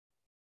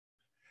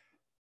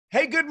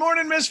Hey, good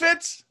morning,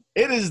 Misfits.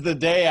 It is the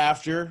day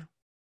after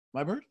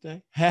my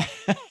birthday.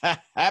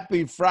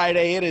 Happy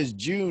Friday. It is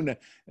June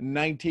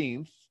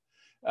 19th,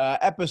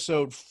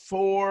 episode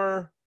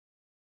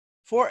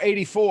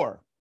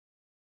 484.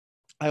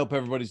 I hope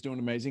everybody's doing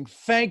amazing.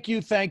 Thank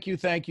you for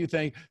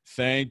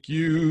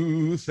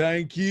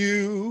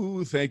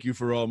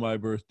all my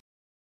birthdays.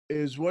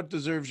 Is what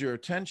deserves your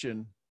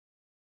attention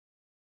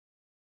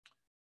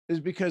is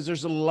because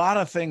there's a lot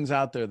of things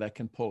out there that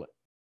can pull it.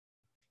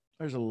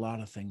 There's a lot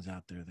of things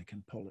out there that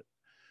can pull it.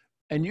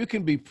 And you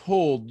can be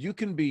pulled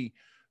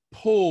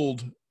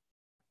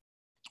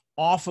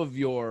off of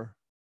your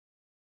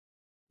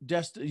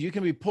destiny. You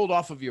can be pulled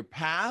off of your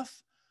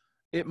path.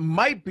 It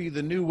might be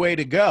the new way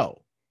to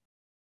go.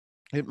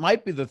 It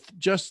might be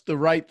just the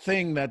right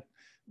thing that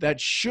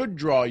should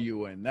draw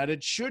you in, that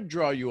it should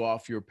draw you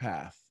off your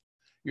path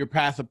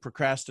of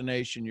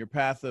procrastination, your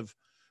path of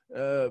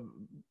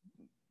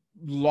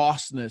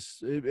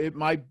lostness. It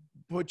might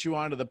put you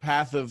onto the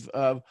path of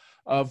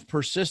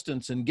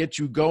persistence and get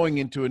you going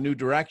into a new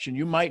direction.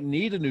 You might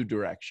need a new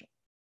direction.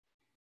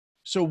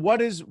 So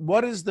what is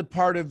the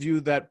part of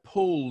you that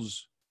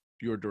pulls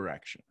your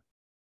direction?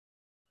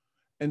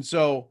 And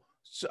so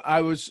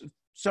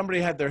somebody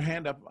had their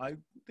hand up. I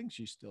think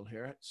she's still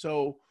here.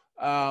 So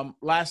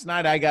last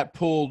night I got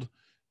pulled,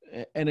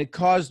 and it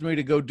caused me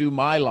to go do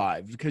my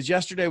live, because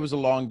yesterday was a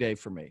long day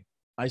for me.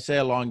 I say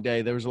a long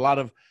day. There was a lot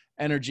of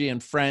energy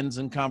and friends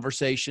and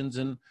conversations,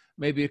 and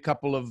maybe a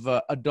couple of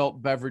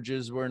adult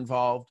beverages were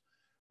involved.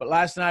 But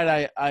last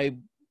night I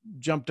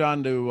jumped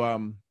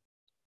onto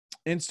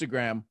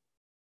Instagram,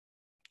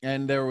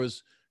 and there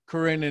was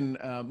Corinne and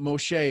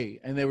Moshe,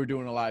 and they were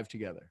doing a live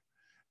together.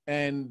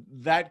 And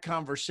that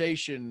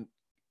conversation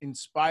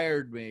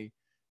inspired me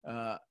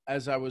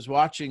as I was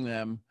watching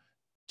them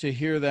to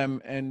hear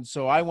them. And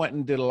so I went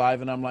and did a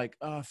live, and I'm like,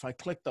 oh, if I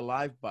click the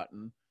live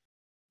button,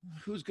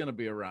 who's going to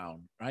be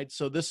around, right?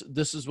 So this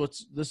is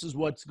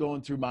what's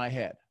going through my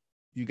head.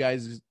 You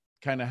guys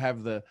kind of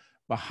have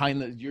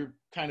you're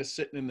kind of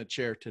sitting in the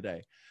chair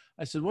today.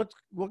 I said, what's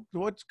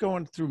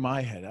going through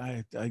my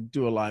head? I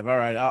do a live. All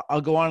right, I'll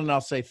go on and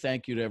I'll say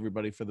thank you to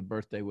everybody for the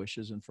birthday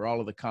wishes and for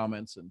all of the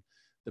comments and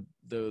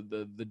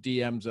the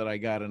DMs that I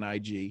got in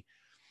IG.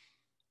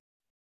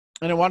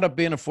 And it wound up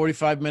being a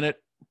 45-minute,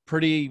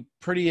 pretty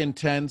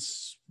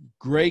intense,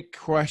 great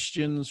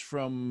questions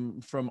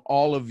from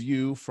all of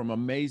you, from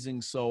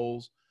amazing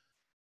souls.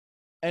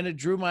 And it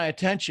drew my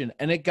attention,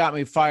 and it got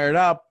me fired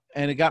up,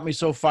 and it got me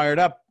so fired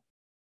up.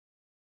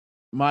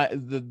 My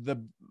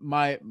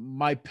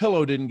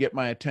pillow didn't get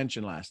my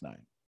attention last night.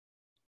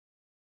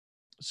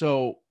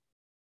 So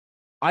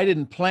I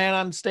didn't plan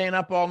on staying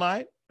up all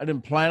night. I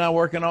didn't plan on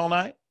working all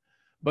night.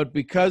 But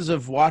because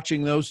of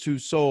watching those two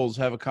souls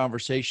have a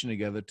conversation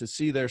together, to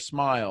see their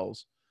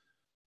smiles,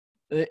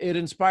 it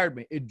inspired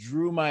me. It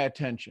drew my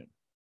attention.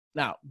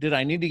 Now, did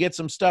I need to get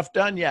some stuff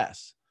done?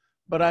 Yes.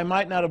 But I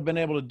might not have been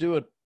able to do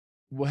it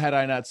had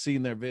I not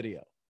seen their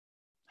video,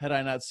 had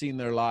I not seen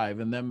their live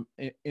and them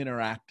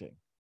interacting.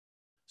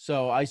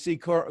 So I see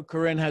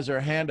Corinne has her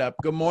hand up.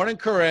 Good morning,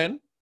 Corinne.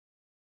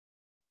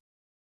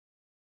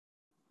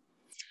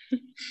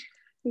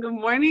 Good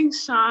morning,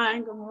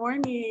 Sean. Good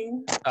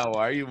morning. How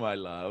are you, my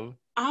love?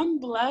 I'm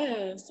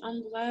blessed.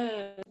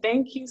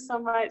 Thank you so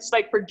much,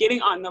 for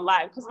getting on the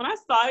live. Because when I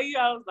saw you,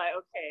 I was like,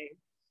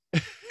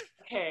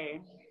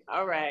 okay,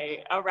 all right,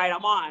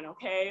 I'm on.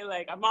 Okay,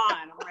 I'm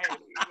ready.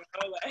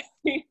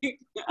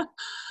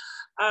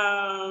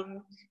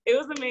 It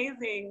was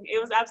amazing.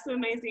 It was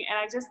absolutely amazing, and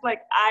I just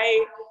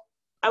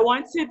I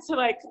wanted to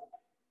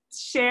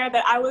share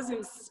that I was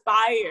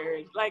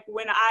inspired.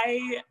 When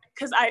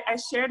because I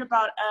shared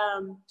about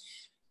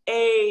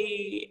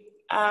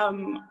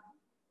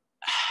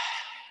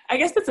I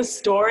guess it's a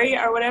story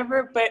or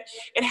whatever, but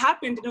it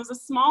happened, and it was a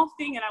small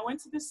thing, and I went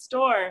to the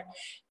store,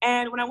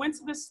 and when I went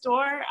to the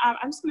store,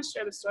 I'm just going to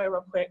share the story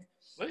real quick.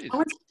 Please. I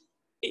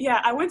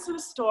went to the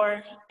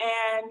store,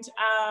 and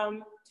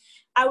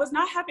I was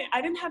not having,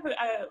 I didn't have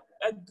a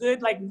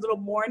good little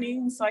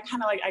morning, so I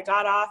kind of I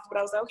got off, but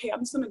I was like, okay,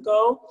 I'm just going to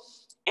go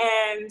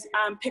and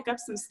pick up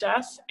some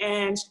stuff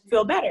and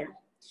feel better.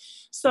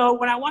 So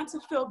when I want to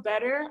feel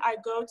better, I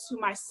go to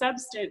my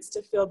substance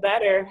to feel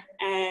better.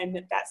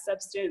 And that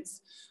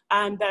substance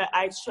that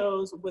I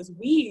chose was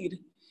weed.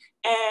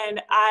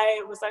 And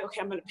I was like,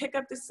 okay, I'm going to pick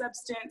up this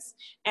substance,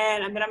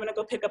 and then I'm going to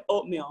go pick up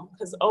oatmeal,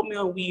 because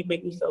oatmeal and weed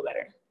make me feel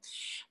better.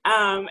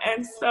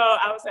 And so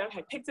I was like, okay,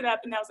 I picked it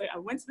up, and I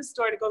went to the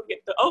store to go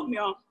get the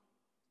oatmeal.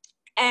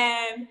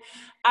 And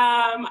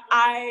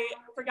I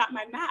forgot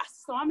my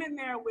mask. So I'm in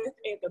there with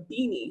a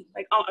beanie,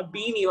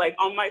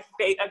 on my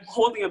face. I'm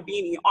holding a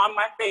beanie on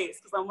my face,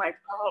 because I'm like,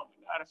 oh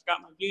my God, I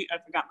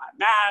forgot my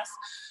mask.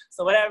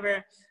 So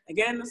whatever, I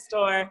get in the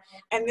store,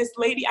 and this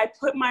lady, I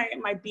put my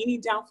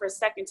beanie down for a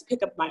second to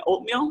pick up my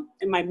oatmeal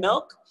and my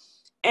milk.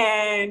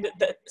 And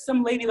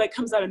some lady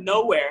comes out of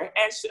nowhere,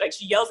 and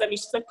she yells at me.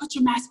 She's like, put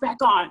your mask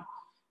back on.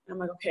 And I'm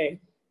like,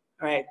 okay,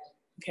 all right.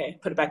 Okay,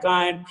 put it back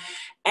on.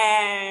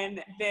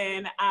 And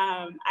then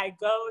I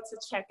go to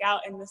check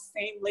out, and the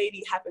same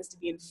lady happens to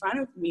be in front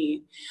of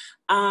me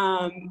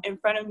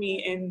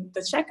in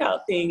the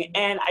checkout thing.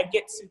 And I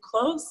get too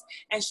close,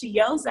 and she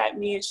yells at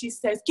me, and she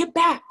says, "Get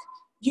back.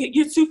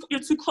 You're too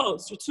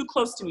close. You're too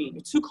close to me.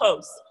 You're too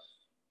close.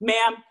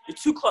 Ma'am, you're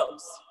too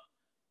close."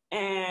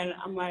 And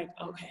I'm like,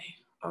 okay,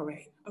 all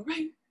right.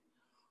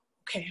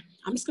 Okay,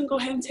 I'm just gonna go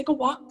ahead and take a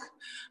walk.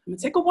 I'm gonna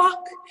take a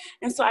walk.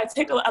 And so I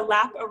take a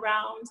lap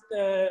around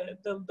the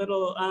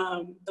little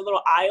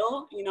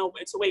aisle, you know,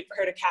 to wait for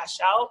her to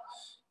cash out.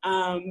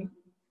 And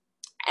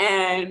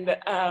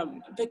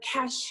the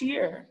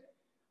cashier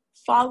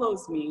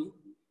follows me,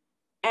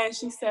 and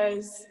she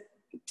says,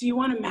 "Do you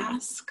want a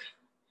mask?"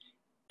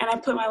 And I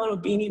put my little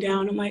beanie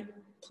down. I'm like,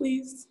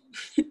 "Please."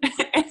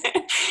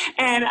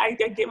 And I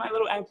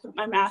put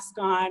my mask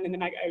on, and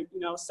then I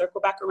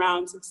circle back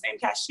around to the same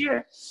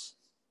cashier,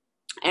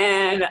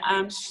 and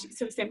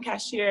to the same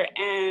cashier,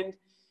 and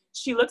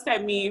she looks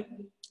at me,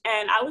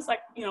 and I was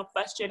like,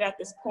 frustrated at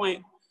this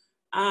point,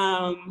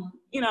 and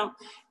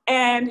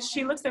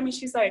she looks at me,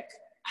 she's like,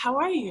 "How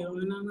are you?"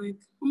 And I'm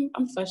like,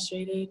 I'm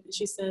frustrated. And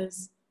she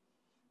says,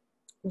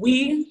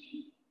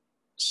 "We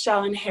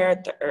shall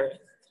inherit the earth."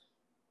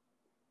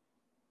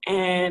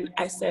 And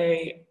I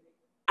say,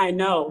 "I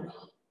know,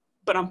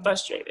 but I'm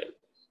frustrated."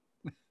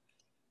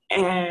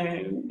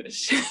 And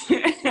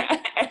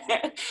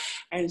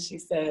she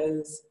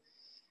says,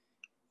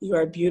 "You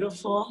are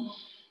beautiful.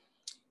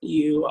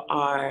 You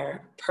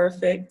are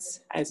perfect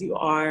as you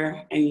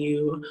are, and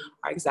you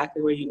are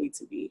exactly where you need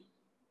to be."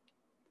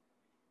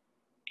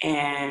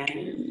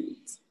 And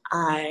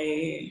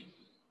I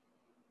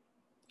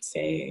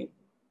say,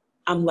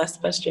 "I'm less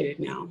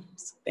frustrated now,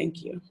 so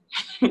thank you."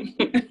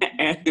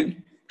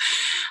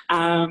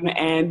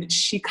 And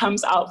she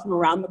comes out from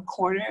around the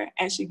corner,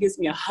 and she gives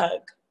me a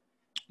hug.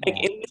 Like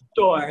in the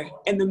store,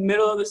 in the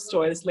middle of the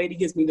store, this lady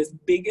gives me this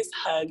biggest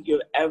hug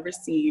you've ever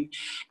seen,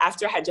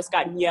 after I had just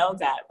gotten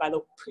yelled at by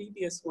the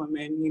previous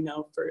woman,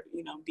 for,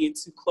 being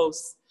too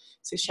close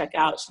to check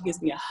out. She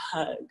gives me a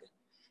hug,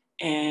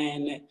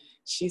 and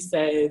she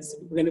says,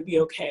 "We're gonna be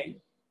okay.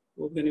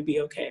 We're gonna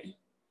be okay."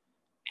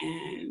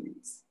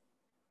 And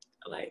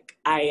like,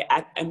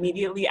 I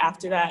immediately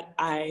after that,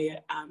 I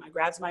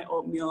grabbed my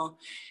oatmeal,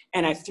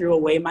 and I threw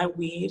away my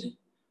weed.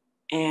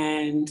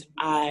 And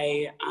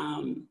I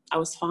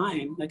was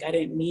fine. Like, I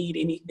didn't need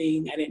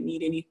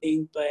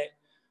anything but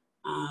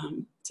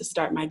to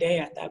start my day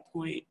at that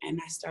point. And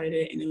I started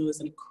it, and it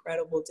was an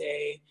incredible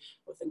day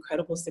with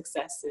incredible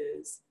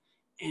successes.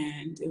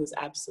 And it was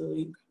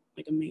absolutely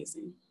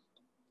amazing.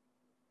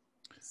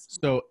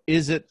 So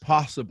is it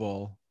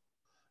possible,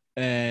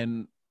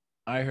 and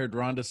I heard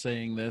Rhonda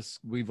saying this,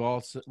 we've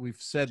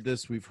said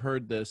this, we've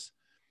heard this,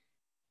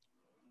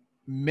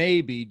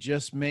 maybe,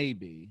 just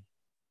maybe,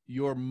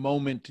 your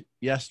moment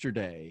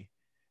yesterday,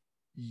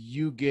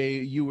 you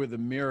were the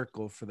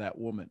miracle for that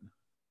woman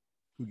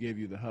who gave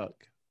you the hug.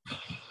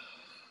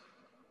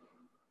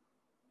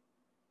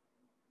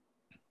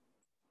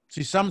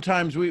 See,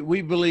 sometimes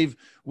we believe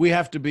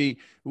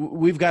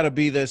we've got to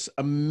be this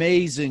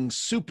amazing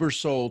super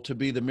soul to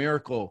be the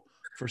miracle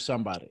for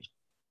somebody.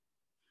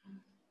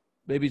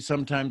 Maybe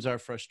sometimes our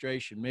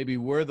frustration, maybe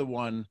we're the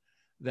one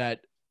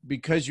that,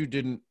 because you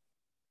didn't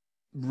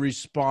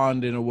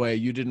respond in a way,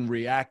 you didn't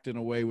react in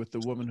a way with the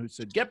woman who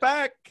said, "Get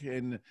back,"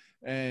 and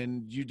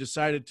you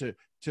decided to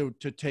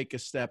take a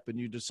step, and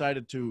you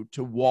decided to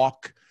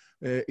walk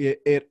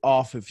it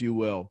off, if you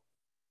will.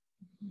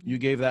 You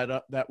gave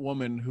that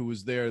woman who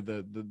was there,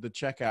 the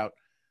checkout,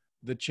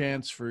 the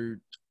chance to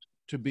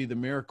be the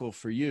miracle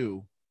for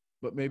you,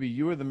 but maybe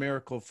you were the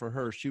miracle for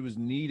her. She was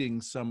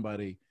needing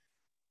somebody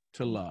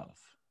to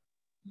love.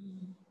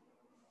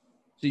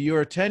 So your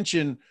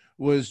attention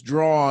was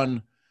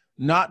drawn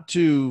not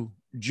to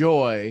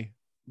joy,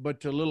 but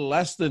to a little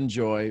less than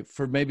joy,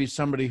 for maybe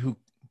somebody who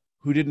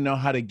didn't know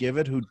how to give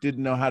it, who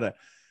didn't know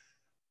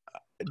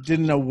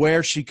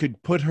where she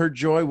could put her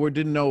joy, or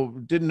didn't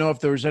know if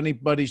there was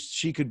anybody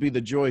she could be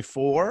the joy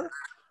for.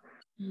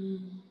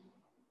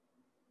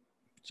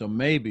 So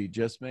maybe,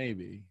 just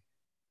maybe,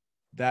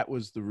 that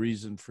was the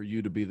reason for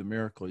you to be the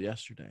miracle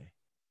yesterday.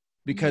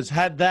 Because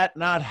had that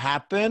not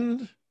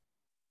happened,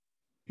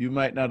 you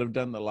might not have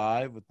done the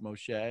live with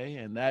Moshe,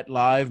 and that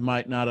live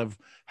might not have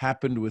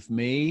happened with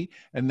me,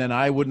 and then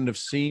I wouldn't have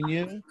seen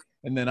you,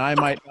 and then I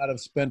might not have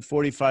spent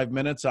 45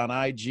 minutes on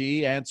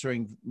IG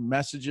answering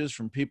messages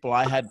from people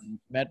I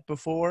hadn't met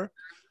before,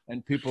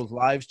 and people's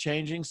lives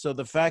changing. So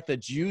the fact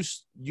that you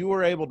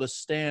were able to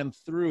stand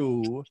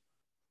through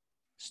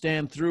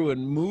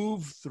and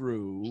move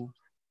through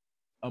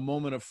a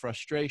moment of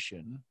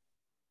frustration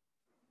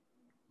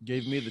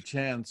gave me the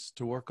chance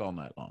to work all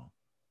night long.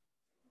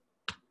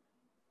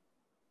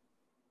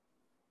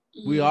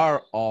 We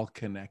are all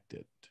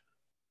connected.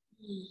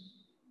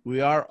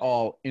 We are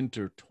all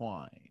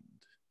intertwined.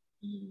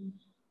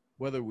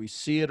 Whether we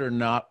see it or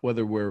not,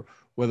 whether we're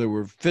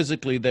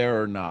physically there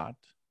or not.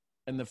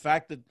 And the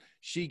fact that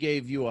she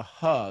gave you a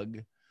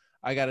hug,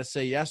 I got to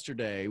say,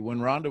 yesterday when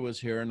Rhonda was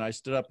here and I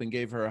stood up and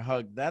gave her a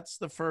hug, that's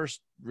the first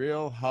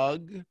real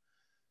hug,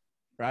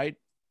 right?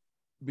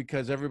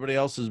 Because everybody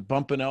else is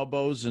bumping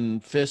elbows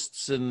and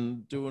fists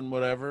and doing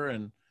whatever.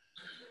 And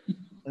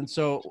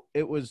so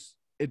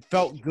it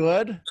felt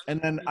good.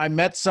 And then I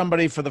met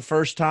somebody for the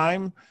first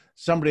time,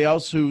 somebody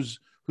else who's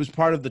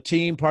part of the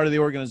team, part of the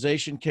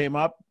organization, came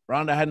up.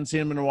 Rhonda hadn't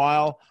seen him in a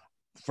while.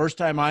 First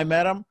time I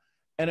met him.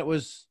 And it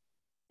was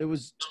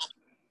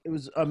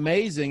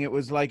amazing. It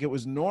was like, it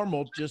was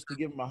normal just to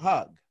give him a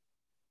hug,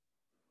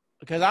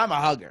 because I'm a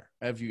hugger,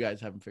 if you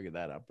guys haven't figured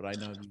that out, but I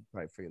know you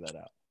probably figured that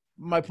out.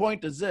 My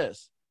point is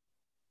this,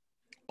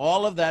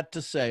 all of that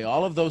to say,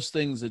 all of those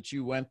things that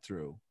you went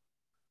through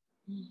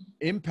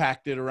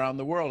impacted around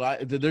the world.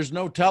 There's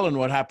no telling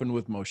what happened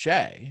with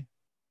Moshe.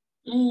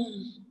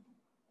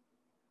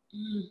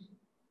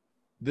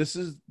 This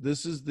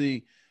is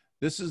the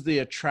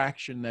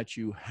attraction that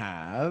you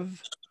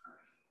have,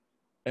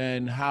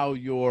 and how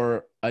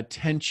your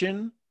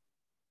attention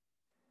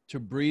to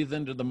breathe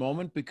into the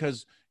moment,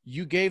 because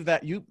you gave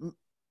that,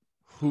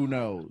 who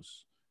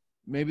knows,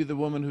 maybe the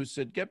woman who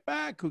said, get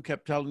back, who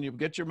kept telling you,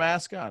 get your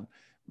mask on.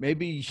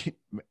 Maybe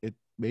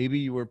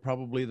you were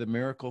probably the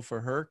miracle for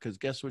her, because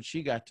guess what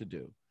she got to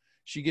do?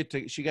 She got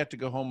to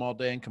go home all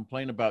day and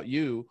complain about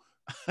you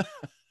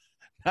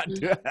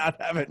not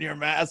having your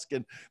mask.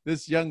 And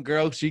this young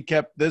girl, she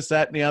kept this,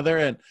 that, and the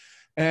other.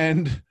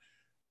 And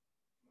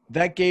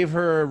that gave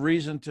her a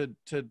reason to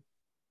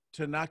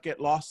not get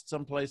lost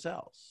someplace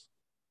else.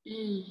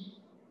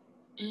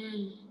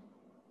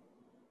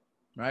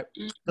 Right?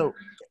 So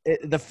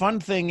the fun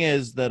thing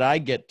is that I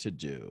get to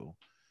do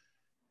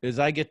is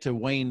I get to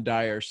Wayne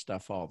Dyer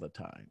stuff all the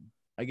time.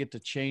 I get to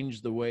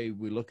change the way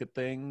we look at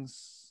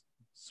things,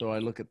 so I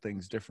look at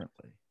things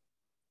differently.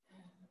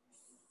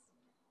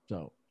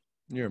 So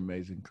you're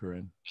amazing,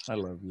 Corinne. I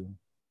love you.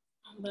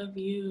 I love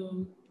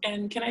you.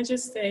 And can I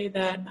just say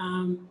that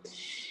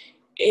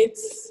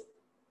it's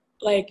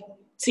like,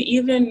 to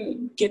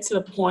even get to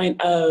the point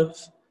of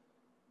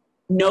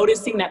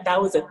noticing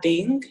that was a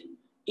thing,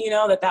 you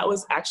know, that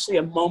was actually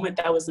a moment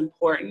that was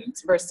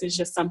important versus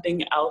just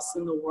something else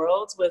in the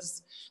world,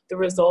 was the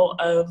result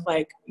of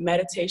like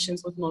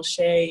meditations with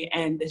Moshe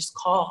and this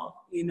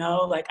call, you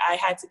know, like I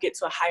had to get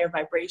to a higher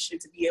vibration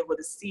to be able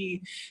to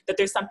see that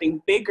there's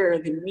something bigger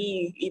than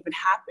me even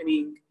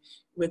happening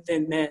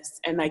within this.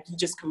 And like, you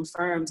just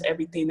confirmed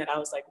everything that I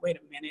was like, wait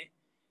a minute,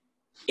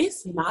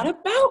 it's not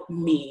about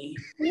me.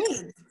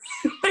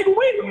 Like,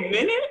 wait a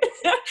minute,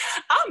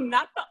 I'm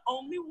not the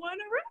only one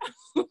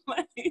around.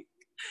 Like,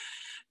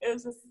 it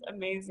was just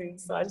amazing.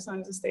 So I just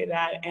wanted to say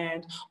that.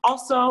 And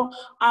also,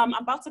 I'm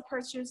about to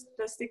purchase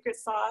the secret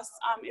sauce.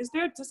 Is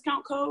there a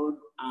discount code?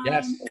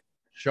 Yes,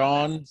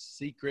 Sean's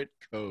secret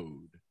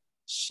code.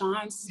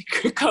 Sean's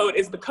secret code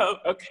is the code.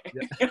 Okay.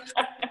 Yeah.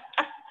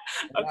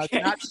 Okay. It's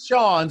not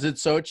Sean's,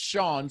 it's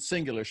Sean,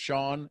 singular.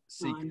 Sean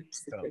secret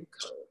code.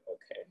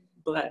 Okay.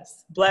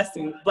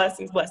 Blessings.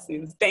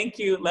 Thank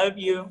you. Love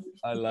you.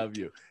 I love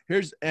you.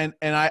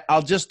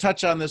 I'll just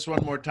touch on this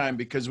one more time,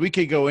 because we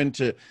could go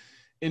into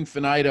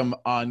infinitum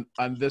on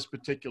this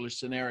particular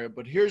scenario,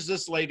 but here's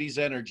this lady's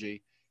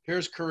energy.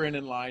 Here's Corinne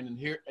in line, and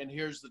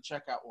here's the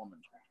checkout woman.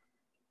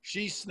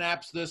 She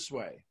snaps this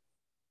way.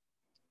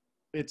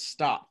 It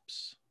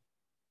stops.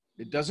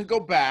 It doesn't go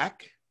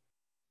back.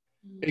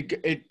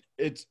 The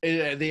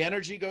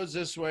energy goes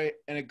this way,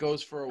 and it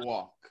goes for a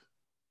walk.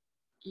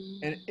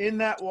 And in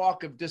that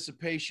walk of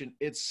dissipation,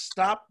 it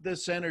stopped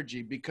this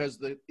energy,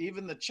 because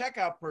even the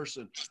checkout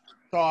person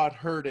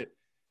heard it,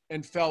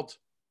 and felt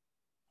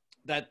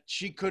that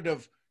she couldn't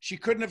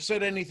have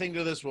said anything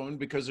to this woman,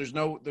 because there's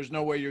no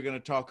way you're going to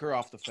talk her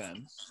off the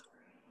fence.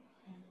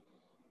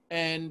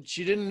 And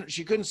she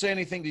couldn't say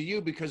anything to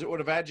you, because it would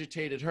have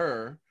agitated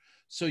her.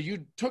 So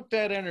you took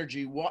that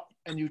energy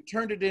and you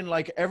turned it in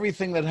like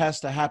everything that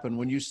has to happen.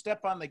 When you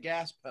step on the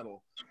gas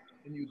pedal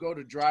and you go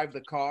to drive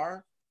the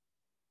car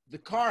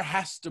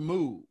has to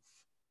move.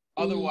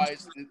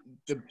 Otherwise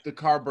the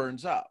car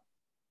burns up.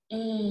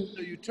 So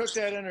you took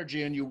that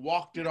energy and you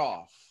walked it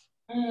off.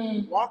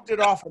 Walked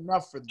it off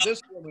enough for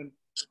this woman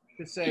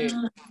to say,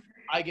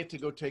 I get to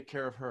go take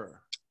care of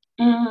her.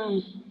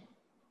 I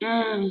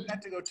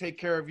got to go take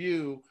care of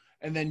you.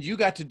 And then you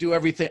got to do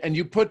everything. And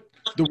you put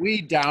the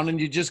weed down and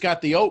you just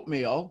got the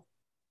oatmeal.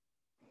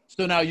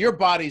 So now your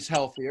body's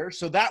healthier.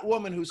 So that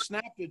woman who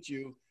snapped at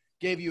you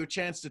gave you a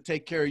chance to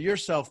take care of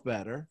yourself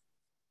better.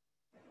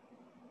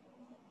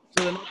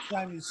 So the next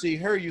time you see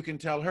her, you can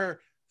tell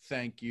her,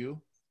 thank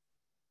you.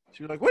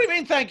 She's like, what do you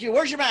mean, thank you?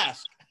 Where's your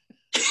mask?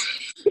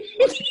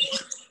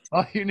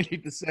 All you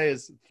need to say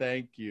is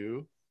thank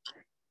you.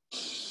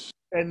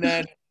 And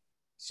then,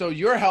 so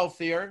you're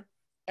healthier.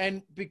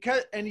 And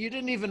you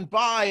didn't even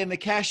buy, and the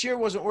cashier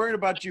wasn't worried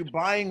about you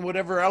buying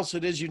whatever else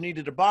it is you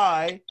needed to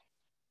buy.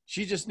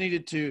 She just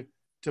needed to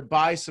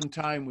buy some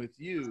time with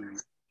you.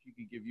 She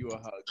could give you a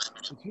hug.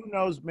 And who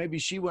knows, maybe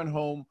she went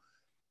home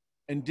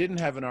and didn't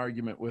have an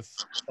argument with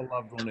a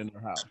loved one in her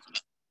house.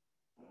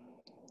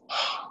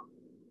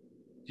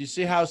 Do you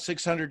see how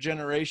 600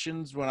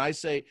 generations, when I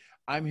say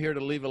I'm here to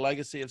leave a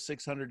legacy of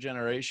 600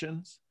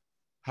 generations.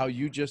 How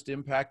you just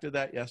impacted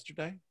that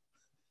yesterday?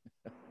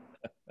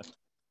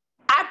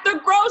 At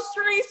the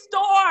grocery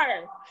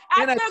store.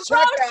 In At a the checkout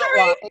line,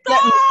 grocery store.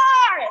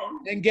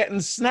 and getting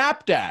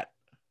snapped at.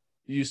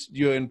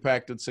 You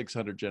impacted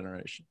 600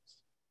 generations.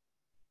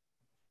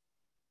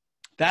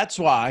 That's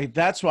why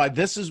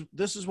this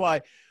is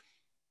why,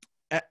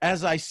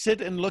 as I sit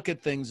and look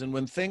at things, and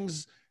when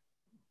things,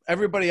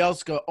 everybody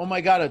else go, oh my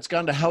God, it's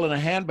gone to hell in a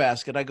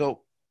handbasket. I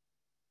go,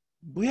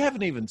 we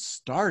haven't even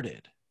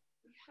started.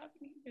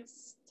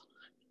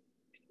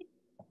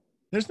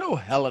 There's no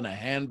hell in a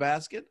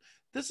handbasket.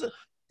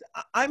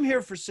 I'm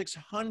here for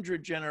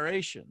 600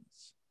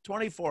 generations,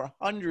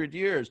 2,400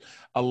 years.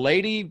 A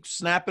lady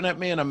snapping at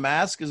me in a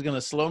mask is going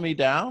to slow me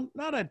down?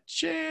 Not a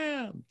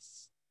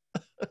chance.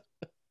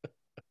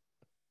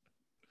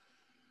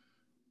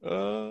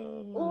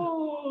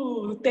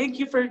 Oh, thank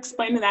you for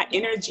explaining that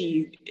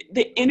energy,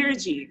 the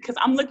energy, because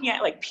I'm looking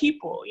at like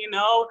people, you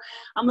know,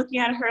 I'm looking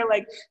at her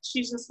like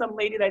she's just some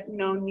lady that, you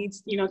know,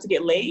 needs, you know, to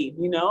get laid,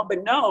 you know,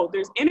 but no,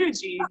 there's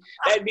energy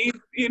that needs,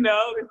 you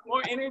know, there's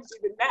more energy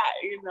than that,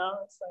 you know,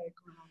 it's like.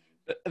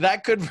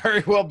 That could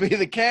very well be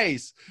the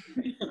case,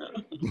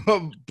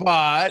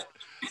 but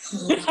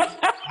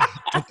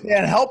I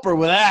can't help her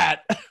with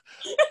that.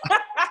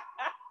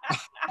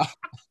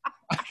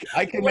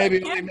 I can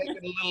maybe only make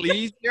it a little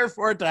easier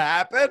for it to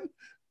happen.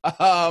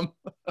 Oh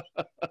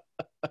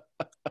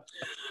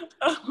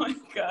my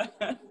God.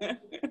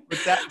 But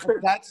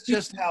that's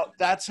just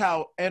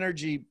how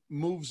energy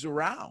moves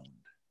around.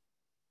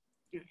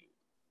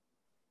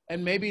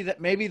 And maybe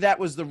that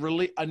was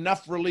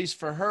enough release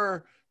for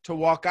her to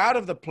walk out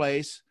of the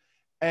place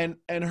and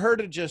her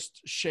to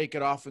just shake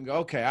it off and go,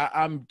 okay,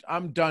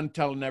 I'm done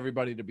telling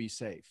everybody to be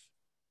safe.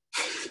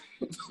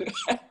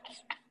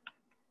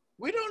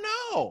 We don't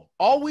know.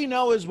 All we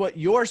know is what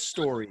your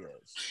story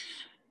is.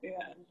 Yeah.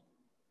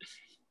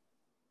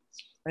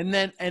 And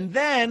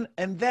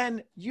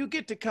then you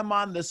get to come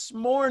on this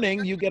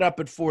morning. You get up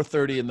at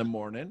 4:30 in the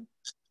morning.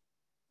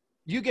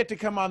 You get to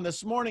come on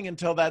this morning and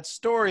tell that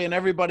story, and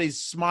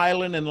everybody's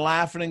smiling and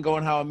laughing and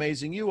going how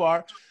amazing you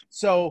are.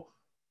 So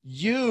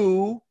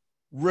you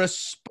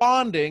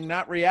responding,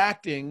 not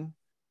reacting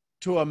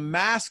to a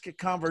masked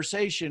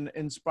conversation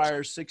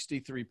inspires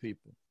 63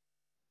 people.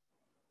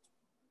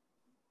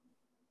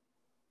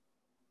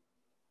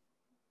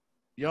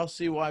 Y'all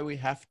see why we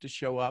have to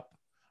show up?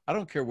 I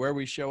don't care where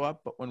we show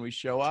up, but when we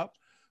show up,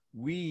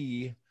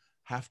 we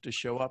have to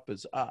show up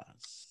as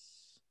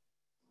us.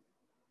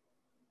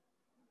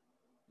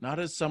 Not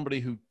as somebody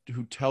who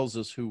tells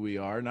us who we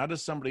are, not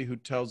as somebody who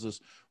tells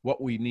us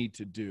what we need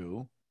to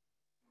do.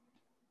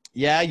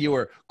 Yeah, you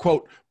were,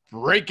 quote,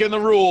 breaking the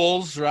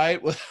rules,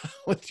 right?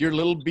 With your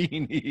little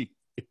beanie.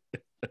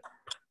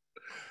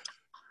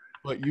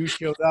 But you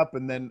showed up,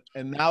 and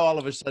now all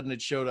of a sudden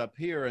it showed up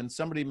here, and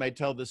somebody may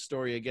tell this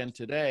story again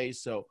today.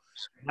 So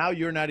now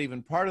you're not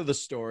even part of the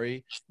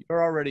story.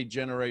 You're already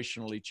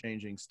generationally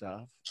changing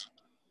stuff.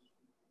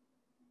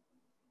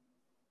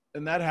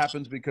 And that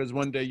happens because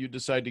one day you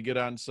decide to get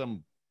on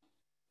some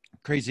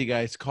crazy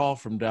guy's call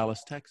from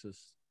Dallas,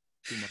 Texas.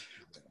 2 months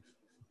ago.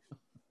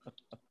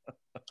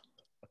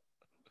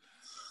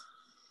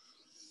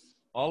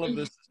 All of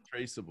this is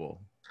traceable.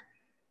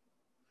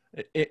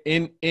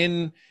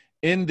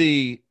 In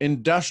the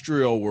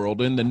industrial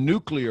world, in the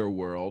nuclear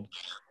world,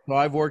 so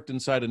I've worked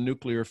inside of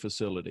nuclear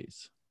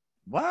facilities.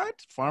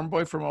 What? Farm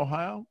boy from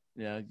Ohio?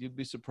 Yeah, you'd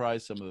be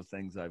surprised some of the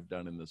things I've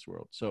done in this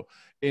world. So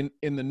in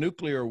the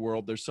nuclear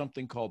world, there's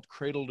something called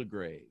cradle to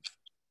grave.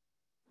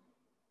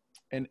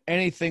 And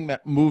anything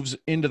that moves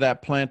into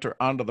that plant or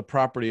onto the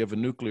property of a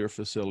nuclear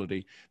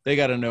facility, they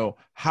got to know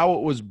how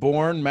it was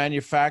born,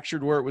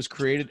 manufactured, where it was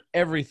created,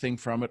 everything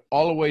from it,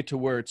 all the way to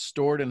where it's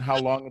stored and how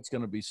long it's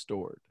going to be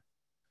stored.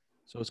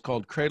 So it's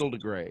called cradle to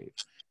grave.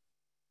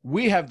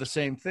 We have the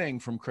same thing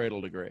from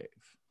cradle to grave.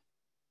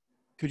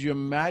 Could you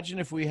imagine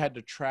if we had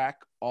to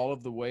track all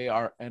of the way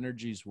our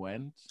energies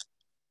went?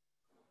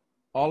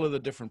 All of the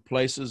different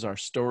places our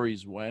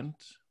stories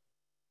went?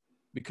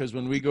 Because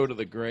when we go to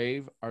the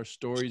grave, our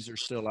stories are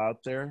still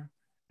out there.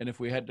 And if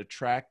we had to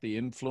track the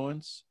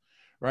influence,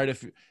 right?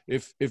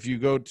 If you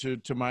go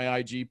to my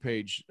IG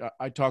page,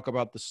 I talk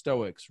about the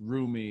Stoics,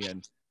 Rumi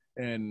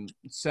and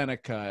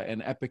Seneca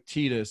and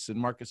Epictetus and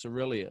Marcus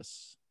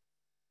Aurelius.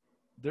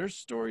 Their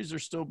stories are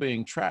still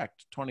being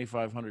tracked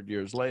 2,500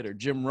 years later.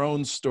 Jim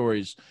Rohn's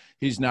stories,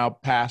 he's now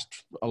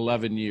past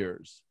 11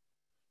 years.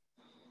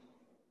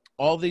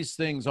 All these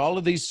things, all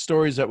of these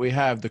stories that we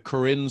have, the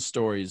Corinne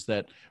stories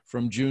that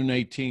from June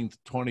 18th,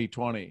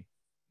 2020.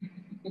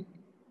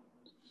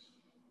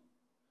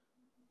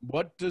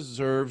 What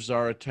deserves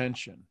our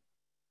attention?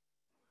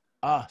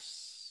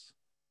 Us.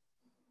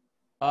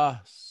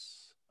 Us.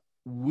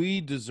 We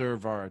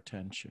deserve our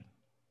attention.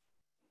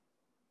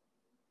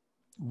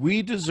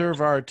 We deserve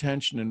our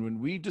attention, and when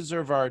we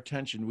deserve our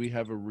attention, we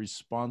have a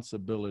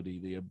responsibility,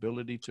 the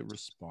ability to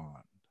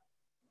respond.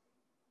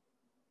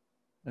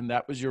 And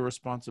that was your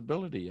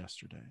responsibility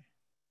yesterday.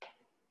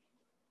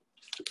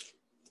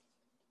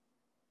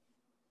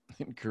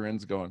 And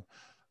Corinne's going,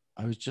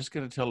 I was just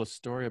going to tell a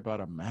story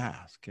about a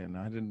mask, and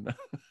I didn't know.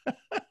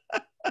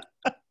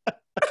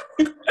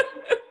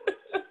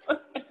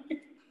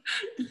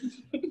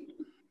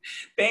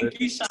 Thank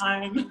you,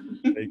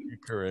 Sean. Thank you,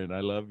 Corinne.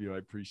 I love you. I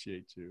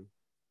appreciate you.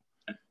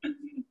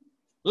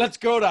 Let's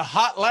go to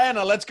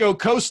Hotlanta. Let's go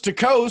coast to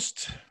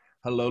coast.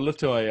 Hello,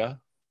 LaToya.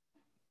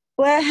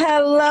 Well,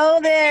 hello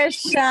there,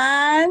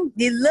 Sean.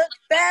 You look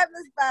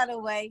fabulous, by the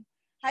way.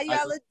 How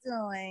y'all look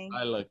doing?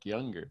 I look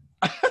younger.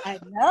 I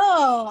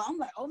know. I'm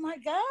like, oh my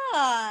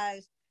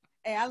gosh.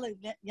 Hey, I look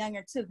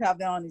younger too because I've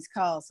been on these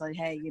calls. So,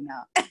 hey, you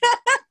know. I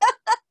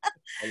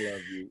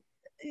love you.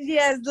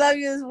 Yes, love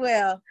you as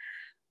well.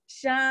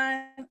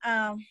 Sean,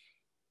 I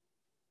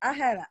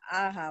had an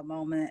aha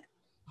moment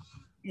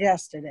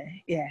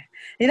yesterday. Yeah.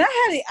 And I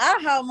had the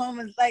aha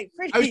moments like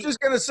pretty. I was just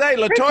going to say,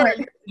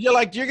 LaToya,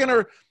 you're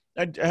going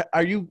to,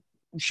 are you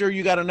sure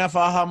you got enough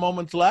aha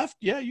moments left?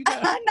 Yeah, you got.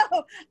 I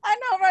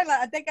know, right? Like,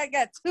 I think I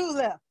got 2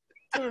 left,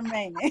 2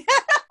 remaining.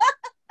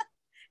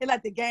 It's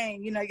like the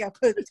game, you know, you got to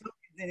put 2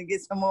 in and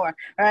get some more,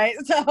 right?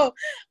 So,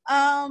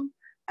 I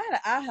had an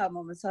aha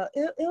moment. So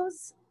it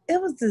was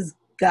this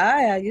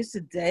guy I used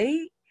to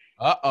date.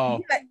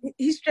 Uh-oh.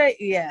 He straight,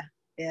 yeah,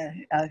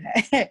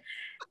 okay.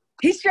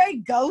 He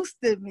straight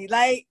ghosted me.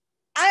 Like,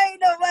 I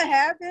didn't know what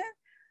happened,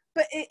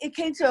 but it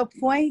came to a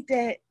point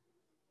that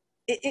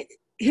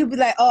he'd be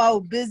like, oh, I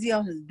was busy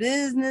on his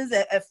business.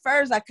 At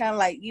first, I kind of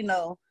like, you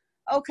know,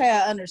 okay,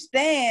 I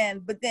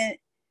understand. But then,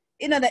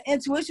 you know, the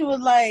intuition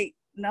was like,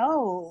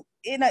 no,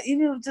 you know,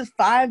 even if it was just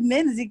 5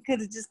 minutes, he could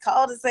have just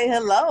called and say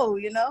hello,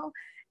 you know.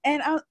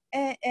 And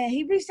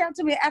he reached out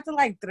to me after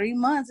like 3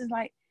 months. And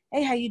like,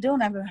 hey, how you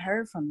doing? I haven't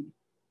heard from you.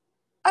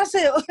 I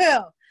said,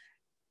 well,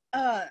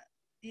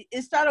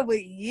 it started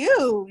with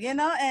you, you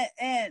know,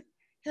 and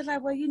he's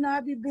like, well, you know,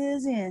 I'd be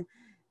busy and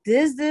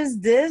this,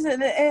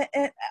 and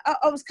I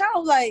was kind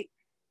of like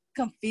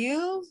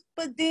confused,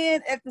 but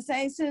then at the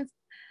same sense,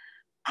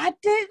 I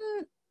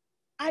didn't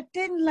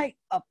like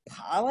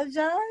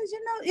apologize,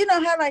 you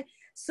know how like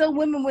some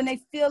women when they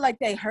feel like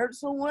they hurt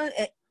someone,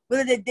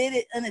 whether they did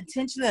it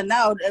unintentionally or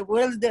not,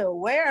 whether they're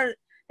aware,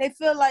 they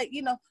feel like,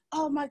 you know,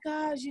 oh my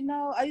gosh, you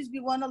know, I used to be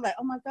one of like,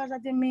 oh my gosh, I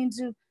didn't mean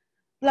to,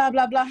 blah,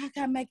 blah, blah, how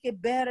can I make it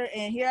better?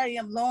 And here I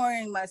am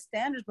lowering my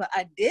standards, but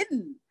I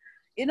didn't.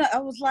 You know, I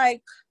was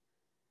like,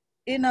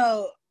 you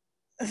know,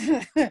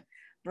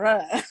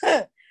 bruh,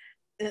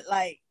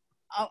 like,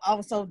 I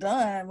was so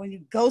done when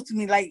you ghosted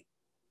me like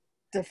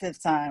the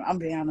 5th time. I'm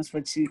being honest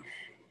with you,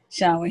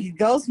 Sean. When he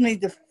ghosted me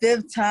the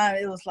 5th time,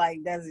 it was like,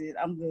 that's it.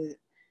 I'm good.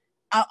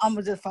 I'm going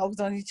to just focus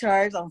on these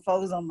charts. I'm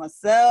focused on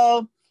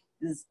myself,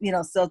 just, you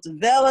know,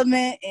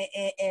 self-development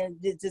and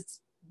just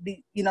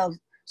be, you know,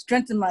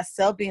 strengthen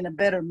myself, being a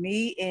better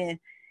me. And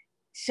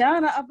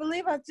Sean, I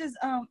believe I just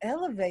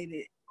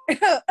elevated.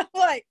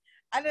 Like,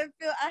 I didn't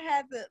feel I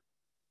had to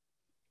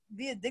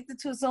be addicted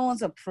to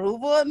someone's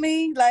approval of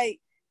me. Like,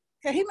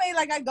 cause he made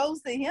like I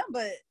ghosted him,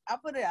 but I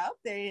put it out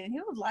there and he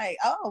was like,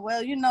 oh,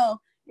 well, you know,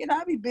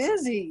 I be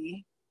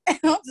busy. And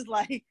I'm just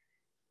like,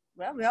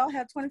 well, we all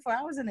have 24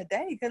 hours in a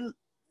day. Cause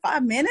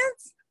 5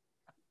 minutes?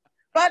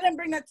 But I didn't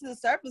bring that to the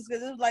surface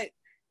because it was like,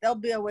 that'll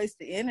be a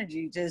waste of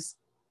energy just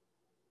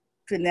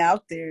putting it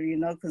out there, you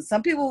know, because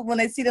some people, when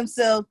they see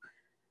themselves,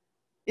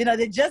 you know,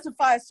 they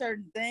justify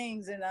certain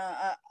things. And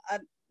I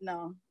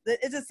no,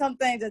 it's just some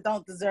things that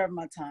don't deserve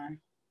my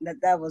time.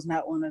 That was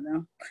not one of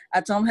them.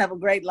 I told him have a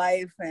great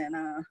life,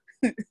 and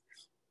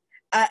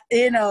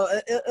you know,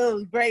 it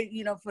was great,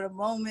 you know, for the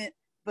moment.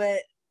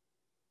 But,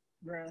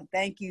 bro,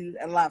 thank you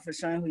a lot for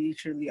showing who you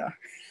truly are.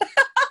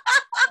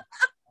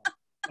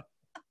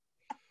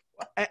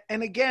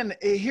 And again,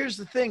 here's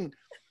the thing.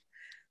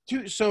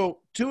 2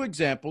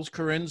 examples: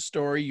 Corinne's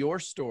story, your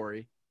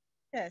story.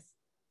 Yes.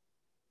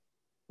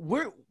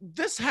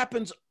 This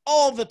happens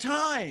all the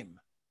time.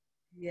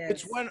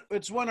 Yes.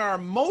 It's when our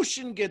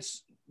emotion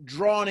gets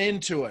drawn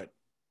into it,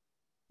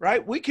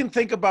 right? We can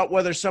think about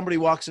whether somebody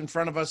walks in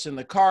front of us in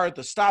the car at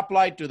the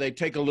stoplight. Do they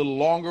take a little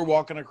longer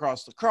walking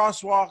across the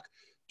crosswalk?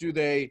 Do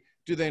they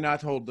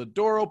not hold the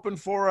door open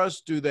for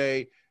us? Do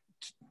they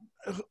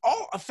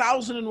all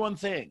 1,001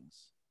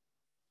 things?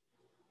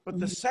 But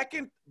the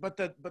second, but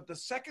the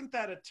second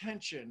that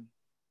attention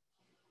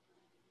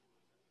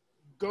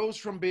goes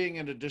from being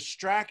in a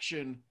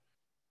distraction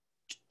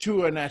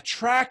to an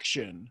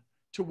attraction,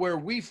 to where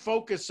we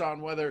focus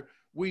on whether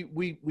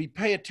we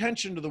pay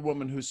attention to the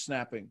woman who's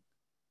snapping.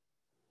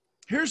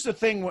 Here's the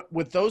thing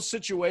with those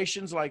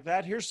situations like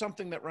that. Here's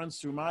something that runs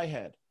through my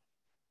head.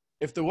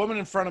 If the woman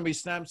in front of me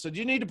snaps, said,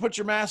 you need to put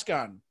your mask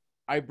on,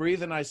 I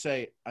breathe and I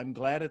say, I'm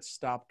glad it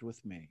stopped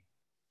with me.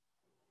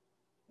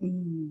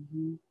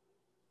 Mm-hmm.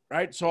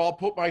 Right. So I'll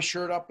put my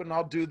shirt up and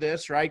I'll do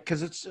this, right?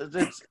 Cause it's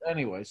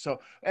anyway. So,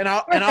 and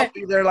I'll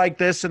be there like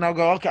this and I'll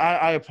go, okay,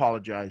 I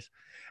apologize.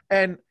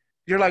 And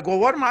you're like, well,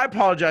 what am I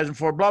apologizing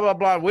for? Blah, blah,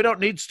 blah. We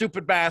don't need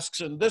stupid masks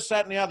and this,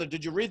 that, and the other.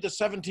 Did you read the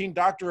 17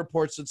 doctor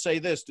reports that say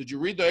this? Did you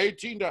read the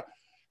 18?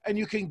 And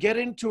you can get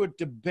into a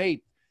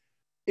debate.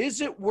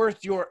 Is it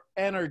worth your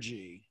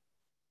energy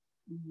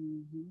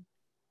mm-hmm.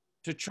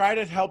 to try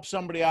to help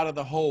somebody out of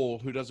the hole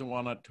who doesn't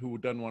want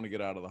to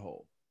get out of the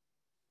hole.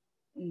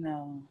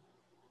 No.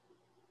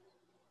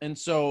 And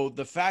so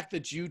the fact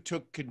that you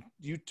took,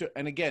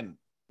 and again,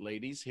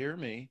 ladies, hear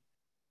me,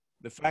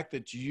 the fact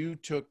that you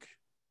took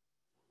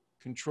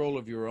control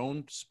of your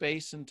own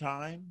space and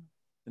time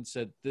and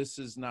said, this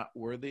is not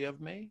worthy of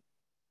me.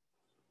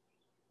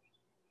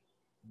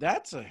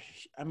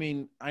 I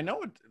mean, I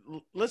know it,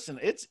 listen,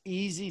 it's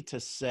easy to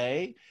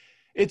say.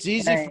 It's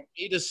easy for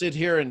me to sit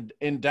here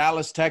in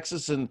Dallas,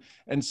 Texas and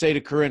say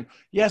to Corinne,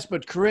 yes,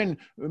 but Corinne,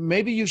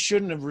 maybe you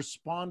shouldn't have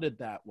responded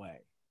that way.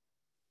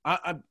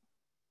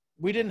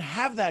 We didn't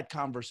have that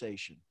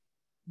conversation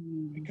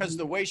because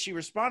the way she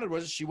responded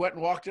was she went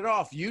and walked it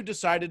off. You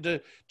decided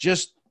to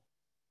just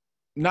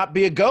not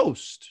be a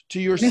ghost to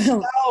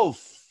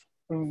yourself.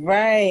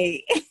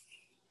 Right.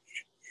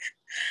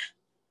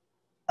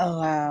 Oh,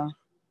 wow.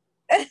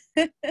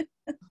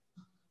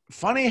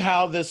 Funny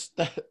how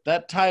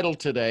that title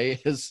today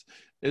is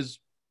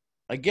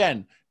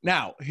again.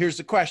 Now, here's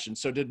the question.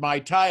 So did my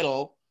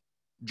title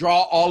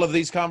draw all of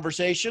these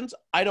conversations?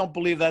 I don't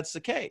believe that's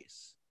the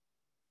case.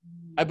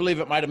 I believe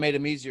it might have made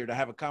them easier to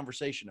have a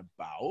conversation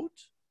about,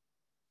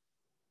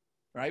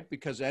 right?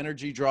 Because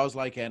energy draws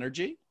like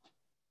energy.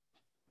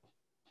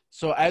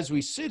 So as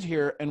we sit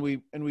here and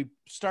we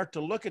start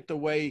to look at the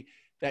way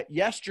that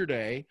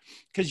yesterday,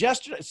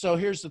 so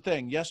here's the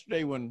thing.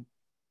 Yesterday when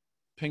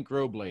Pink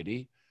Robe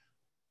Lady,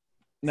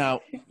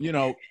 now,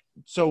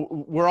 so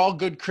we're all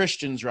good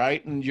Christians,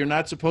 right? And you're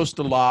not supposed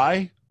to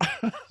lie.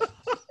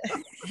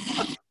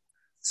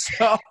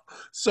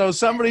 So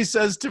somebody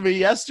says to me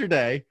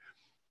yesterday,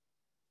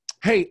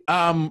 hey,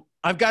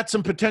 I've got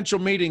some potential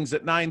meetings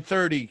at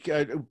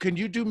 9:30. Can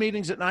you do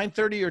meetings at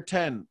 9:30 or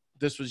 10?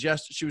 This was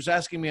yesterday. She was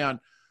asking me on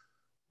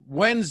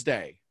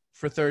Wednesday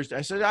for Thursday.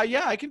 I said,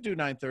 yeah, I can do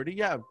 9:30.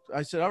 Yeah.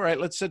 I said, all right,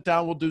 let's sit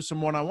down. We'll do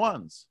some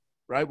one-on-ones,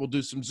 right? We'll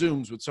do some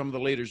Zooms with some of the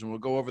leaders and we'll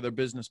go over their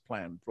business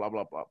plan, blah,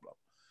 blah, blah, blah.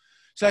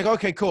 It's like,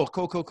 okay,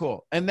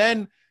 cool. And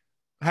then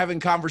having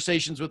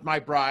conversations with my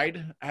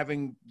bride,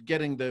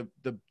 getting the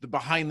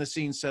behind the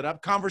scenes set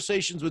up,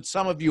 conversations with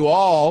some of you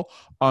all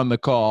on the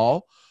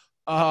call.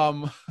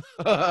 And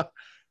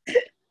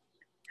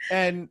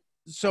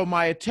so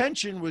my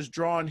attention was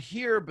drawn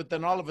here, but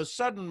then all of a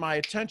sudden my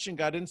attention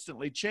got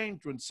instantly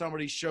changed when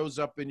somebody shows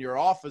up in your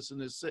office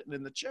and is sitting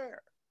in the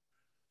chair.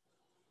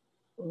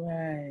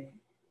 Right.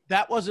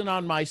 That wasn't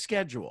on my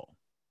schedule.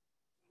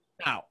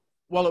 Now,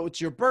 well,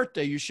 it's your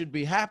birthday, you should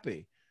be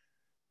happy.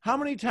 How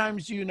many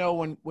times do you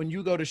know when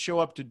you go to show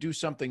up to do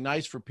something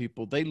nice for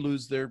people, they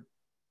lose their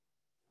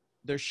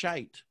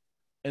shite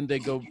and they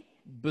go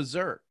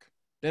berserk.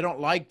 They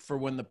don't like for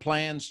when the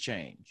plans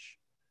change.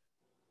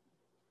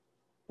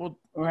 Well,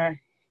 right.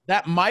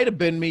 That might have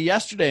been me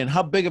yesterday, and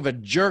how big of a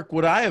jerk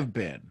would I have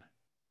been?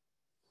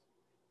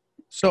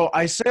 So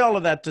I say all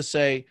of that to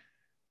say,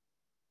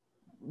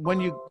 when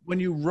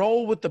you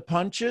roll with the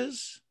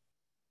punches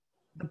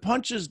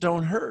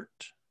don't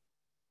hurt.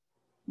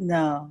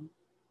 No.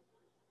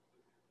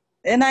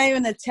 They're not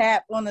even a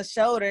tap on the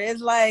shoulder.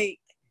 It's like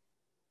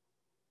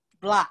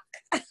block.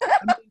 You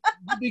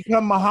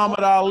become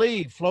Muhammad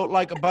Ali, float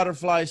like a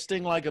butterfly,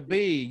 sting like a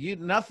bee.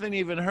 Nothing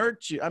even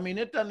hurts you. I mean,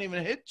 it doesn't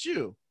even hit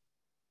you.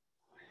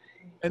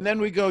 And then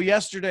we go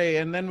yesterday,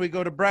 and then we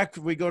go to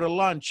breakfast, we go to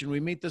lunch, and we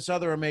meet this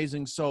other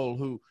amazing soul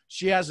who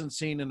she hasn't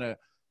seen in a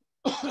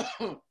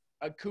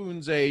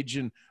coon's age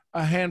and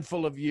a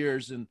handful of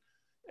years.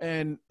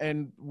 And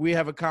we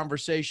have a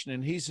conversation,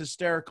 and he's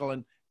hysterical.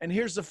 And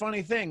here's the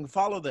funny thing,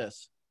 follow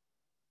this.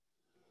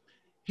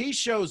 He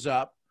shows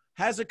up,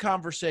 has a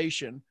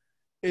conversation,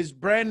 is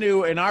brand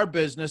new in our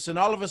business, and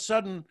all of a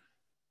sudden,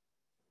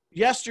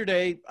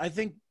 yesterday, I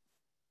think,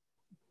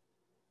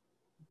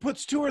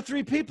 puts 2 or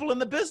 3 people in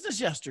the business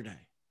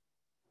yesterday.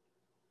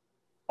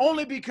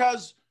 Only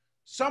because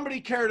somebody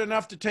cared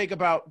enough to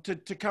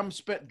to come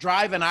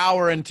drive an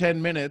hour and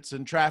 10 minutes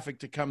in traffic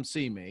to come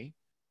see me.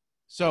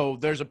 So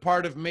there's a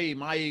part of me,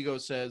 my ego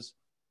says,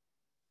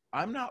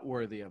 I'm not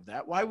worthy of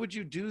that. Why would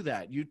you do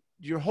that?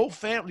 Your whole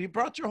family, you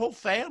brought your whole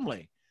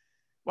family.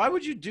 Why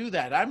would you do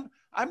that?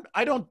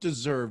 I don't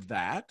deserve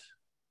that.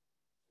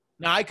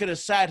 Now I could have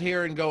sat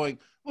here and going,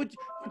 but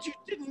you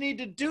didn't need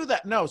to do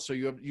that. No, so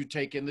you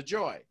take in the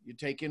joy. You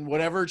take in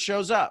whatever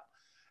shows up.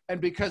 And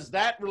because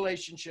that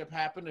relationship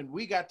happened and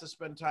we got to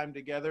spend time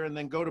together and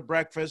then go to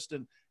breakfast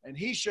and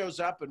he shows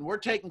up and we're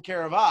taking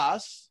care of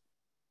us,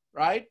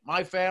 right?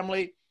 My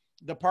family,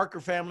 the Parker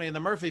family and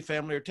the Murphy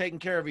family are taking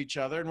care of each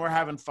other and we're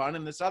having fun.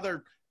 And this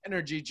other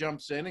energy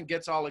jumps in and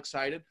gets all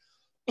excited.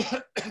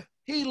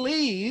 He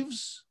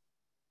leaves.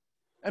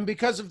 And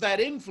because of that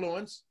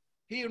influence,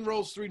 he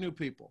enrolls 3 new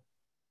people.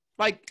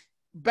 Like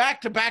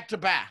back to back to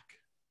back.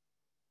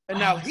 And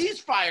now he's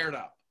fired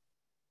up.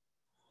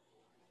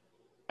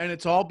 And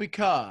it's all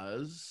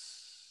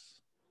because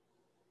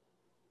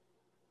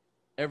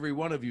every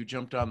one of you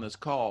jumped on this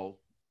call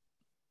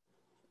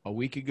a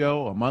week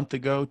ago, a month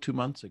ago, 2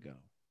 months ago.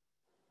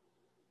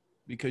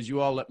 Because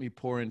you all let me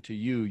pour into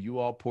you. You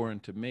all pour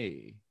into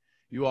me.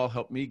 You all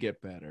help me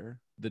get better.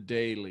 The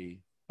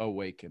daily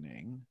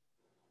awakening.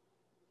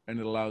 and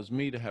it allows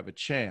me to have a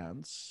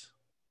chance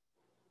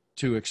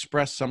to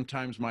express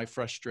sometimes my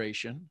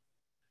frustration,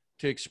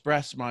 to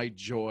express my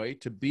joy,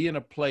 to be in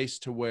a place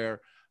to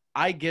where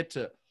I get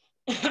to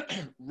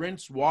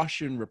rinse,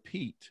 wash, and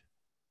repeat.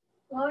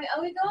 Well,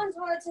 are we going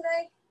somewhere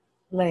today?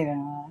 Later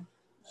on.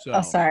 So,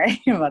 Oh,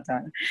 sorry about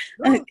that.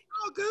 no,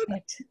 all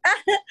good.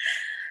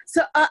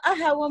 So I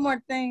have one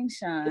more thing,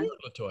 Sean. Good,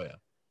 Latoya.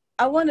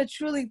 I want to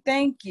truly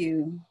thank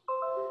you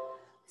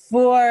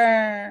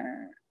for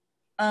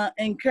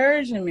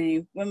encouraging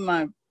me when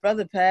my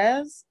brother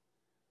passed.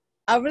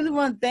 I really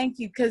want to thank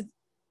you because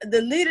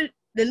the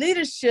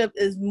leadership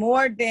is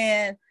more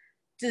than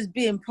just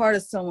being part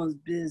of someone's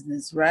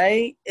business,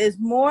 right? It's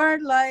more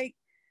like,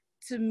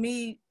 to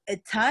me,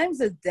 at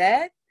times of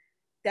that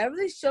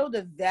really show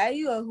the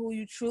value of who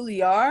you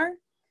truly are.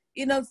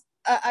 You know,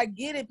 I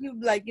get it. People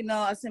be like, you know,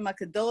 I send my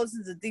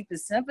condolences and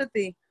deepest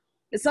sympathy.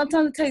 But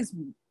sometimes it takes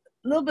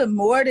a little bit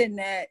more than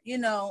that, you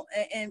know,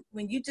 and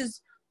when you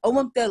just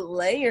open up that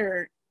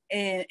layer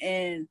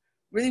and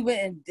really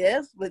went in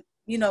depth with,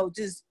 you know,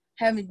 just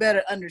having me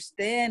better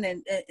understand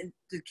and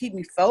to keep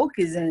me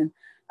focused and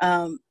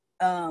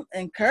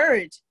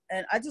encouraged.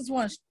 And I just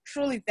want to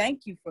truly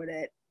thank you for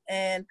that.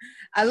 And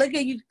I look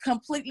at you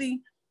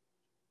completely,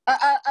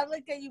 I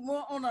look at you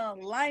more on an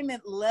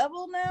alignment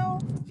level now,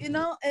 you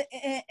know,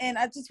 and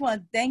I just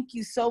want to thank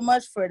you so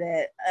much for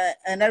that.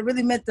 And that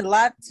really meant a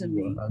lot to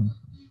me.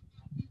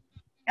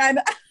 And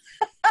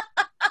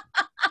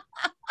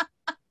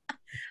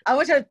I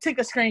wish I took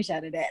a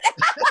screenshot of that.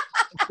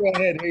 Go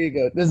ahead, here you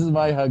go. This is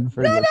my hug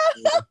for you.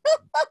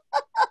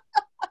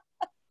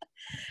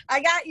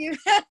 I got you.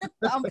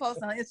 I'm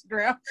posting on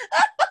Instagram.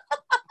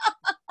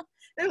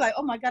 They're like,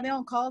 oh my God, they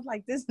don't call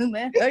like this,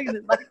 man. Exactly.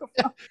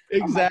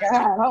 Oh God,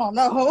 I don't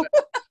know.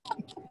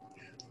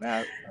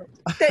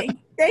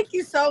 Thank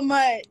you so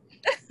much.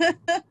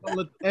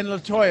 And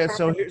Latoya,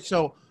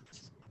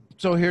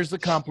 so here's the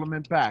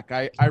compliment back.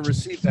 I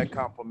received that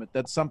compliment.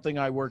 That's something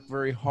I work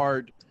very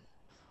hard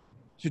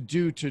to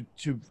do,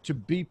 to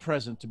be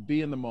present, to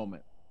be in the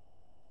moment.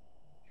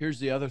 Here's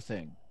the other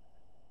thing.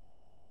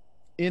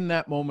 In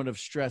that moment of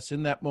stress,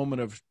 in that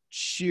moment of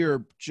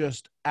sheer,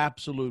 just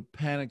absolute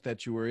panic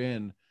that you were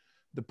in,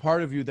 the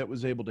part of you that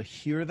was able to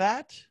hear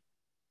that.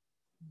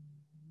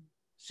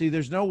 See,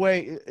 there's no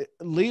way,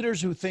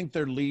 leaders who think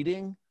they're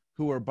leading,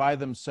 who are by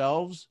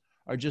themselves,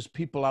 are just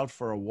people out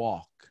for a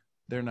walk.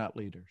 They're not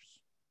leaders.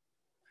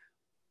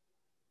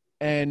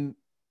 And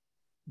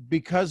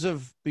because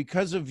of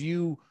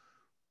you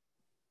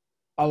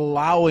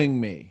allowing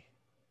me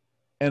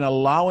and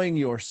allowing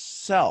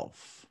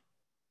yourself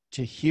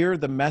to hear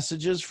the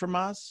messages from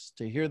us,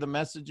 to hear the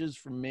messages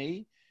from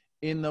me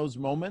in those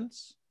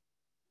moments,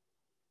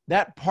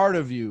 that part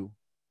of you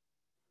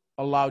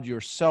allowed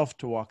yourself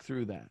to walk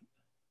through that.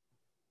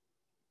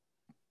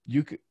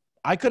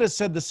 I could have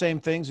said the same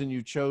things and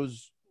you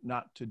chose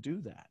not to do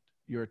that.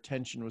 Your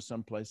attention was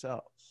someplace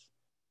else.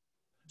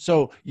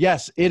 So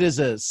yes, it is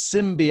a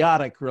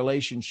symbiotic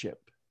relationship.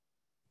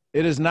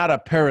 It is not a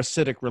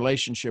parasitic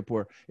relationship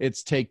where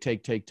it's take.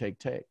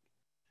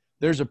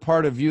 There's a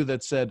part of you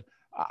that said,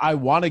 I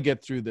want to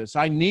get through this.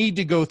 I need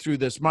to go through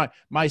this.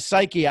 My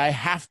psyche, I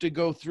have to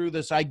go through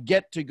this. I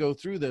get to go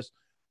through this.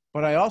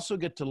 But I also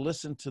get to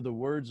listen to the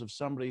words of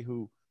somebody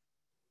who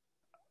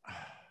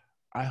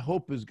I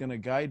hope is going to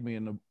guide me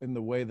in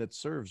the way that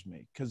serves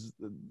me. Because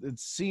it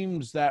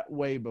seems that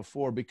way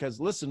before. Because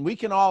listen, we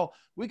can all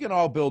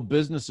build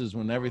businesses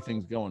when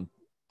everything's going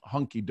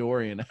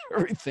hunky-dory and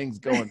everything's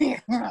going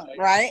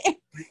right.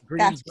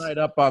 Green's right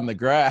up on the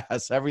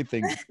grass.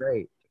 Everything's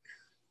great.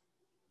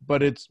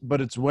 But it's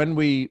when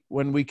we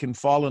can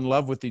fall in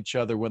love with each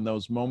other, when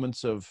those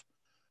moments of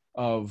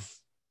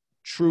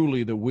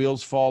truly the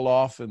wheels fall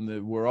off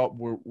and we're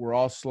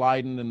all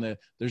sliding and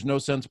there's no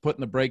sense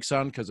putting the brakes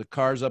on because the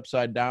car's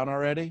upside down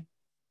already.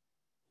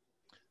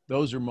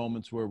 Those are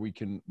moments where we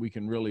can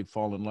really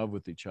fall in love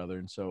with each other.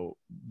 And so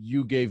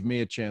you gave me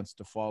a chance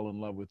to fall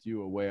in love with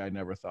you a way I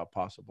never thought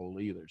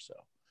possible either. So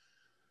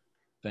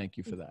thank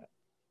you for that.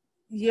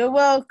 You're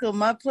welcome.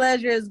 My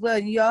pleasure as well.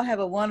 You all have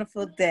a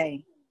wonderful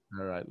day.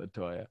 All right,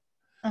 Latoya.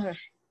 Okay.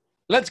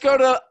 Let's go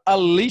to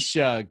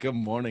Alicia. Good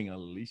morning,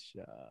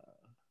 Alicia.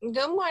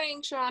 Good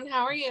morning, Sean.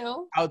 How are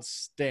you?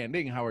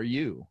 Outstanding. How are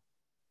you?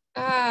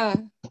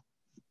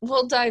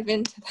 We'll dive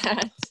into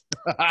that.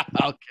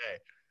 Okay.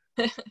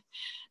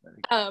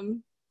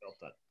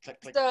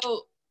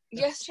 So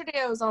yesterday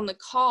I was on the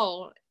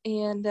call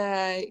and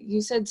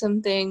you said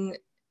something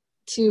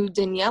to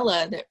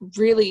Daniela that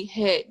really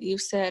hit. You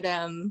said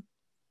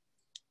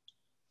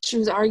she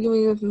was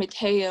arguing with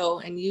Mateo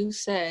and you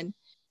said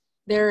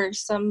there are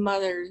some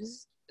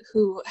mothers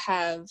who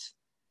have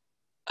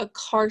a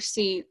car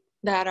seat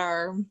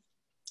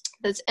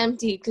that's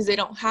empty because they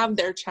don't have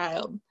their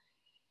child.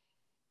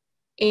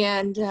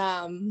 And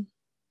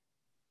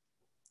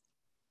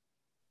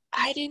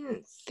I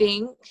didn't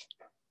think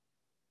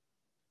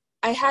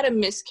I had a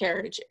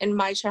miscarriage and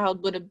my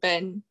child would have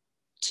been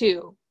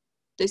 2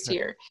 this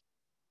year.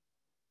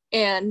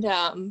 And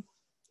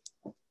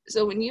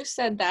So when you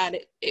said that,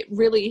 it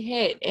really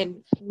hit,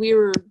 and we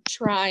were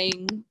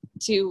trying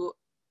to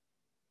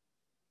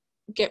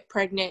get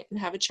pregnant and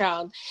have a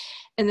child.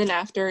 And then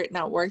after it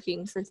not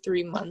working for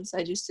 3 months,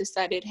 I just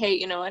decided, hey,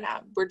 you know what,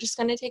 we're just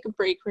going to take a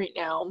break right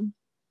now.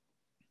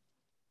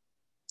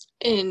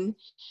 And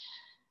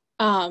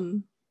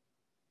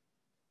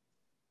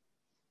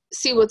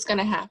see what's going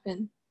to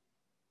happen.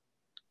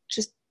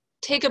 Just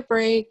take a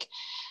break.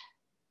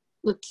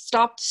 Let's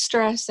stop the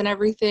stress and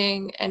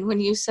everything. And when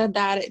you said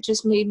that, it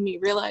just made me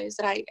realize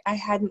that I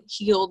hadn't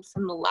healed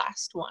from the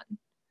last one.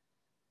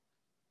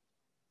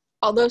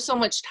 Although so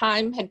much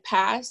time had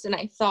passed and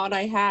I thought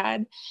I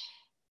had,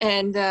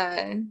 and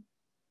I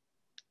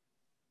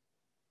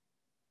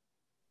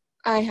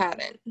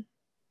hadn't.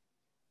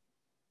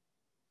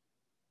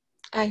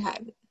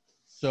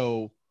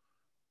 So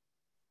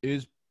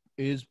is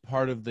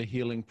part of the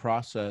healing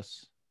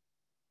process,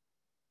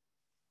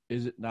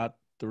 is it not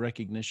the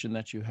recognition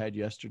that you had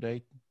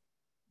yesterday?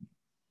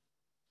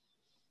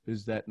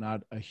 Is that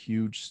not a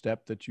huge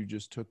step that you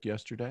just took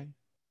yesterday?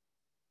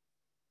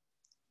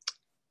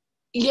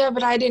 Yeah,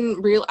 but I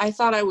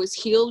thought I was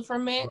healed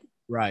from it.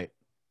 Right.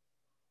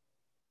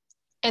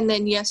 And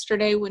then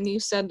yesterday when you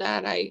said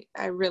that,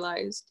 I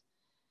realized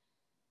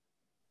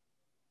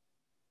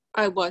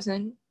I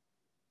wasn't.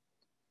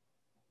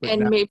 But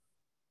and now, maybe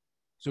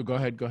so go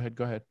ahead.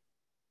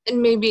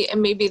 and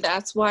maybe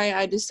that's why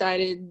I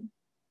decided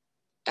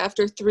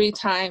after 3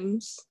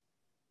 times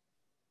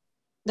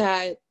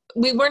that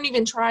we weren't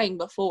even trying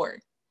before.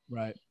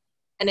 Right.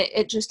 And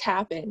it just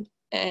happened.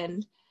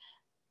 And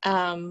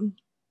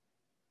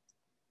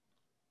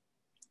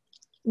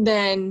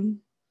then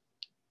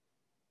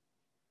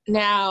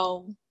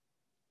now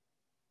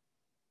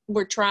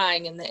we're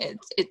trying and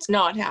it's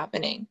not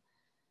happening.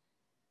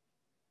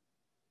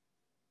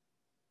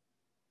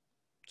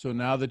 So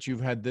now that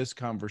you've had this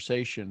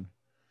conversation,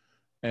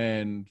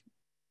 and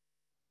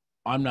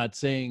I'm not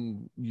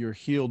saying you're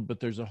healed,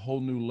 but there's a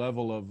whole new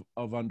level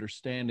of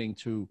understanding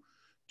to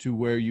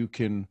where you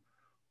can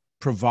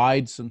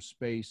provide some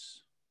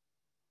space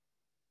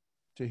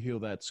to heal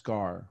that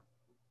scar,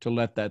 to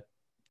let that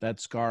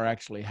scar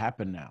actually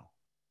happen now,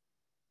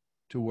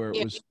 to where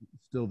it was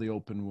still the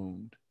open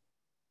wound,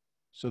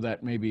 so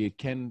that maybe it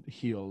can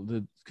heal,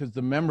 because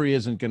the memory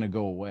isn't going to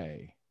go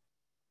away.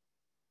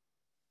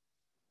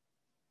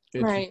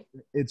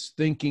 It's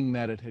thinking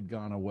that it had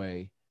gone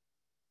away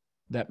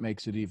that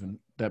makes it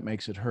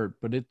hurt,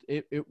 but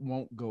it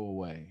won't go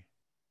away.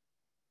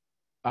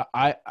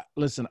 I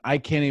listen, I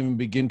can't even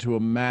begin to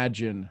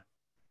imagine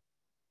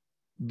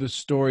the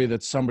story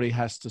that somebody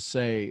has to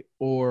say,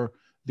 or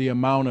the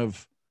amount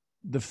of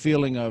the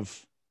feeling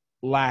of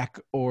lack,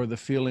 or the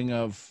feeling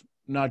of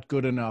not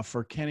good enough,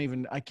 or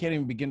I can't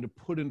even begin to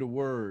put into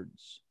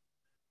words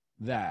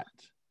that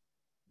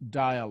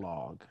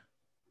dialogue.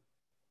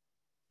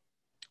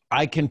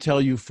 I can tell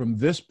you from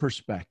this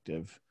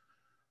perspective,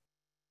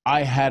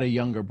 I had a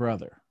younger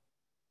brother.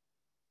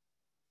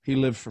 He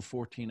lived for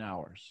 14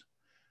 hours.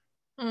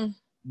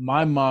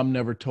 My mom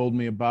never told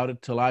me about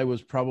it till I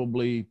was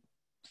probably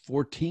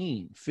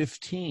 14,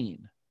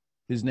 15.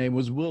 His name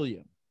was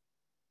William.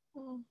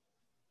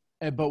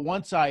 But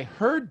once I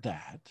heard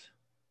that,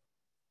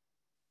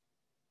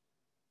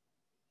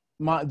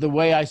 the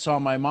way I saw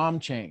my mom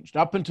changed.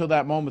 Up until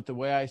that moment, the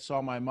way I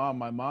saw my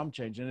mom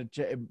changed, and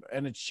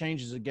it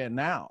changes again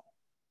now.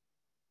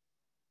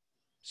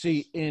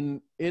 See,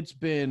 it's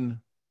been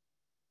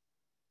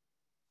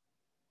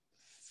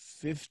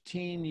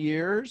 15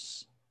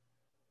 years.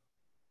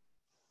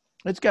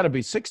 It's got to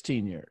be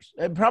 16 years,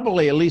 and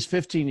probably at least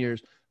 15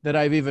 years that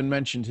I've even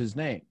mentioned his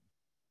name.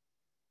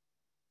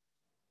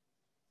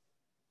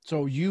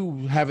 So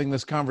you having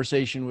this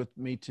conversation with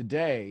me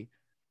today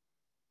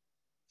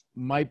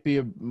might be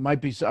a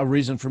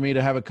reason for me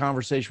to have a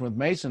conversation with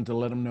Mason to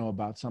let him know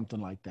about something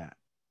like that.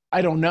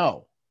 I don't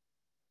know.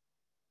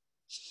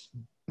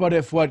 But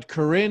if what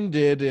Corinne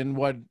did and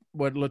what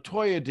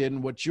LaToya did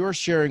and what you're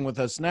sharing with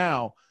us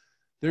now,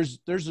 there's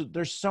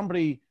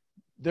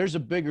a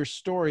bigger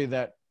story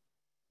that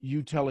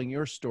you telling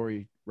your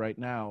story right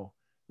now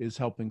is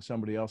helping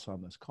somebody else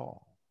on this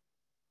call.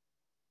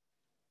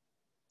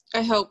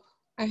 I hope.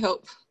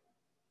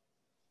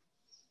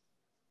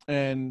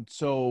 And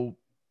so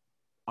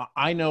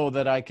I know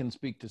that I can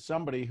speak to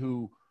somebody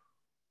who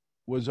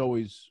was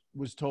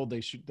told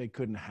they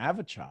couldn't have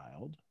a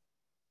child.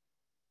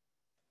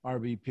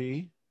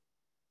 RBP.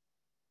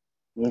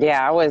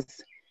 Yeah, I was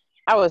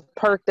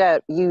perked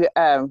up. You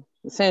as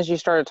soon as you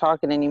started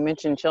talking and you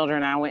mentioned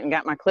children, I went and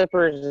got my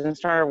clippers and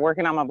started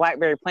working on my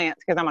blackberry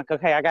plants, because I'm like,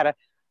 okay, I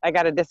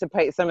gotta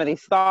dissipate some of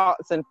these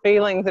thoughts and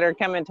feelings that are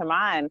coming to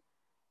mind.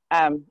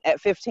 At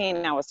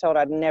 15, I was told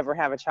I'd never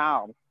have a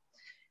child,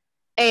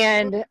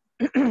 and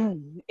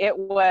it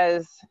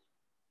was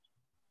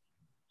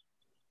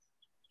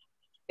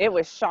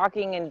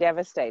shocking and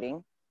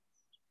devastating.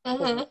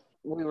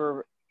 We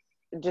were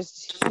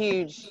just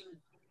huge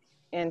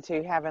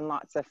into having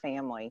lots of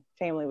family.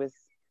 Family was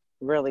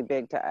really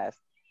big to us.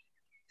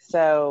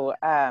 So,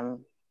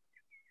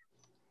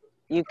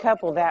 you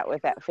couple that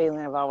with that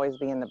feeling of always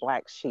being the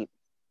black sheep,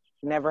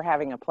 never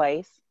having a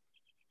place,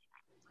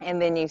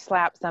 and then you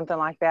slap something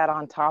like that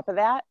on top of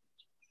that,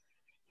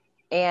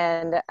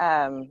 and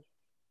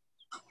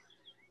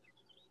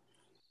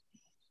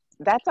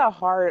that's a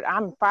hard,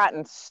 I'm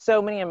fighting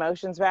so many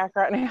emotions back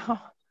right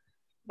now.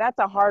 That's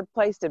a hard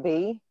place to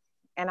be.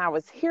 And I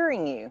was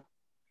hearing you,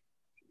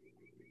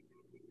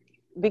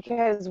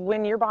 because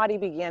when your body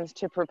begins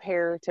to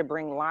prepare to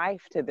bring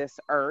life to this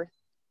earth,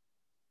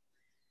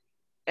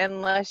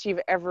 unless you've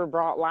ever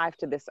brought life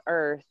to this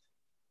earth,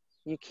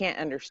 you can't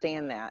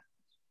understand that.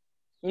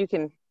 You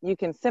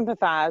can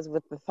sympathize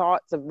with the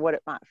thoughts of what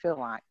it might feel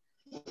like.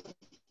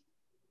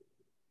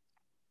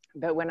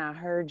 But when I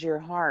heard your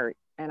heart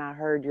and I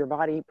heard your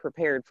body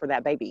prepared for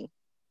that baby,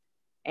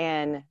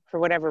 and for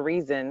whatever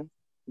reason,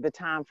 the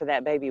time for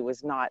that baby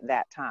was not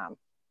that time,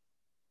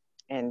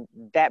 and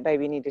that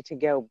baby needed to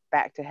go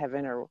back to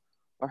heaven, or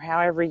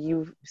however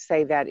you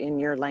say that in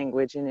your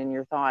language and in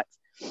your thoughts,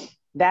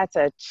 that's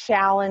a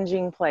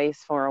challenging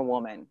place for a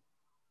woman.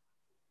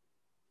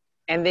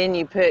 And then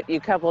you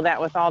couple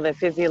that with all the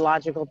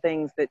physiological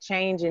things that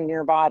change in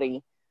your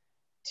body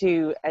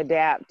to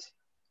adapt,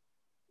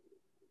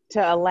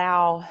 to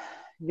allow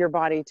your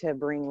body to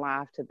bring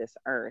life to this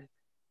earth.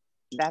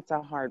 That's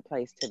a hard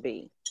place to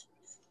be.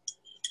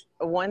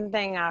 One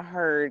thing I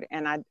heard,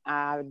 and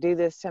I do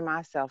this to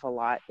myself a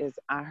lot, is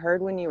I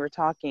heard when you were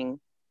talking,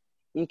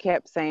 you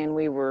kept saying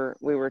we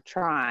were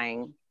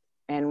trying,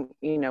 and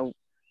you know,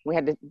 we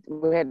had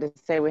to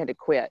say we had to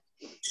quit.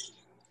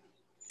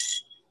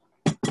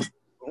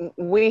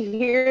 We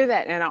hear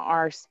that in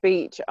our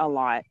speech a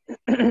lot.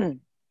 And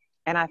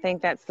I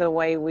think that's the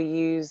way we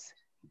use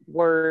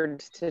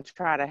words to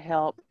try to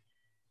help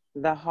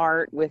the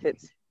heart with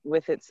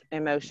its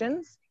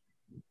emotions.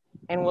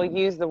 And we'll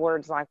use the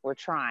words like we're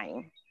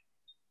trying.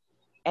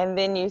 And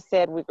then you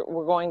said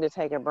we're going to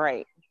take a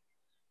break.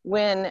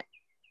 When,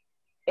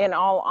 in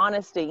all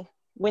honesty,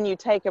 when you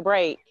take a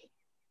break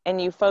and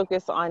you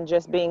focus on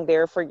just being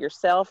there for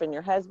yourself and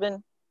your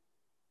husband,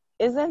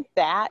 isn't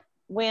that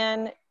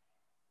when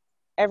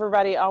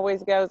everybody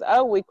always goes,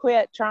 oh, we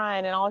quit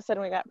trying and all of a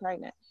sudden we got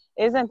pregnant?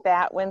 Isn't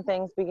that when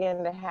things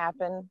begin to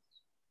happen?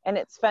 And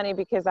it's funny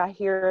because I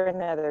hear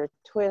another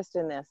twist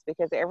in this,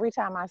 because every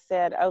time I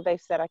said, oh, they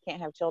said I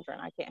can't have children,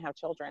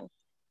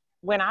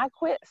 when I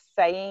quit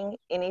saying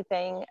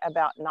anything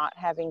about not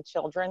having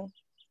children,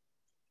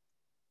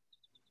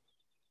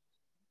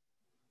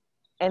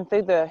 and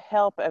through the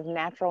help of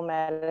natural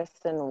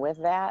medicine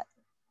with that,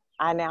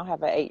 I now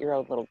have an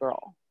 8-year-old little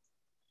girl.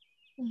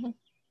 Mm-hmm.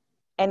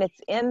 And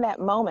it's in that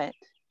moment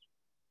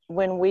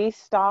when we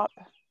stop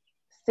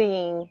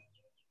seeing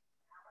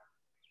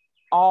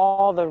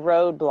all the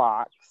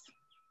roadblocks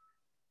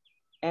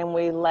and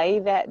we lay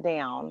that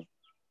down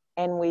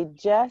and we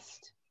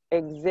just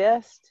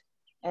exist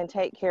and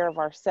take care of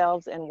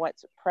ourselves and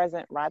what's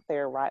present right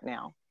there, right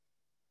now,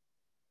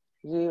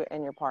 you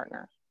and your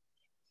partner.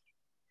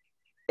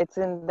 It's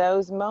in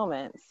those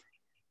moments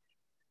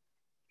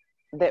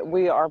that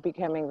we are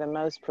becoming the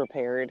most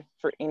prepared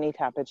for any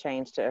type of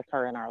change to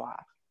occur in our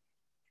life.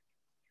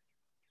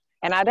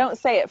 And I don't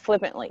say it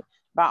flippantly,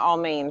 by all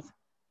means.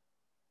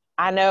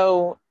 I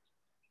know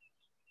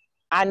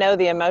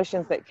the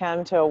emotions that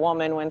come to a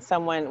woman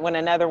when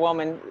another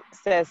woman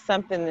says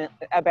something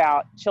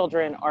about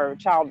children or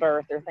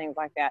childbirth or things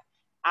like that.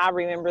 I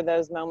remember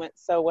those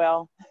moments so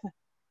well.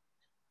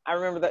 I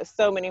remember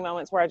so many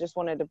moments where I just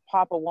wanted to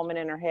pop a woman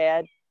in her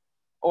head,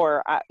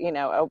 or a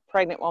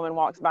pregnant woman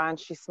walks by and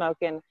she's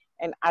smoking,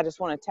 and I just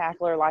want to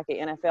tackle her like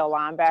an NFL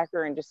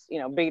linebacker and just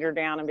beat her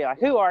down and be like,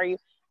 who are you?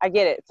 I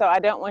get it. So I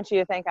don't want you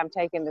to think I'm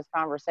taking this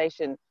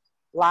conversation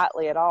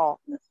lightly at all.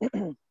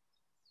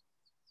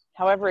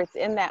 However, it's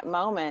in that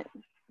moment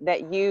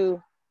that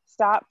you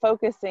stop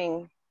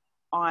focusing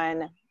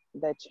on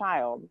the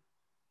child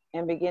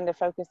and begin to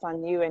focus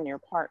on you and your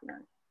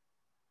partner,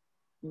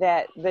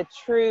 that the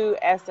true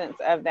essence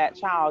of that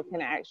child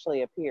can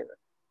actually appear.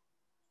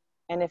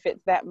 And if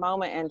it's that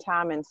moment in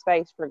time and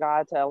space for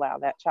God to allow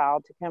that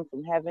child to come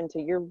from heaven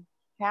to your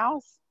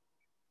house,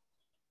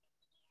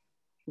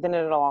 then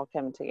it'll all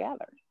come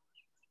together.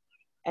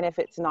 And if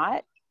it's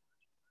not,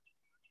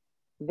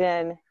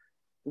 then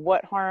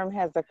what harm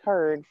has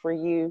occurred for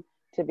you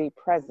to be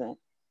present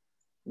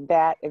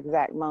that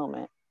exact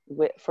moment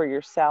for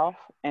yourself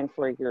and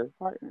for your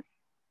partner?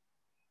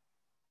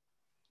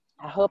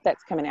 I hope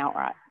that's coming out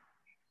right.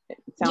 It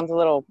sounds a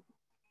little...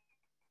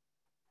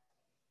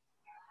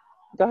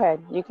 Go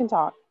ahead, you can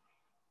talk.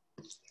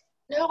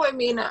 No, I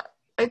mean,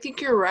 I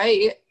think you're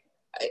right.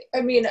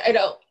 I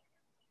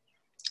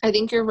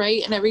think you're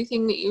right in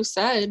everything that you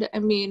said. I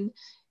mean,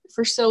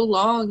 for so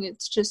long,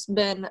 it's just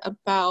been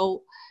about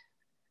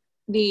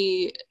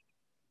the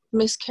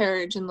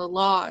miscarriage and the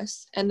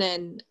loss. And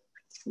then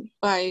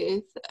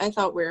I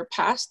thought we were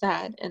past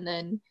that. And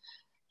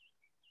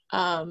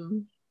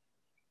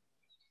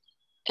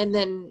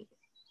then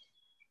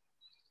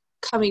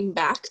coming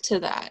back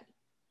to that,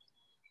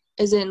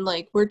 as in,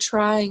 like, we're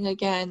trying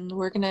again,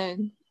 we're gonna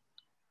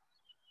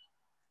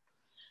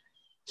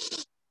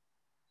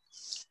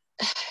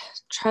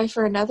try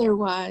for another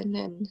one,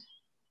 and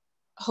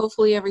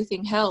hopefully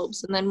everything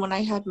helps. And then when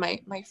I had my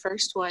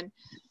first one,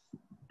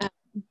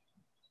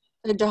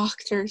 the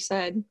doctor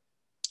said,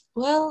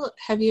 well,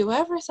 have you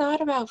ever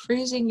thought about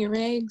freezing your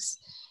eggs?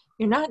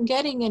 You're not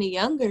getting any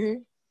younger.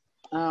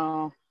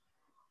 Oh.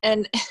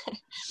 And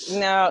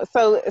No,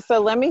 so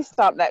let me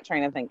stop that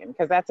train of thinking,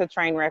 because that's a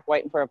train wreck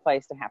waiting for a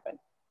place to happen.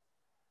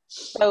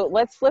 So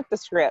let's flip the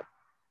script,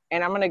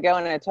 and I'm going to go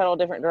in a total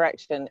different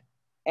direction.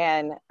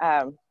 And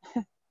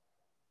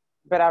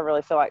but I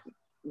really feel like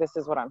this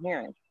is what I'm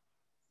hearing.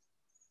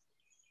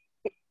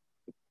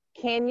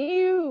 Can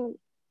you,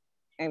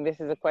 and this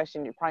is a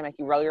question that probably make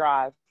you roll your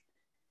eyes,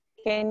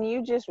 can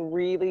you just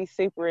really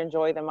super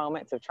enjoy the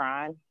moments of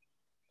trying?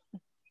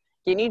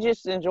 Can you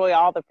just enjoy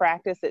all the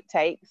practice it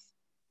takes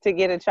to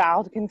get a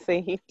child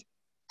conceived?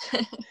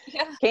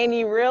 yeah. Can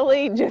you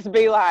really just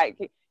be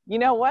like, you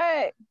know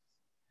what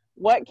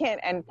can,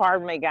 and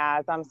pardon me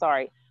guys, I'm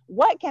sorry,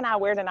 what can I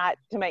wear tonight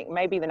to make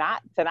maybe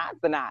tonight's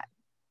the night?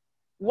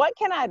 What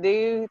can I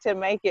do to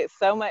make it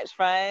so much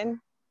fun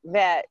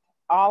that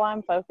all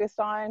I'm focused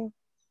on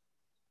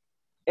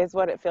is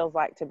what it feels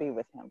like to be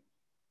with him?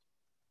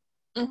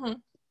 Mm-hmm.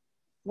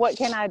 What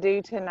can I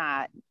do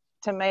tonight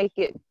to make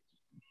it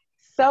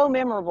so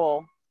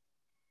memorable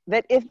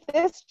that if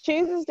this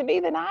chooses to be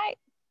the night,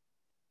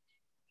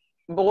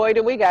 boy,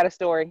 do we got a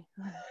story.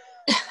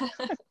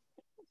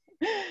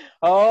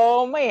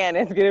 Oh man,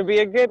 it's going to be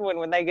a good one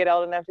when they get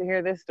old enough to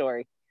hear this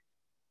story.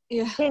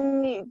 Yeah.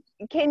 Can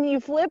you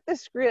flip the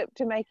script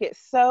to make it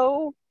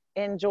so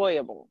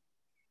enjoyable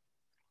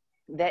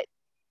that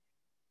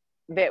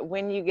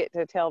when you get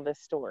to tell this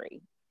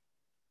story,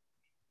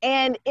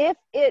 and if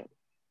it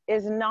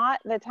is not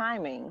the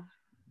timing,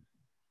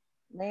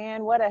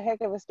 man, what a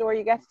heck of a story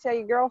you got to tell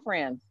your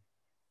girlfriends.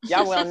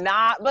 Y'all will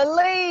not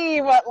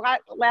believe what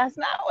last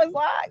night was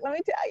like, let me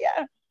tell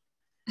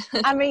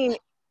you. I mean,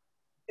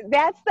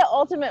 that's the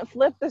ultimate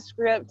flip the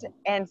script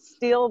and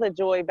steal the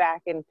joy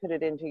back and put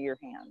it into your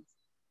hands.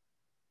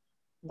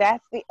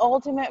 That's the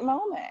ultimate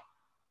moment.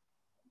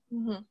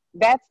 Mm-hmm.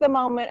 That's the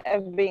moment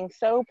of being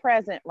so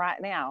present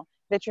right now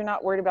that you're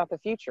not worried about the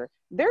future.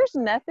 There's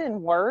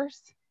nothing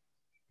worse.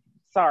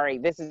 Sorry,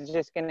 this is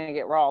just going to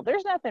get raw.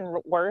 There's nothing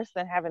worse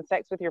than having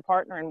sex with your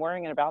partner and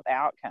worrying about the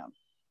outcome.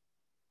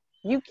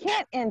 You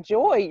can't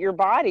enjoy your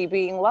body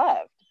being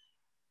loved.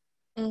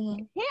 Mm-hmm.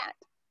 You can't.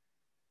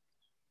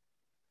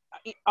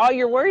 All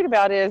you're worried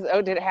about is,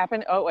 oh, did it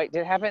happen? Oh, wait,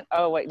 did it happen?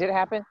 Oh, wait, did it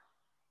happen?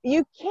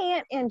 You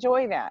can't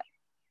enjoy that.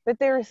 But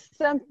there is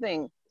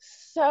something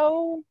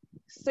so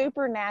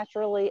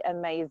supernaturally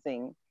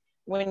amazing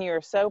when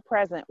you're so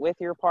present with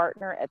your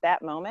partner at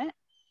that moment,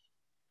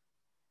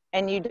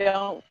 and you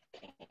don't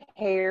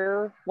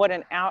care what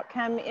an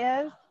outcome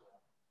is,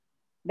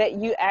 that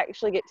you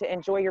actually get to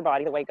enjoy your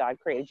body the way God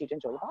created you to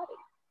enjoy your body.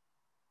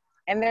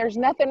 And there's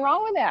nothing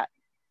wrong with that.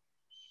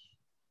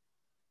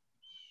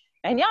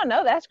 And y'all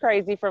know that's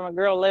crazy from a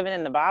girl living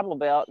in the Bible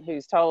Belt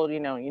who's told, you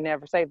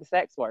never say the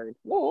sex word.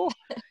 Woo.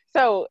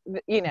 So,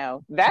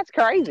 that's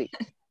crazy.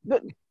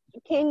 But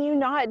can you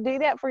not do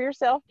that for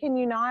yourself? Can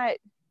you not?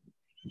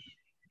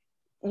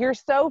 You're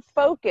so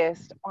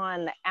focused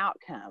on the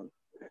outcome.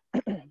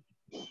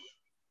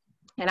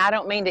 And I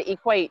don't mean to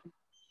equate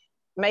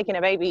making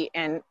a baby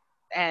and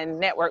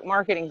network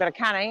marketing, but I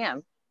kind of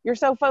am. You're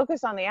so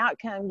focused on the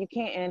outcome, you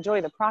can't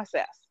enjoy the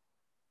process.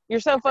 You're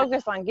so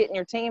focused on getting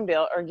your team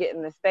built or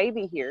getting this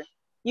baby here,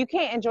 you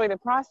can't enjoy the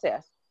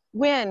process.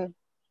 When,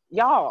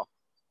 y'all,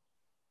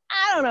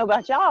 I don't know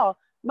about y'all,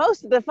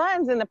 most of the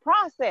fun's in the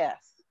process.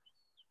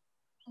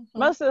 Mm-hmm.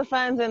 Most of the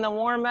fun's in the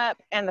warm up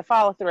and the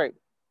follow through.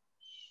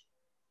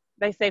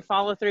 They say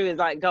follow through is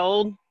like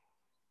gold.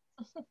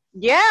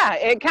 Yeah,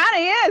 it kind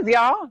of is,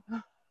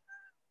 y'all.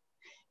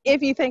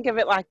 If you think of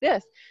it like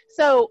this.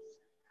 So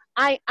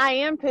I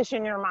am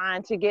pushing your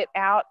mind to get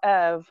out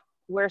of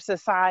where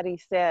society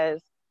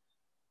says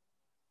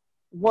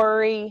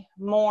worry,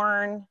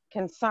 mourn,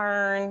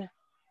 concern,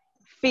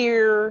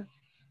 fear.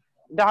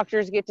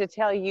 Doctors get to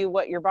tell you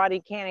what your body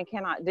can and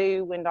cannot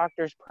do when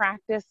doctors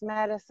practice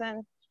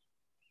medicine.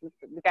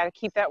 We got to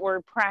keep that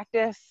word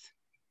practice.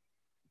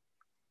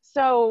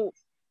 So,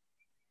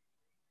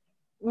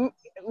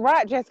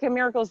 right, Jessica,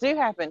 miracles do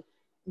happen.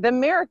 The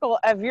miracle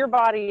of your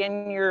body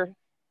and your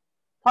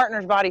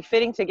partner's body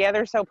fitting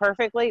together so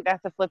perfectly,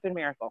 that's a flipping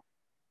miracle.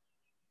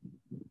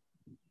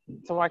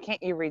 So why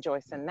can't you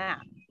rejoice in that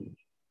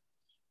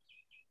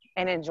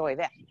and enjoy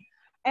that?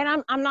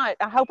 And I'm not,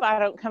 I hope I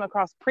don't come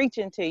across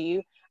preaching to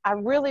you. I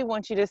really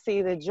want you to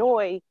see the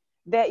joy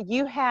that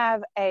you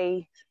have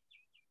a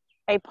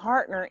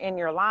partner in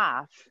your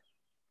life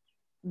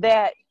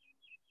that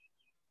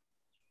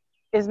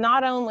is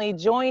not only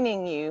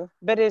joining you,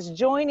 but is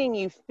joining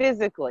you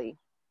physically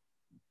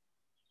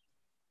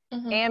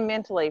Mm-hmm. and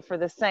mentally for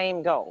the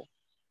same goal.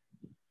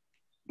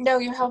 No,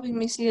 you're helping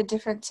me see a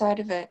different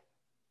side of it.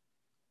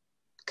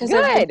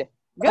 Good.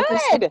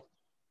 The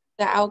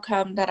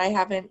outcome that I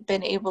haven't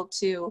been able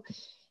to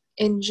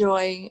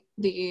enjoy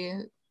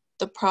the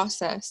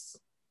process,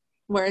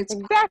 where it's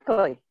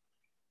exactly.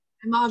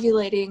 I'm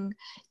ovulating.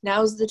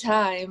 Now's the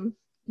time.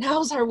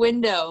 Now's our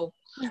window.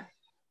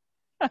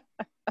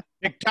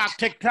 Tick tock,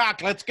 tick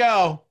tock. Let's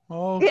go.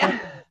 Okay. Yeah.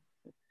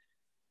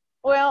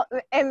 Well,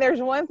 and there's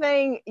one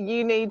thing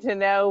you need to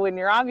know when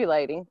you're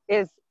ovulating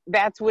is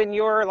that's when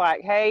you're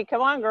like, hey,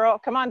 come on, girl.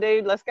 Come on,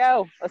 dude. Let's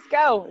go. Let's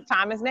go.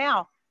 Time is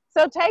now.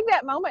 So take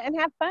that moment and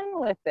have fun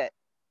with it.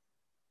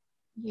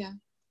 Yeah.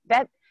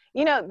 That,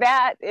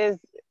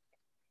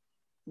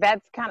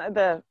 that's kind of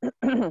the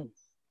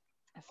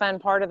fun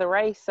part of the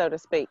race, so to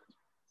speak.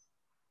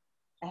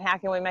 And how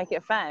can we make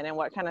it fun? And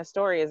what kind of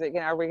story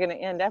are we going to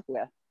end up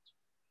with?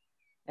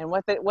 And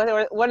what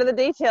are the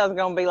details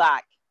going to be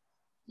like?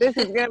 This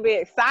is going to be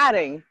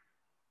exciting.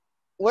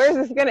 Where's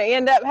this going to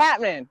end up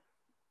happening?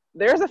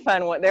 There's a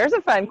fun one. There's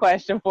a fun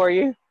question for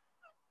you.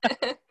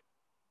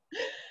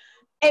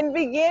 And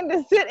begin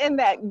to sit in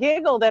that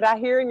giggle that I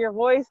hear in your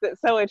voice that's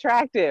so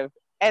attractive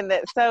and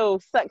that so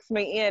sucks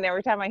me in.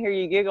 Every time I hear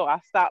you giggle, I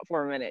stop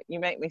for a minute. You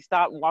make me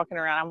stop walking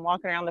around. I'm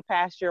walking around the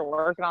pasture,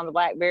 working on the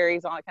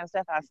blackberries, all that kind of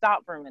stuff. I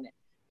stop for a minute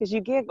because you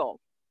giggle.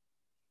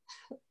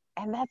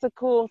 And that's a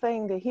cool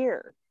thing to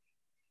hear.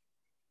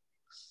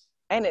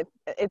 And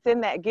it's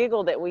in that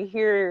giggle that we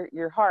hear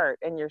your heart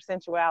and your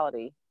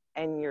sensuality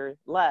and your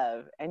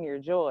love and your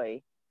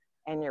joy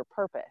and your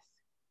purpose.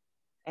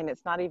 And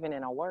it's not even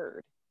in a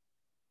word.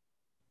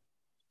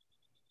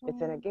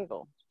 It's in a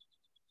giggle.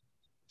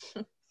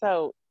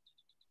 So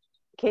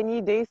can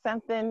you do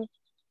something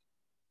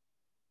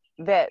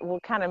that will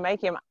kind of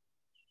make him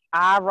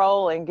eye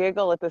roll and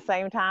giggle at the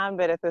same time,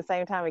 but at the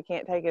same time he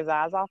can't take his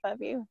eyes off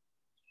of you?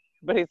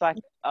 But he's like,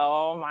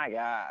 oh my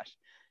gosh.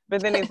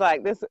 But then he's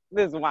like, this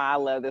is why I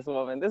love this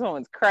woman. This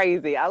woman's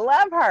crazy. I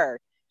love her.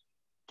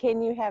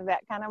 Can you have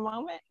that kind of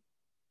moment?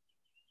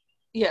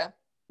 Yeah.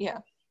 Yeah.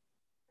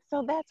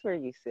 So that's where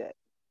you sit.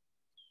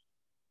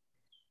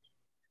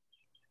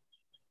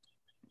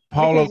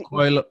 Paulo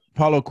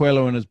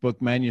Coelho in his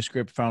book,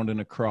 Manuscript Found in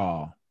a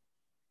Craw,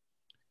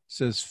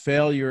 says,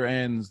 failure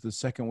ends the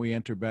second we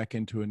enter back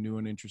into a new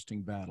and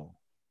interesting battle.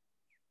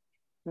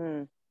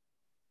 And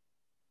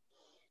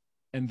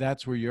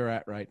that's where you're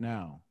at right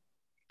now.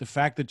 The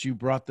fact that you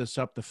brought this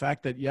up, the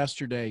fact that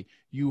yesterday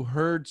you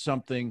heard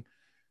something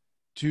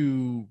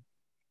to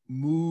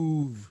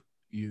move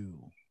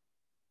you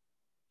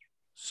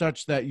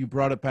such that you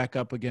brought it back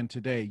up again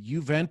today.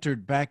 You've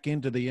entered back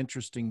into the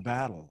interesting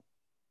battle.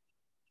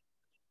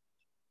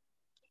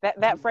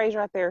 That phrase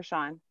right there,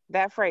 Sean,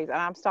 that phrase, and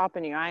I'm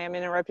stopping you. I am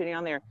interrupting you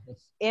on there.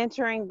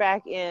 Entering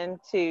back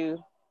into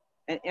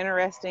an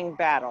interesting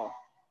battle.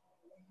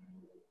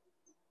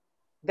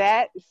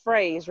 That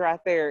phrase right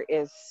there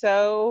is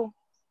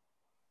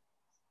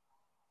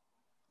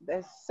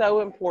that's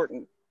so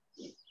important.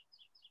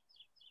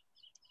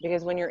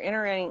 Because when you're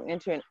entering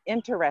into an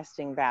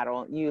interesting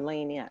battle, you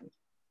lean in.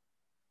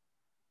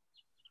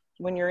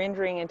 When you're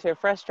entering into a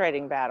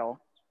frustrating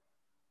battle,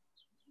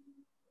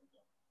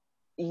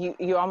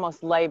 you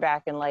almost lay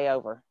back and lay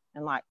over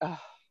and like, oh.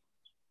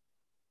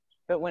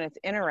 But when it's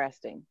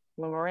interesting,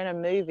 when we're in a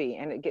movie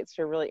and it gets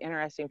to a really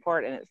interesting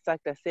part and it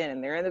sucked us in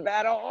and they're in the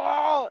battle,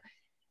 oh,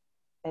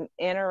 an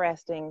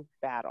interesting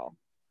battle.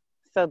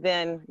 So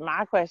then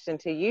my question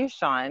to you,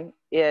 Sean,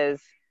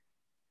 is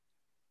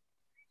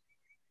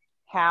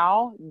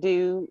how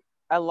do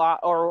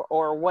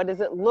or what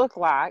does it look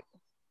like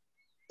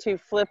to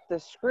flip the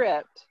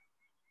script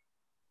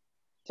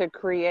to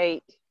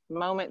create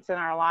moments in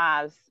our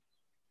lives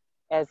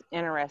as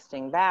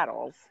interesting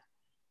battles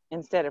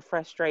instead of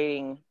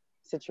frustrating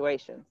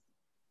situations?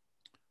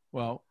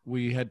 Well,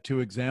 we had two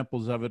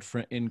examples of it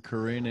in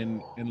Corinne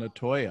and in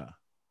LaToya.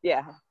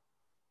 Yeah.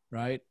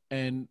 Right.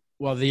 And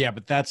well, yeah,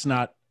 but that's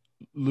not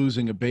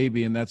losing a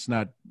baby and that's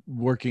not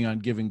working on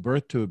giving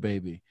birth to a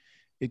baby.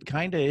 It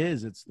kind of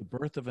is. It's the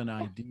birth of an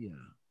idea.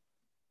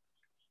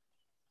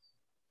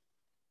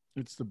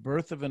 It's the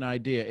birth of an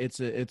idea. It's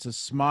a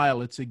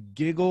smile. It's a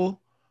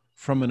giggle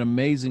from an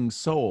amazing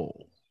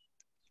soul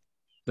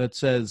that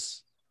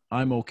says,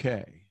 I'm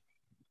okay.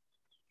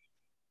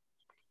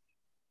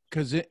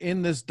 Because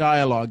in this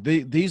dialogue,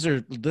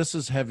 this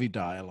is heavy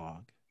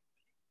dialogue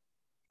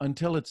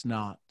until it's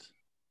not.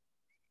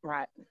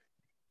 Right.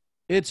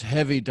 It's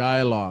heavy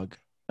dialogue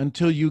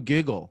until you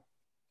giggle.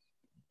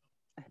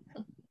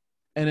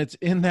 And it's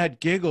in that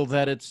giggle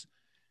that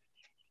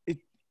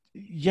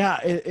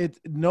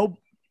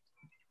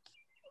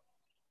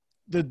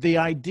the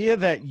idea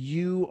that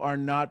you are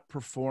not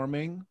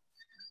performing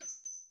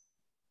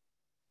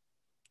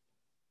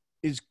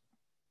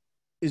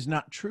is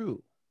not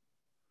true,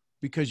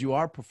 because you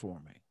are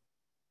performing.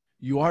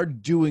 You are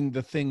doing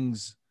the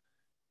things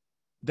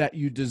that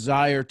you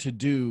desire to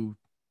do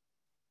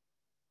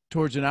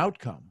towards an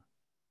outcome.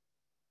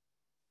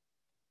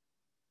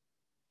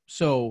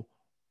 So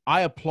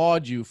I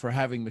applaud you for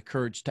having the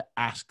courage to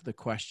ask the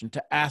question,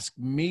 to ask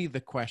me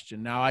the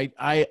question. Now and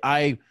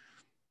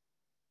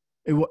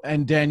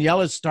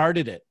Daniela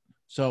started it,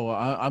 so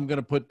I'm going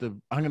to put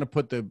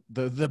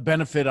the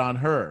benefit on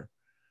her.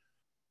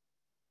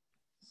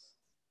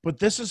 But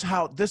this is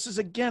how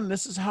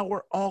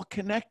we're all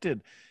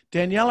connected.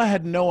 Daniela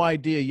had no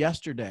idea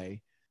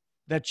yesterday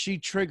that she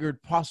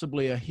triggered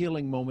possibly a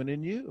healing moment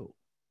in you.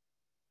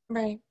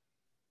 Right.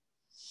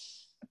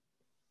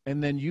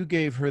 And then you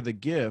gave her the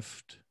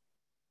gift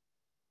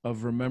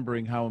of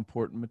remembering how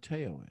important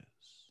Mateo is.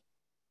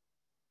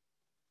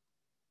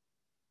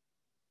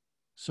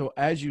 So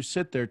as you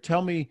sit there,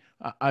 tell me,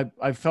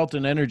 I felt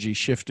an energy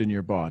shift in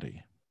your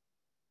body.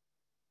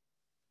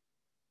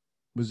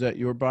 Was that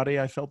your body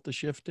I felt the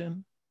shift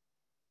in?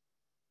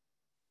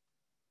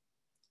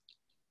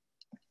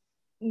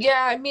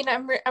 Yeah, I mean,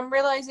 I'm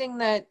realizing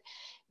that,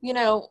 you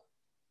know,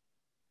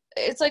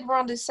 it's like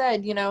Rhonda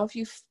said, you know, if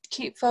you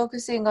keep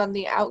focusing on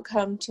the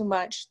outcome too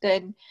much,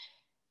 then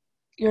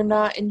you're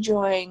not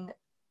enjoying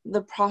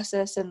the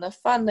process and the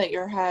fun that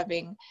you're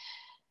having.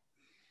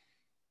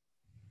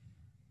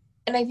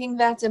 And I think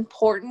that's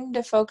important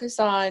to focus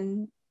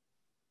on,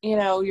 you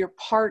know, your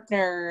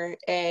partner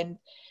and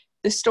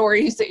the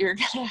stories that you're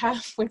going to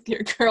have with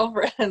your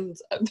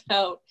girlfriends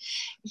about,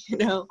 you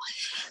know,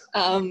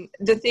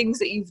 the things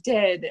that you've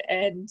did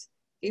and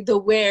the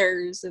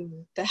wares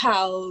and the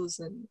house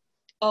and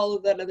all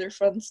of that other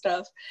fun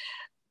stuff.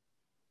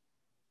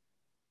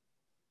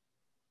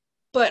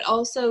 But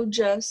also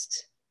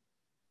just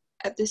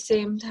at the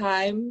same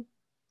time,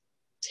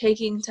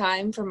 taking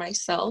time for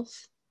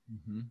myself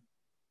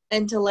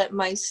and to let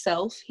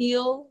myself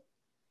heal.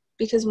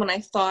 Because when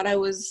I thought I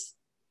was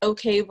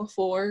okay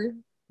before,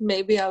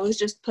 maybe I was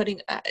just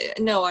putting,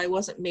 no, I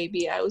wasn't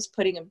maybe, I was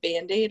putting a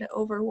Band-Aid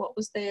over what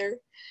was there.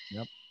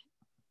 Yep.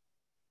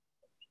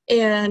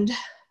 And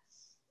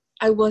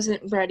I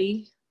wasn't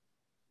ready.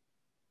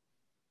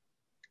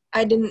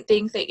 I didn't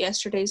think that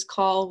yesterday's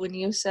call when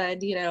you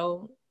said, you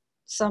know,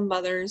 some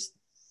mothers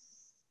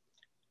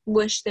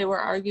wish they were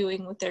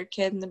arguing with their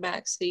kid in the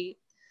back seat.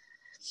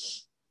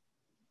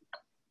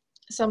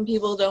 Some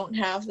people don't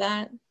have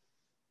that.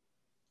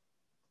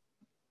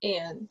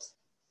 And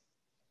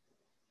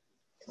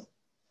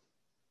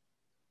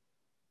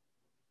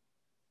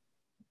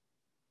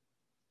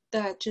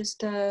that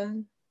just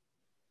that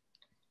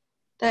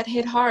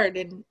hit hard,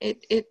 and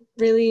it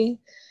really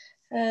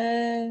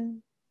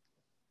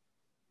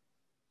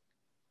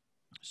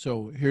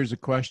So here's a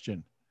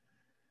question.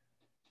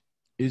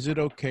 Is it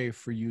okay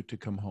for you to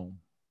come home?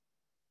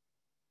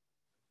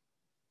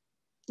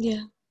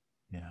 Yeah.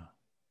 Yeah.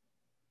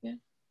 Yeah.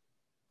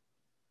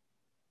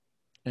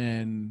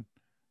 And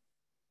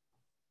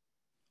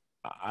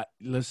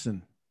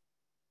listen,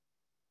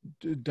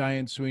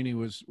 Diane Sweeney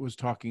was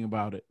talking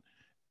about it,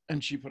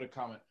 and she put a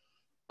comment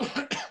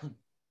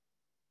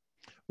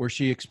where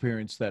she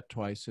experienced that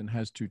twice and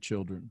has 2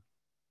 children.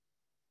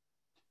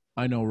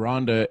 I know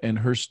Rhonda and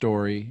her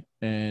story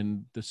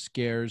and the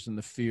scares and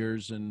the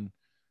fears and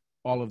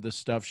all of this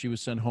stuff. She was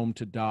sent home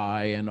to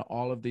die, and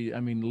all of the, I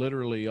mean,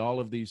 literally all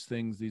of these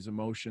things, these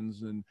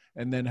emotions, and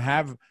then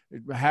have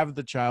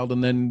the child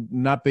and then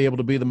not be able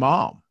to be the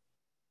mom.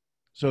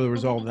 So there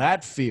was all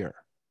that fear.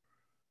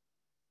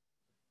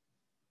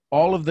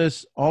 All of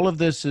this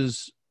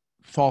is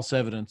false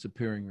evidence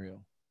appearing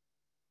real.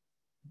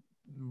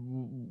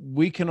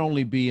 We can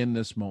only be in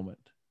this moment.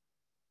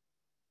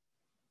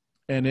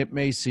 And it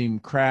may seem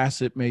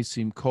crass, it may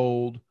seem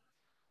cold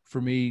for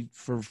me,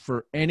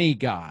 for any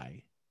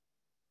guy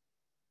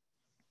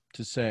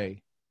to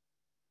say,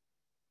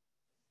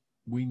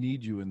 we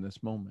need you in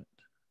this moment.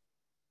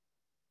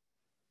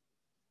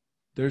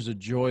 There's a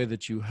joy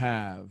that you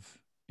have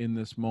in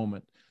this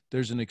moment.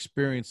 There's an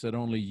experience that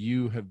only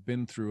you have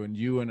been through, and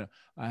you and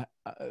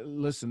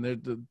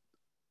listen,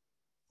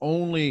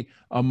 only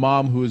a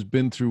mom who has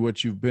been through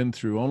what you've been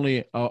through,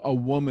 only a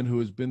woman who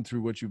has been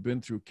through what you've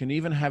been through can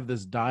even have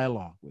this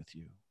dialogue with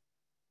you.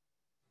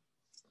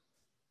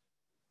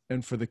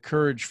 And for the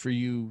courage for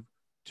you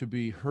to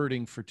be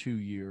hurting for 2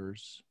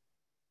 years,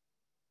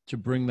 to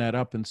bring that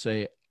up and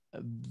say,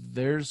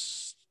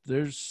 there's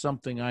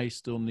something I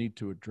still need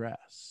to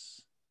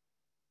address.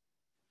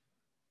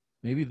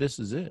 Maybe this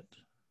is it.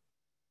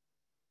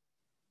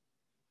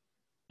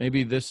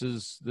 Maybe this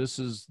is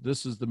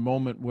the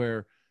moment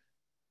where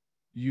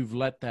you've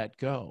let that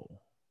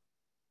go.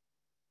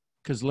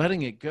 Because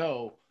letting it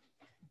go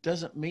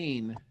doesn't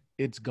mean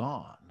it's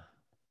gone.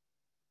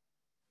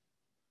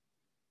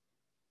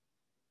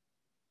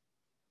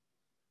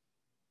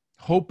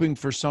 Hoping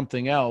for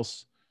something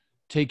else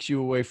takes you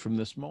away from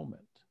this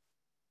moment.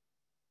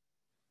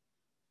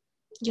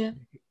 Yeah.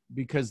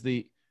 Because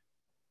the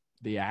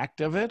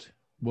act of it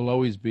will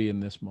always be in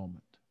this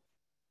moment.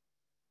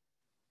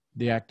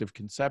 The act of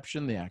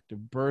conception, the act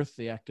of birth,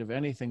 the act of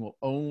anything will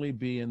only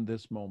be in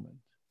this moment.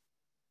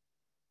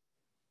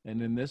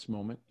 And in this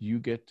moment, you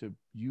get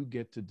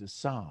to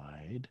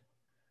decide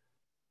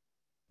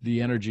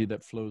the energy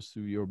that flows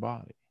through your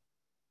body,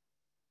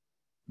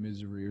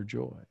 misery or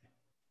joy.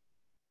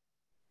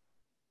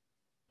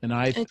 And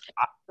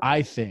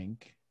I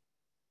think,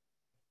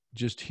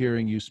 just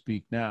hearing you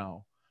speak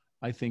now,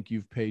 I think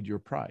you've paid your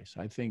price.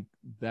 I think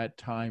that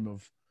time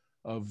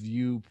of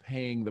you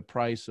paying the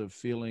price of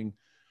feeling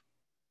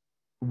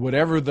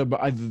whatever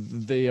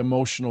the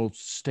emotional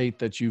state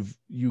that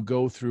you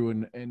go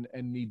through and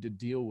need to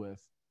deal with,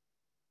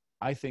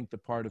 I think the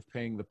part of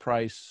paying the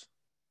price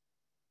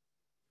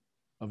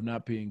of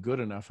not being good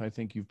enough, I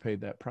think you've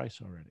paid that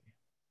price already.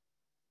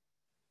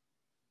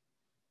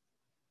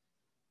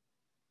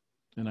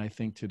 And I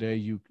think today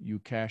you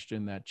cashed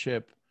in that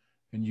chip,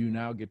 and you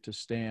now get to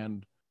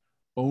stand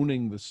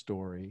owning the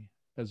story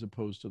as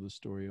opposed to the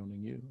story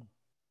owning you.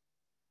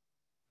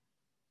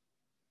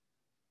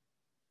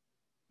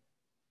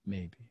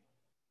 Maybe.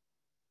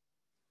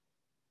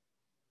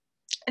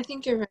 I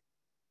think you're right.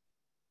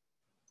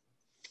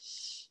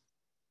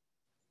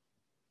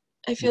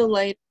 I feel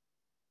light.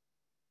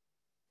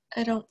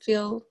 I don't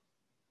feel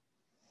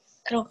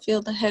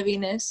the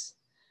heaviness.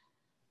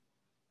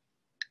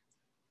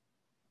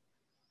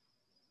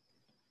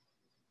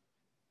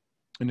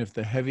 And if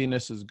the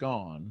heaviness is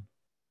gone,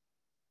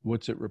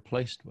 what's it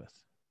replaced with?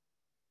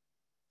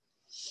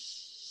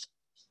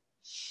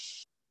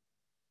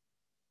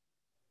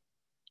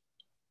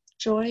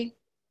 Joy.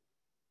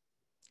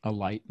 A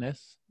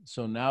lightness.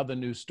 So now the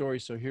new story.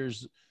 So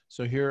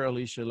here,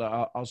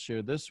 Alicia, I'll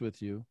share this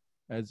with you,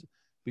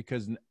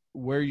 because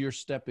where you're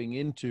stepping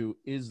into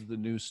is the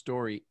new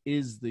story,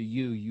 is the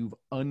you. You've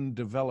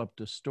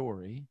undeveloped a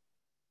story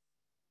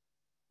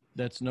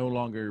that's no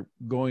longer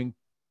going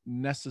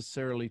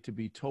necessarily to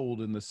be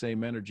told in the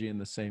same energy, in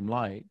the same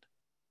light.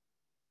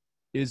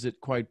 Is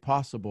it quite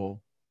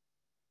possible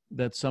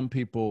that some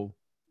people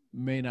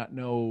may not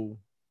know,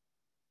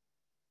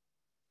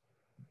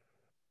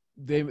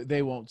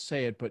 they won't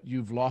say it, but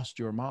you've lost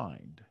your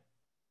mind?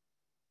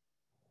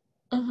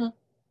 Mm-hmm.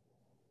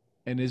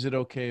 And is it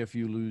okay if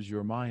you lose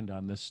your mind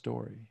on this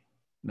story?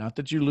 Not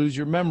that you lose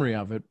your memory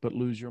of it, but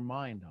lose your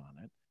mind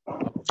on it.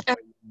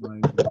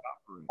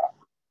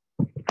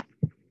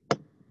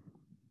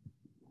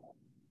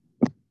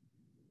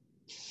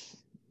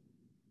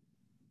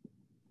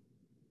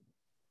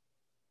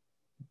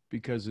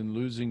 Because in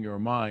losing your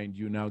mind,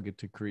 you now get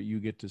to create, you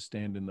get to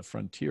stand in the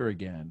frontier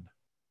again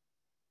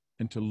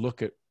and to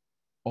look at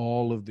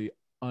all of the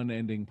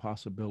unending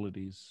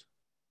possibilities,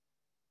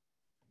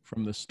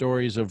 from the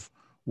stories of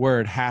where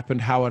it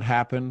happened, how it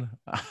happened.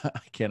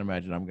 I can't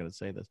imagine I'm going to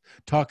say this.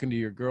 Talking to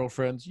your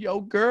girlfriends, yo,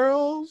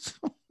 girls.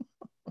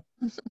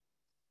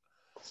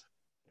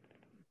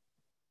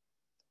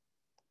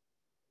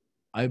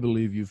 I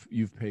believe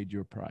you've paid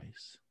your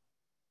price.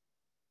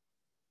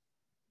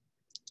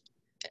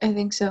 I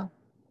think so.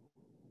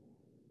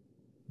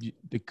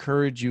 The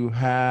courage you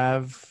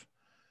have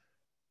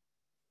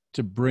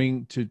to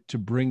bring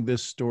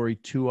this story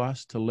to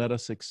us, to let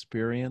us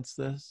experience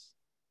this,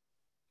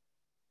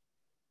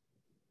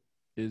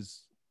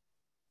 is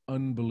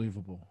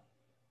unbelievable.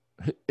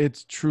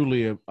 It's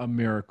truly a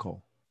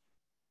miracle.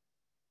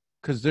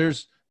 Because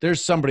there's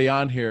somebody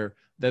on here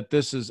that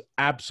this is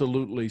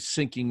absolutely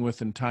syncing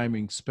with in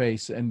timing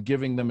space and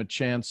giving them a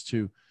chance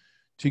to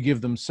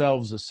give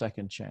themselves a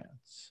second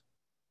chance.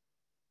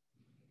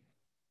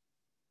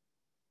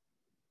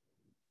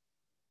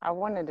 I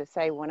wanted to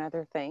say one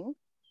other thing.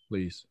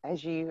 Please.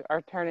 As you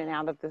are turning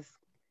out of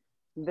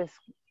this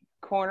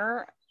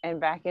corner and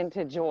back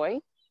into joy,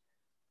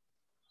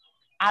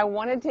 I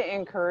wanted to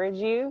encourage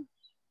you.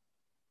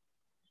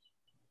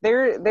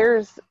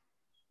 There's,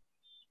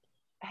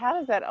 how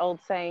does that old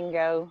saying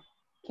go?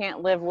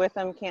 Can't live with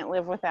them, can't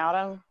live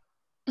without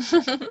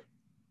them.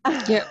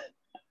 Yep.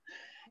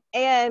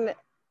 And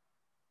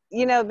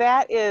you know,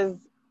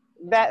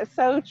 that's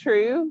so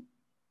true.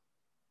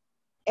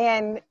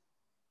 And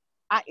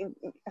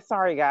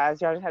sorry guys,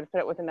 y'all just had to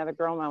put up with another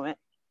girl moment.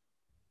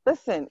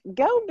 Listen,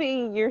 go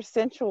be your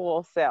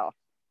sensual self.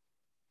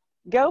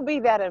 Go be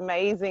that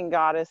amazing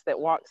goddess that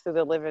walks through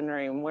the living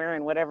room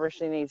wearing whatever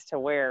she needs to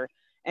wear.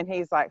 And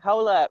he's like,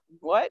 hold up,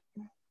 what?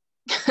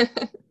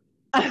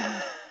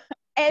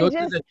 And go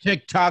just do the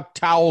TikTok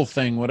towel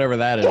thing, whatever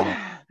that is.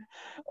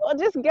 Well,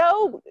 just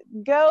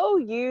go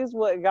use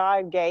what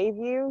God gave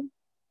you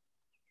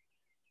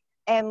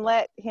and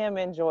let him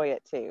enjoy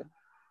it too.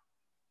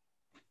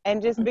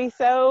 And just be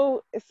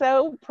so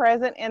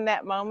present in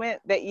that moment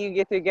that you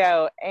get to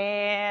go,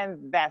 and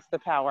that's the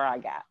power I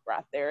got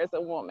right there as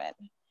a woman.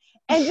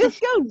 And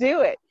just go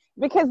do it,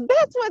 because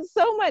that's what's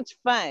so much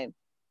fun.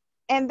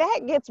 And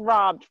that gets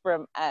robbed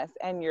from us,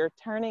 and you're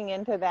turning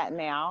into that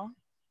now.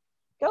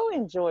 Go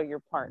enjoy your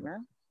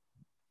partner.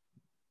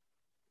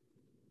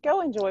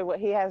 Go enjoy what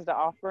he has to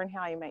offer and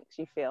how he makes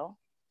you feel.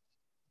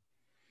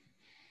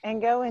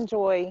 And go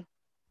enjoy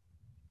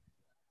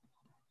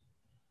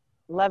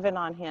loving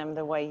on him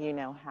the way you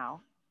know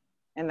how,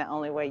 and the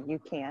only way you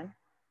can.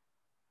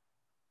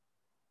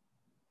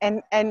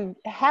 And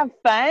have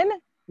fun,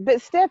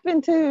 but step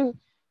into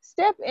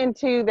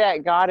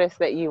that goddess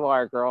that you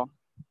are, girl.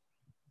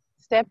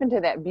 Step into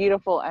that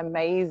beautiful,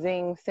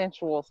 amazing,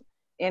 sensual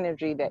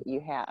energy that you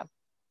have.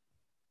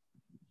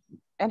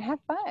 And have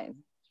fun.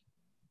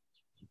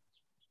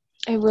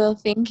 I will.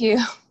 Thank you.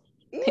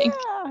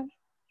 Yeah.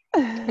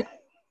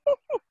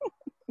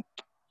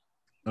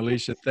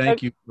 Alicia,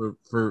 thank you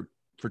for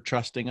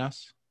trusting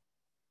us.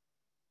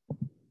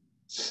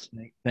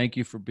 Thank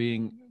you for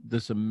being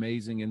this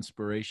amazing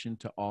inspiration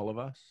to all of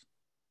us.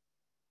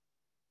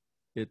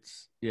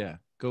 It's, yeah,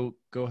 go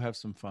have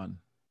some fun.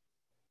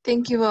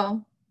 Thank you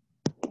all.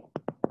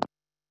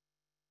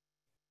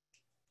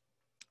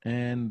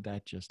 And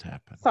that just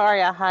happened.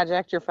 Sorry, I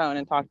hijacked your phone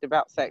and talked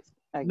about sex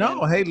again.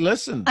 No, hey,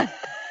 listen.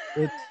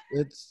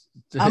 it's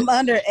I'm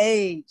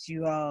underage,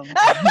 you all.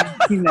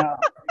 You know.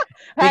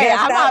 Hey,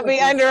 I might be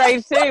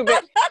underage too,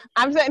 but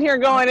I'm sitting here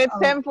going, it's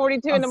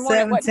 7:42 in the morning.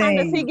 17, what time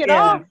does he get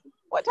yeah. off?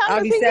 What time I'll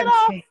does be he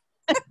 17.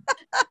 get off?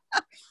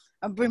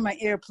 I'll bring my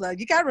earplug.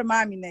 You gotta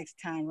remind me next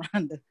time,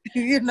 Rhonda.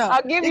 You know.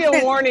 I'll give you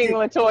a warning,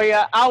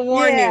 Latoya. I'll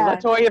warn you.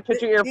 Latoya,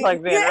 put your earplugs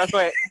in real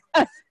quick.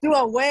 Do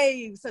a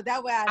wave so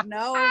that way I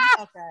know.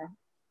 Okay.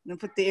 Then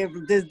put the ear.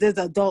 There's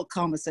adult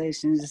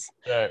conversations.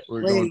 Right,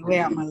 we're Way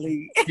out my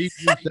league.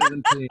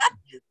 PG-17.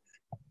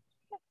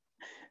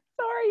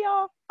 Sorry,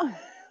 y'all.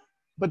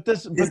 But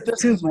this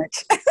too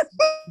much.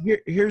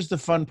 Here's the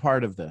fun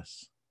part of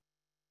this.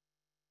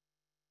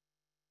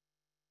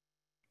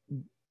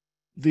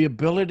 The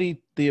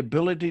ability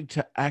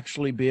to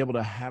actually be able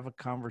to have a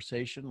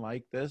conversation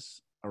like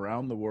this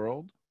around the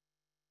world.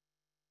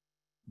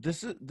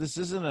 This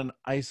isn't an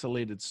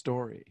isolated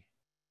story.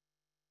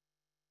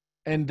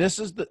 And this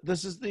is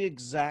the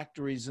exact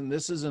reason.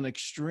 This is an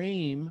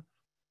extreme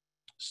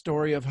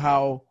story of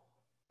how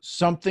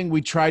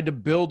we tried to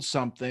build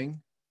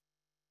something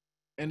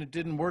and it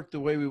didn't work the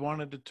way we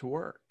wanted it to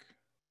work.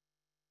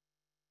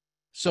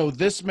 So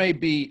this may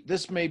be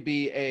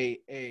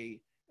a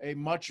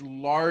much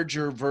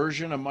larger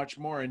version, a much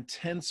more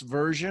intense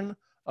version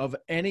of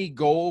any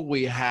goal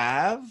we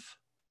have.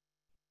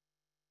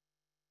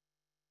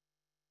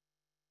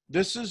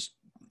 This is,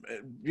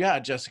 yeah,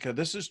 Jessica,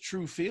 this is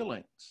true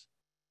feelings.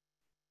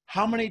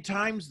 How many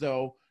times,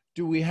 though,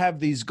 do we have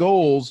these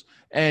goals?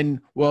 And,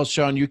 well,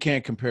 Sean, you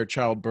can't compare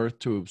childbirth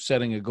to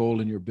setting a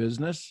goal in your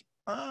business.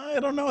 I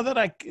don't know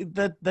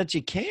that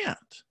you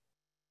can't.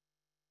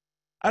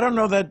 I don't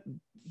know that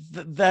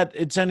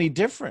it's any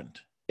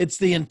different. It's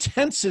the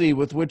intensity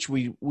with which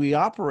we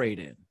operate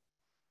in.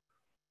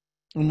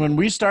 And when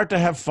we start to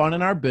have fun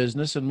in our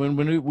business, and when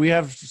we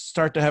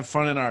start to have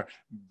fun in our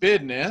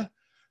business,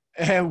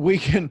 and we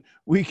can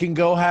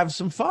go have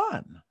some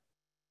fun.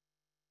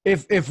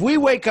 If we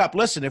wake up,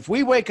 listen, if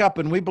we wake up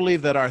and we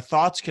believe that our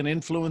thoughts can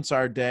influence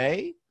our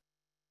day,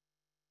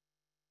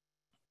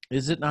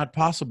 is it not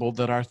possible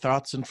that our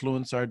thoughts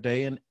influence our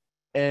day in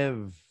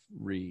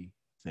everything?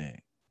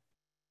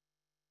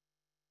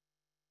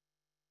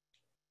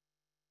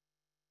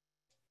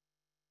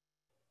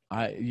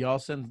 Y'all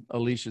send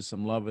Alicia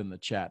some love in the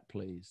chat,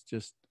 please.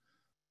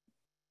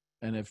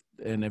 And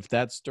if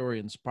that story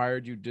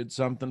inspired you, did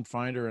something,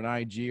 find her an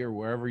IG or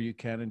wherever you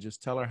can and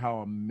just tell her how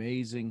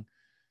amazing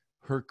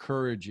her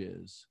courage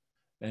is.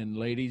 And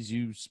ladies,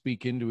 you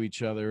speak into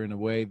each other in a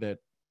way that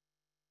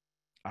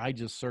I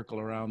just circle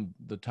around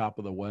the top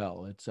of the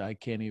well. I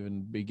can't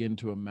even begin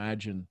to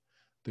imagine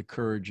the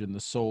courage and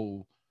the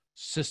soul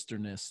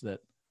sisterness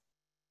that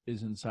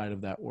is inside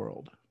of that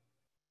world.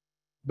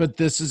 But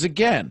this is,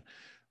 again,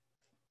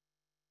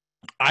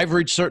 I've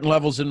reached certain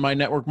levels in my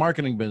network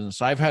marketing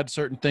business. I've had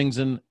certain things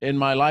in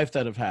my life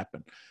that have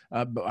happened.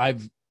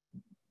 I've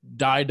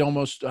died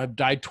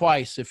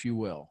twice, if you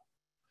will.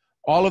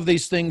 All of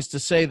these things to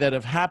say that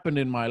have happened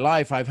in my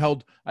life. I've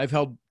held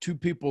two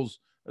people's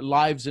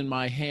lives in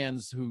my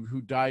hands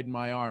who died in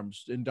my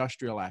arms,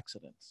 industrial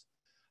accidents.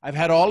 I've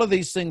had all of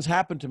these things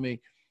happen to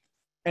me.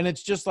 And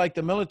it's just like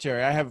the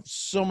military. I have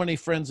so many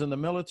friends in the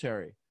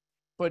military,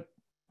 but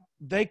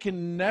they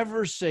can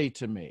never say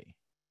to me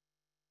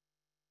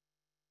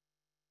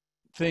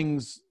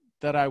things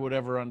that I would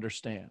ever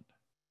understand.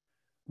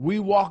 We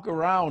walk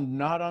around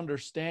not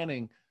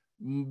understanding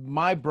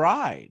my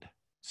bride,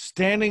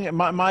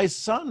 my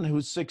son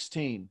who's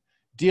 16,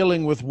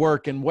 dealing with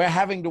work and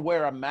having to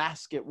wear a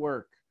mask at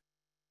work.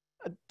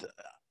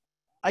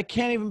 I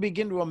can't even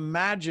begin to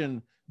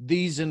imagine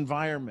these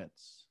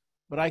environments,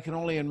 but I can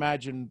only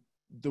imagine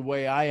the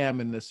way I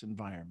am in this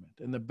environment.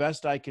 And the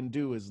best I can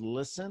do is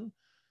listen.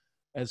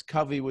 As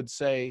Covey would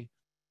say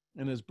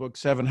in his book,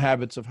 7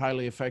 Habits of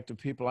Highly Effective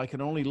People, I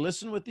can only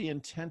listen with the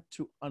intent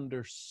to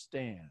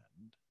understand.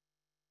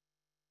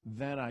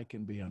 Then I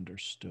can be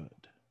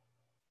understood.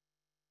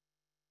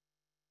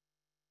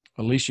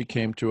 Alicia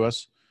came to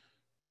us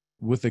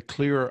with a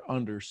clearer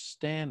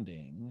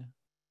understanding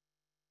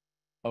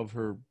of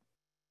her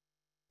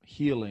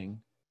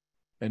healing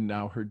and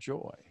now her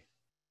joy.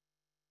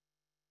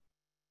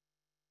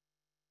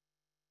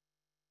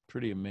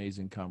 Pretty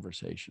amazing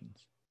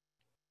conversations.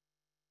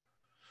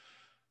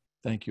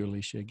 Thank you,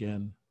 Alicia,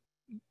 again.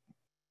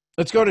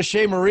 Let's go to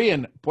Shea Marie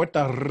in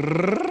Puerto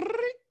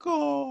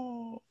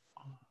Rico.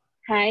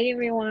 Hi,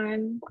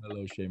 everyone.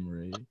 Hello, Shea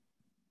Marie.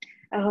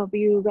 I hope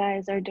you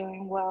guys are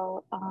doing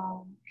well.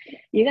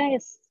 You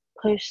guys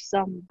pushed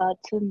some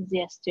buttons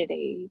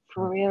yesterday,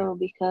 for real,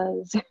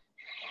 because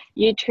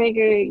you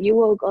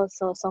woke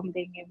also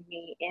something in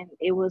me, and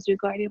it was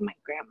regarding my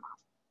grandma.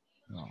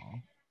 Oh.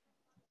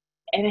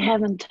 And I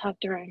haven't talked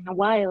to her in a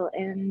while,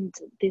 and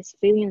these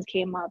feelings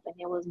came up, and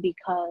it was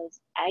because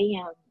I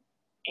am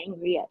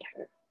angry at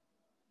her.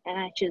 And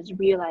I just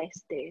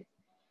realized this.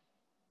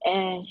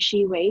 and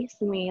she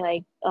raised me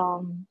like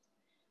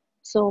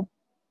so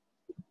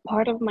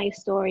part of my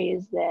story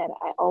is that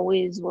I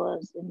always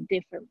was in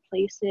different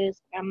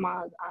places,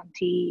 grandmas,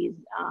 aunties,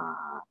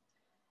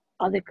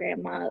 other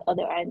grandmas,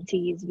 other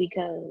aunties,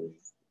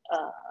 because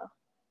uh,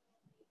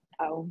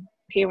 our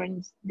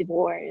parents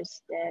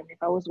divorced, and if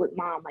I was with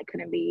mom, I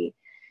couldn't be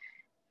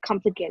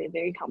complicated,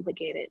 very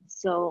complicated.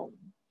 So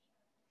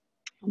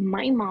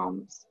my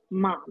mom's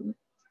mom,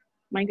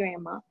 my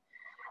grandma,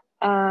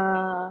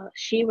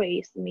 she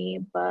raised me,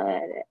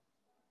 but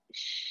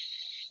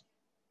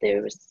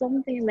there was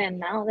something that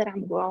now that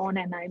I'm grown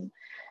and I'm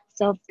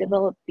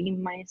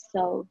self-developing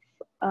myself,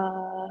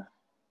 uh,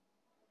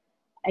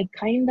 I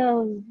kind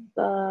of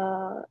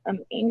I'm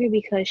angry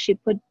because she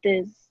put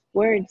this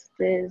words,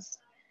 this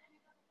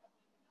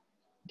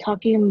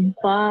talking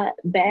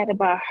bad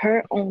about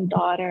her own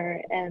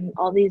daughter and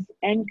all these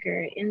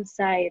anger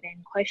inside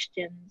and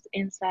questions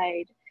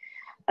inside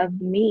of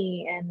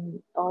me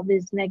and all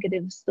these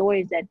negative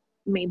stories that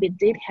maybe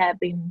did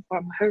happen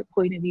from her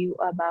point of view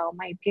about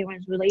my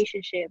parents'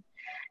 relationship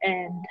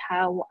and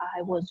how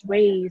I was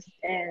raised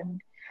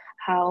and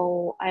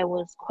how I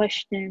was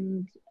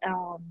questioned,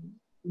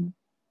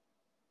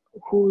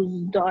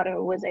 whose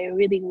daughter was I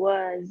really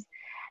was,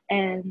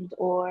 and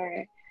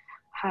or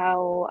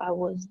how I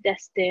was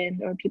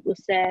destined, or people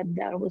said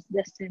that I was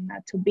destined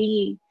not to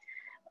be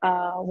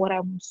what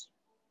I was,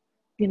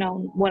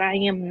 what I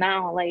am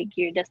now. Like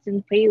you're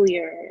destined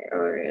failure,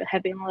 or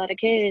having a lot of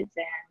kids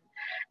and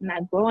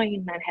not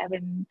growing, not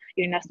having,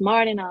 you're not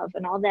smart enough,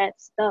 and all that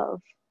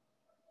stuff.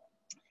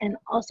 And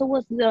also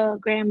was the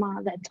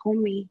grandma that told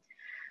me,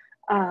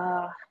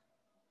 uh,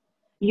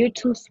 "You're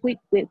too sweet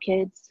with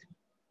kids,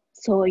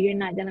 so you're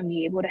not gonna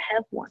be able to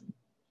have one."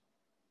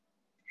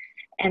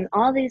 And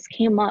all this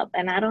came up,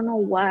 and I don't know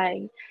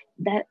why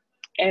that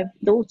if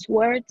those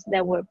words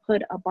that were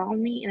put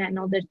upon me, and I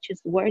know they're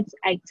just words,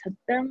 I took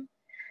them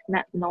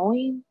not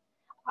knowing,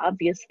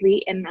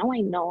 obviously, and now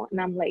I know, and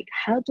I'm like,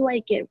 how do I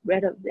get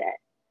rid of that?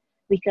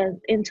 Because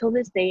until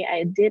this day,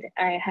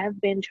 I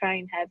have been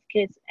trying to have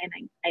kids,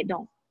 and I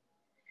don't.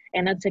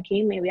 And it's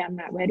okay, maybe I'm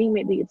not ready,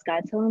 maybe it's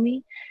God telling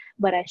me,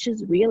 but I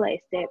just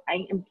realized that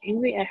I am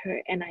angry at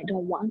her, and I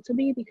don't want to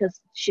be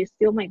because she's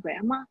still my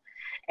grandma.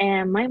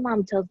 And my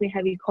mom tells me,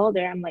 have you called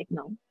her? I'm like,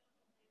 no,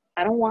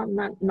 I don't want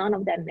none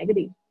of that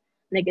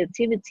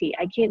negativity.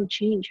 I can't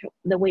change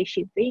the way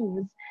she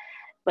thinks,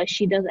 but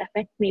she does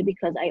affect me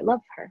because I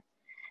love her.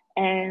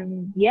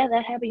 And yeah,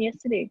 that happened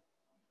yesterday.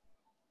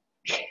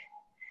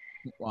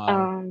 Wow.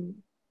 Um,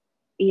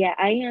 yeah,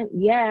 I am.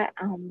 Yeah.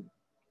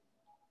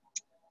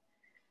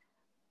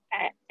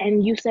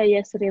 And you said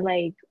yesterday,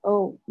 like,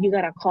 oh, you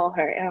gotta call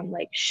her. And I'm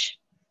like, shh,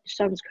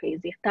 sounds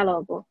crazy. Está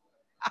loco.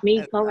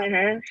 Me calling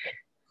her.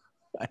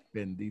 Ay,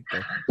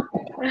 bendito.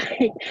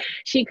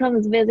 She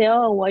comes visit.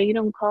 Oh, well, you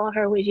don't call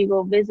her when you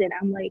go visit.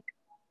 I'm like,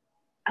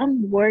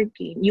 I'm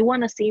working. You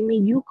want to see me?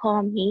 You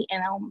call me,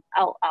 and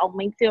I'll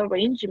make the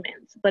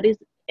arrangements. But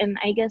and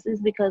I guess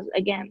it's because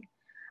again,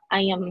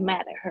 I am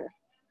mad at her,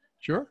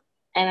 Sure.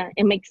 and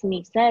it makes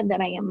me sad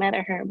that I am mad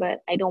at her.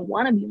 But I don't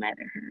want to be mad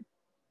at her.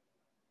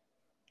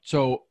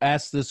 So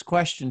ask this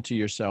question to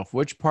yourself: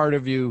 which part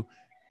of you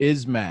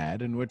is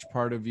mad, and which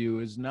part of you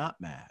is not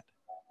mad?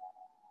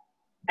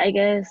 I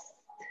guess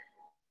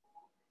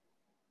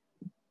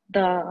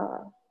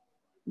the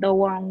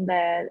one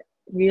that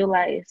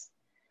realized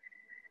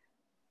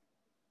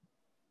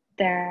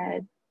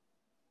that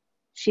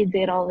she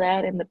did all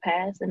that in the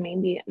past and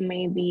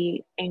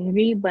maybe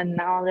angry, but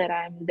now that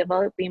I'm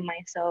developing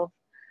myself,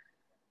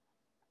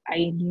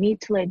 I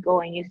need to let go.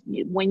 And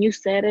when you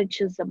said it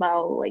just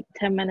about like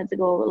 10 minutes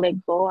ago,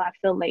 let go, I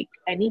feel like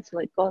I need to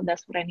let go.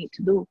 That's what I need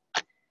to do.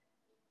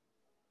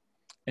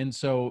 And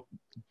so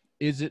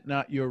is it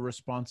not your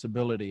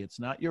responsibility? It's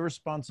not your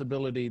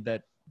responsibility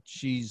that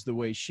she's the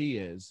way she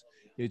is.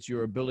 It's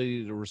your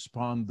ability to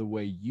respond the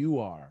way you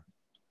are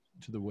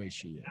to the way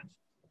she is.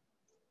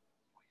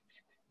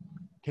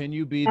 Can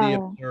you be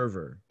the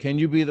observer? Can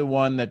you be the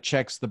one that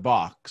checks the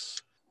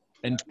box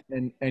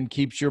and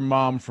keeps your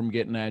mom from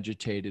getting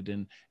agitated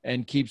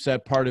and keeps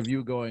that part of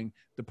you going,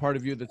 the part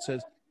of you that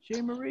says,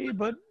 Che Marie,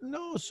 but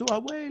no, su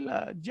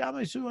abuela,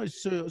 llame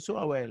su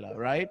abuela,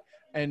 right?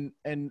 And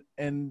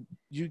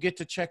you get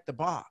to check the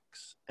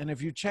box. And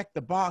if you check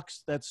the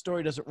box, that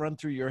story doesn't run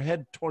through your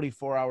head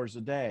 24 hours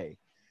a day.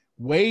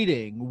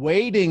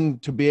 Waiting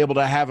to be able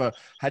to have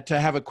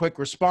a quick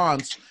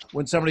response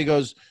when somebody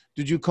goes,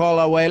 did you call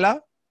abuela?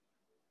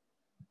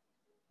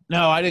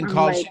 No, I didn't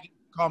call. Like, she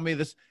didn't call me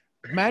this.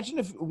 Imagine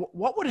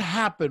what would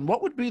happen?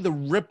 What would be the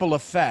ripple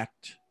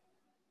effect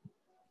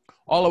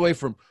all the way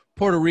from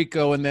Puerto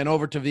Rico and then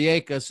over to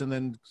Vieques and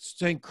then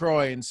St.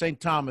 Croix and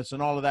St. Thomas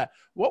and all of that?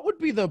 What would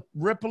be the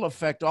ripple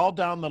effect all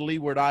down the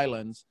Leeward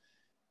Islands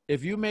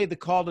if you made the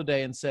call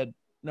today and said,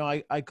 no,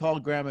 I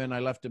called Grandma and I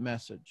left a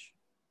message.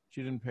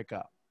 She didn't pick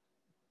up.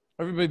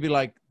 Everybody would be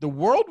like, the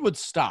world would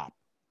stop.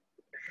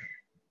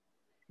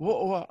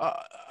 Well,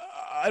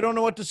 I don't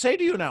know what to say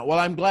to you now. Well,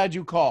 I'm glad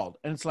you called.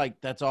 And it's like,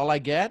 that's all I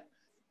get?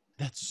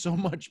 That's so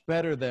much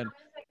better than,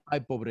 ay,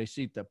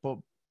 pobrecita,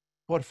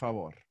 Por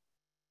favor.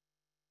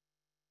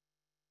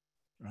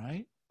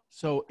 Right?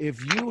 So if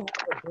you have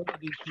the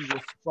ability to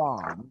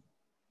respond,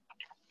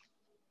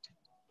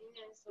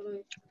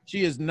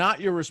 she is not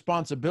your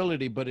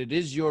responsibility, but it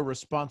is your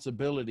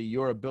responsibility,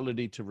 your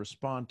ability to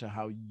respond to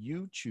how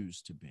you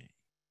choose to be.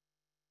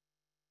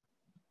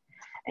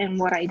 And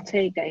what I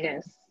take, I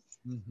guess.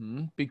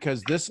 Mm-hmm.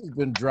 Because this has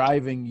been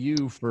driving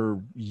you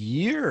for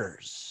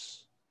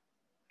years.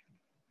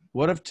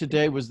 What if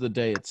today was the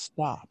day it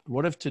stopped?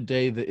 What if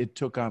today it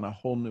took on a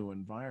whole new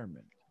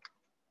environment?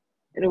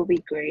 It'll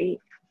be great.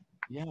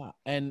 Yeah.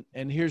 And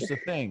here's the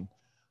thing.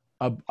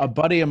 A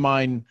buddy of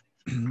mine,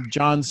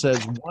 John,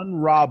 says one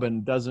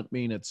robin doesn't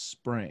mean it's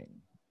spring.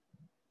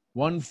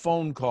 One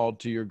phone call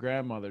to your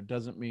grandmother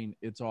doesn't mean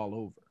it's all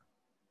over.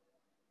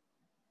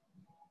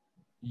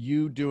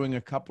 You doing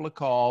a couple of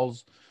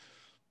calls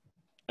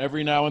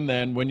every now and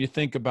then, when you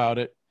think about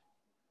it,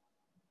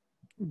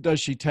 does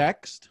she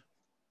text?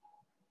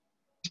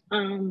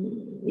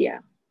 Yeah.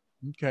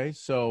 Okay,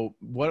 so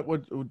what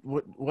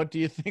do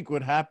you think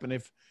would happen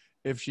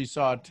if she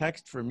saw a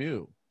text from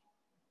you?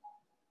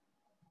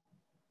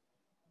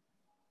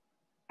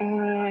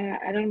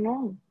 I don't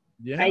know.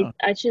 Yeah.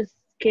 I just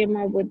came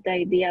up with the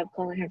idea of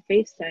calling her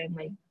FaceTime,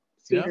 like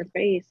see Yeah. her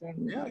face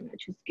and Yeah.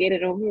 just get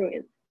it over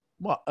with.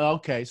 Well,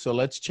 okay, so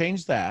let's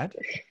change that.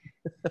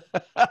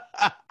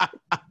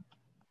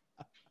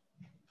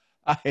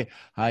 Ay.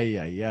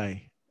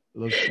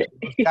 Los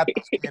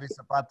gatos quieren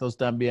zapatos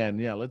también.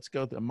 Yeah, let's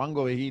go to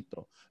mango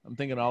viejito. I'm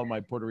thinking all my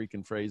Puerto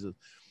Rican phrases.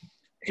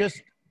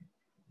 Just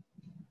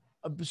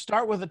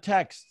start with a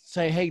text.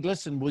 Say, hey,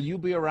 listen, will you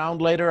be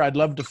around later? I'd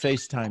love to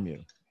FaceTime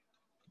you.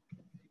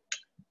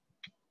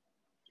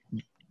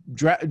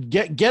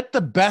 Get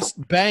the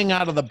best bang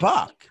out of the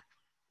buck.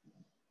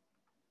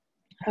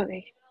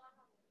 Okay.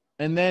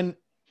 And then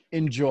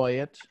enjoy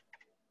it.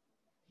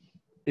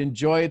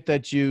 Enjoy it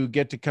that you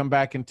get to come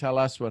back and tell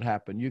us what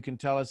happened. You can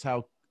tell us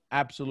how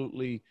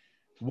absolutely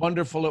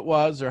wonderful it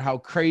was, or how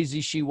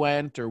crazy she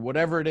went, or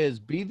whatever it is.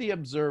 Be the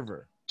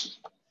observer.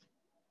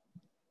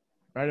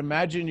 Right?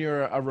 Imagine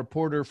you're a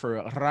reporter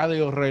for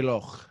Radio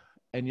Reloj.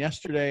 And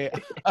yesterday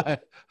I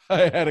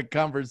had a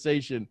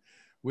conversation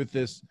with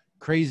this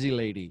crazy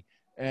lady,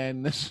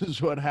 and this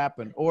is what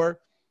happened. Or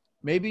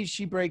maybe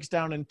she breaks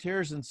down in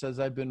tears and says,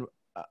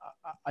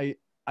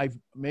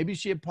 maybe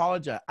she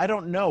apologized. I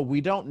don't know.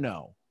 We don't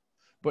know.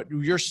 But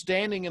you're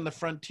standing in the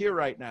frontier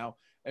right now.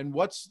 And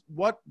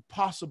what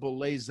possible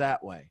lays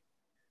that way?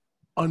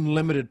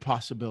 Unlimited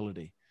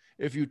possibility.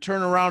 If you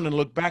turn around and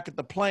look back at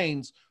the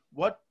plains,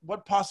 what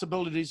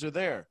possibilities are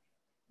there?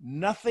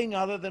 Nothing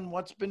other than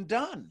what's been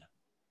done.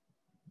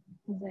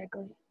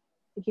 Exactly.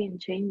 You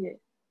can't change it.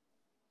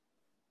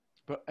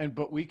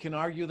 But we can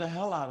argue the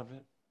hell out of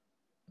it.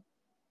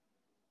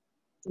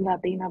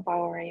 Latina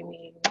power, I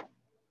mean.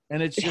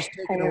 And it's just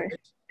taken away.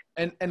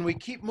 And we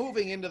keep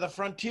moving into the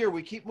frontier.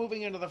 We keep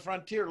moving into the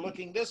frontier,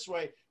 looking this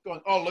way, going,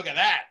 oh, look at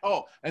that.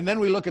 Oh, and then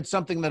we look at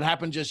something that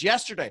happened just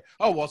yesterday.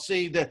 Oh, well,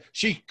 see,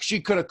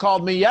 she could have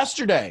called me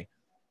yesterday.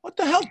 What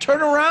the hell?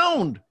 Turn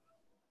around.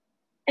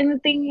 And the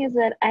thing is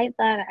that I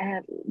thought I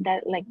had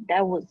that, like,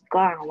 that was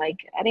gone. Like,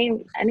 I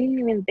didn't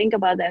even think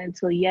about that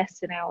until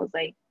yesterday. I was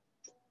like,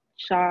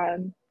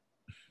 Sean,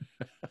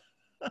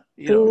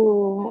 you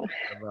know,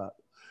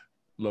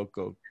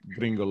 loco,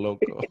 gringo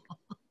loco.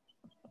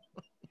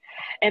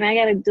 And I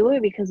got to do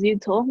it because you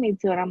told me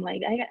to. And I'm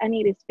like, I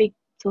need to speak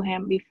to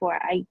him before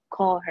I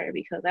call her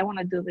because I want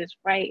to do this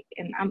right.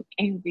 And I'm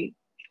angry.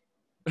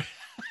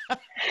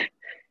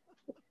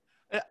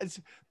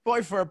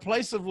 Boy, for a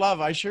place of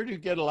love, I sure do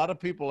get a lot of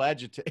people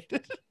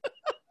agitated.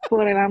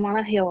 Por el amor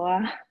a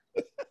Jehová.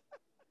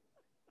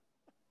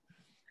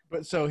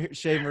 But so,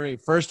 Shea Marie,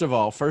 first of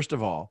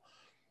all,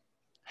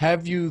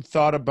 have you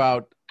thought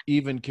about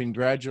even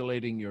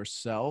congratulating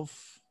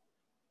yourself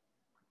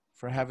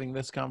for having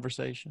this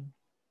conversation?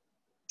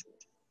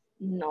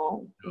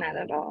 No, not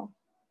at all.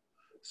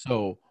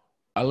 So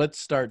let's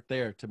start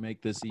there to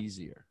make this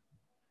easier.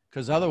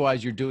 Because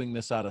otherwise you're doing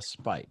this out of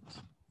spite.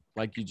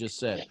 Like you just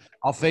said,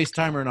 I'll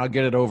FaceTime her and I'll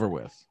get it over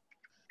with.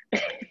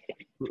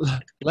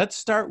 Let's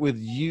start with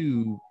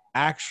you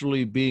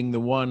actually being the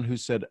one who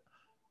said,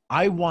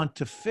 I want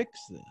to fix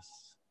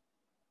this.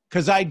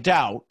 Because I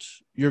doubt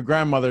your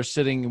grandmother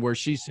sitting where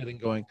she's sitting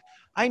going,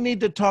 I need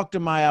to talk to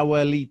my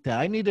abuelita.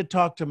 I need to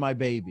talk to my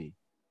baby.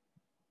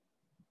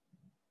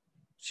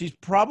 She's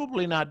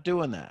probably not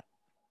doing that.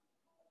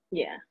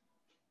 Yeah.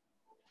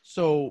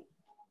 So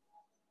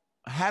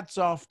hats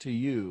off to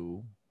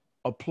you.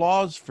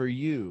 Applause for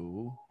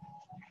you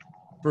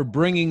for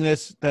bringing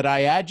this, that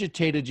I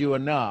agitated you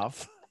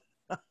enough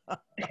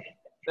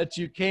that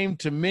you came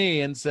to me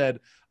and said,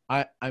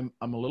 I'm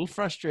a little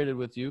frustrated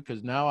with you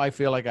because now I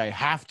feel like I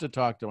have to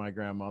talk to my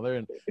grandmother,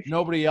 and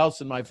nobody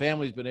else in my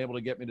family's been able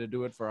to get me to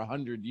do it for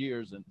 100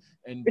 years.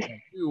 And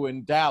you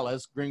in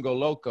Dallas, Gringo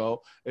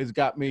Loco, has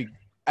got me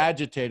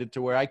agitated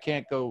to where I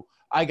can't go.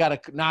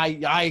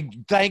 I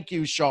thank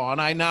you, Sean.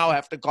 I now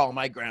have to call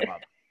my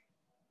grandmother.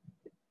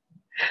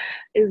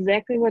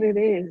 Exactly what it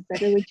is.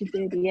 Exactly what you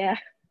did. Yeah.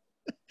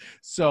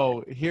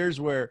 So here's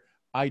where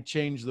I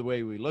change the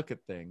way we look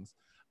at things.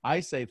 I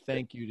say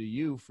thank you to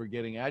you for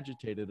getting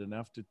agitated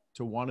enough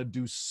to want to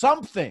do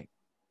something.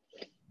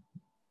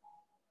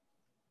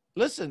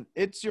 Listen,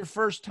 it's your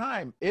first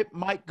time. It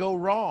might go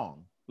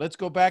wrong. Let's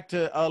go back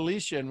to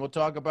Alicia and we'll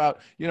talk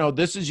about,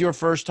 this is your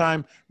first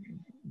time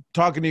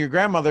talking to your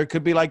grandmother. It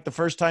could be like the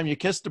first time you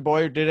kissed a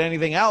boy or did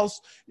anything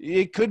else.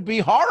 It could be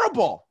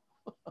horrible.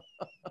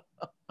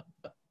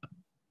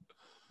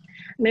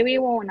 Maybe it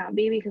will not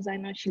be because I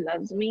know she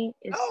loves me.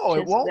 It's No, it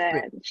just won't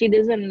that be. she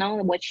doesn't know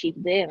what she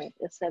did,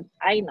 except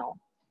I know.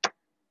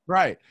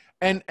 Right.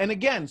 And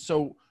again,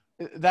 so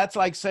that's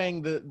like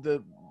saying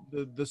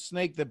the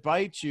snake that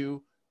bites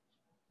you,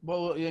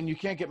 well, and you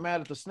can't get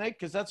mad at the snake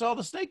because that's all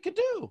the snake could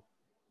do.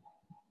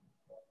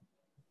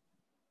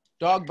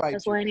 Dog bites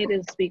That's why I need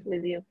to speak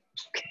with you.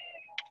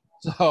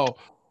 So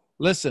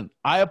listen,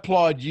 I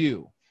applaud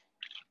you.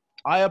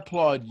 I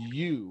applaud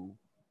you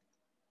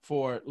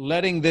for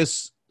letting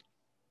this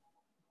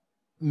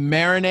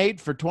marinate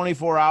for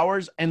 24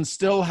 hours and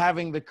still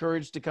having the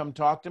courage to come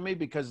talk to me,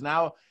 because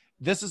now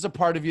this is a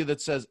part of you that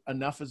says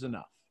enough is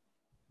enough.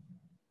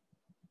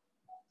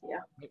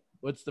 Yeah.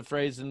 What's the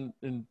phrase in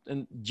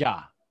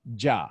ja?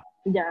 Yeah.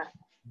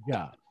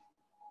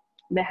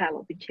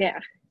 Déjalo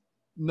pichar.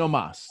 No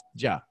más.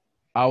 Ya.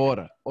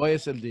 Ahora. Hoy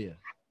es el día.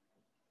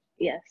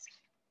 Yes.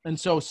 And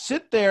so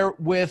sit there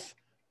with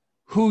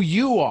who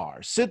you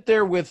are. Sit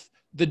there with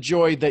the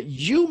joy that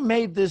you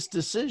made this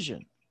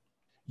decision.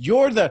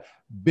 You're the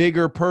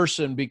bigger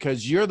person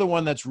because you're the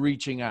one that's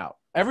reaching out.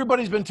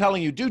 Everybody's been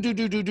telling you, do.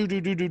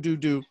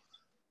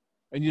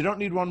 And you don't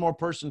need one more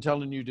person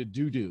telling you to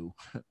do.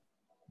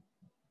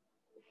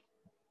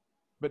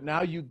 But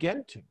now you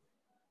get to.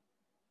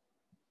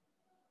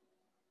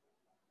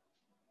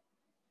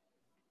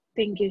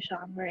 Thank you,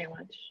 Sean, very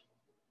much.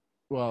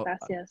 Well,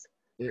 gracias.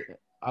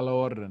 A la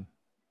orden.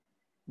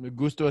 Me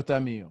gusto está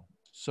mío.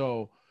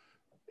 So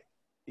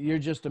you're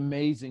just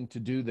amazing to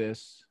do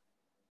this.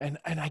 And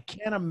I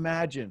can't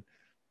imagine.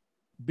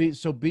 Be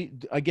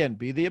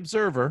the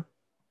observer.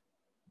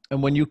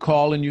 And when you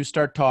call and you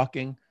start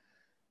talking,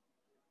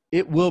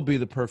 it will be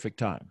the perfect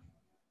time.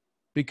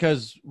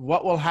 Because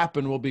what will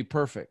happen will be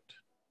perfect.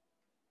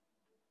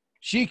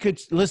 She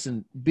could,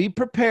 listen, be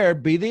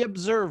prepared, be the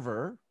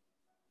observer.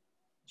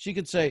 She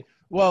could say,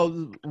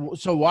 well,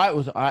 so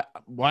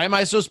why am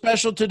I so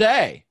special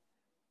today?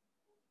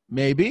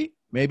 Maybe,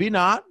 maybe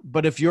not.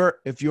 But if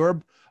you're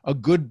a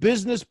good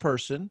business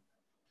person,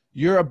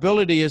 your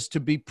ability is to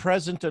be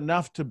present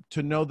enough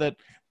to know that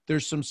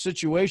there's some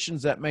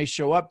situations that may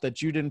show up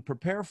that you didn't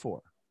prepare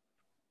for.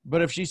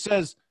 But if she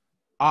says,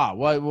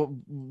 well,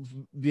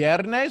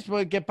 viernes,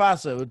 well, ¿qué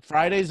pasa?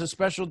 Friday's a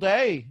special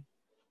day.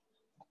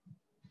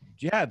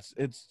 Yeah,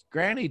 it's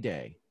Granny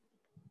Day.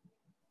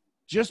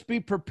 Just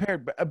be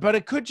prepared. But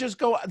it could just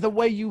go the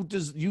way you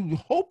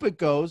hope it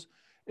goes,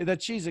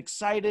 that she's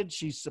excited,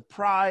 she's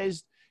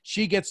surprised.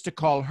 She gets to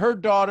call her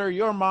daughter,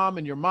 your mom,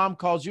 and your mom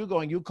calls you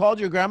going, you called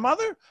your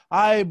grandmother?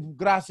 Ay,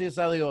 gracias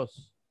a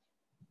Dios.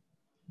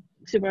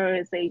 She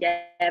probably say,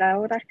 ya era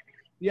hora.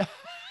 Yeah.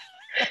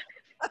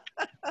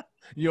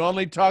 You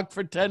only talked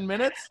for 10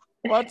 minutes?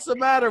 What's the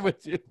matter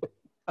with you?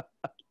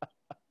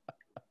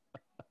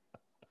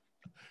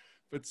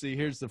 But see,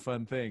 here's the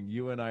fun thing.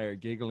 You and I are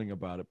giggling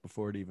about it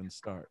before it even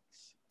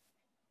starts.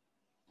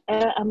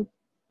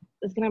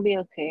 It's going to be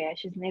okay. I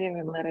just need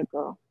to let it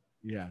go.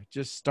 Yeah,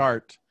 just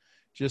start.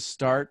 Just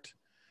start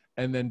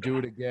and then do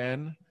it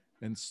again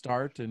and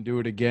start and do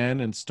it again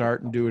and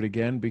start and do it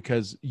again,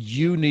 because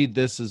you need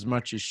this as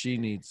much as she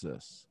needs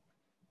this.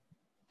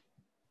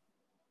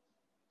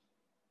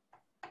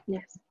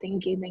 Yes,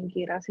 thank you.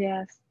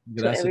 Gracias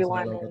to Gracias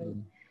everyone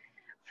and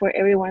for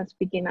everyone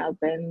speaking up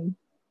and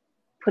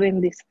putting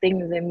these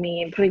things in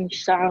me and putting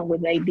Sean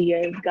with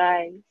ideas,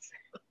 guys.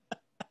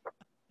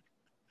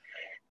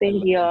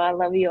 Thank you. I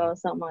love you all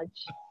so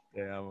much.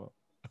 Yeah.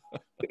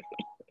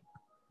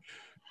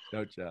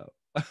 No doubt.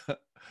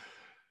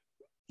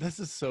 This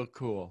is so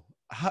cool.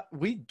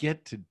 We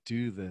get to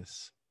do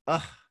this.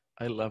 I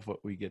love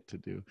what we get to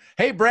do.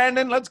 Hey,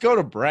 Brandon, let's go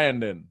to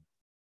Brandon.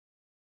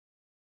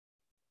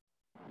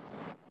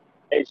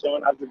 Hey,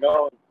 Sean, how's it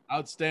going?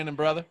 Outstanding,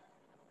 brother.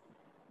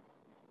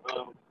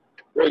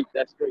 Great.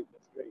 That's great.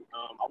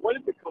 I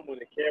wanted to come on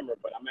the camera,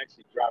 but I'm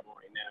actually driving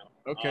right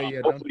now. Okay,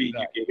 yeah. Hopefully you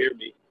can hear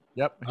me.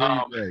 Yep, hear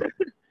you great.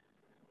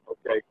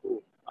 Okay,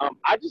 cool.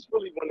 I just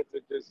really wanted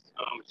to just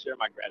share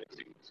my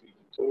gratitude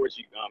towards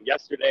you.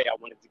 Yesterday, I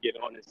wanted to get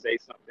on and say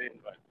something,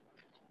 but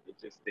it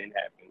just didn't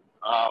happen.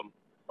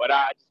 But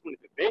I just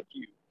wanted to thank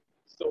you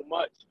so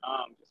much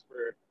just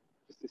for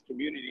just this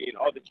community and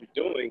all that you're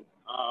doing.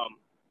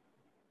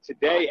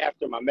 Today,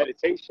 after my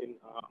meditation,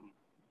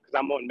 because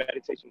I'm on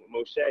meditation with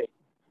Moshe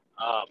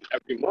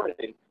every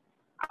morning,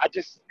 I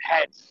just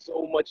had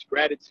so much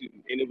gratitude,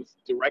 and it was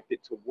directed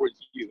towards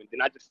you. And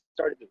then I just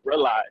started to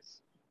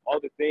realize all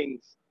the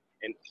things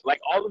and like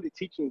all of the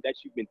teaching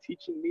that you've been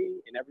teaching me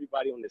and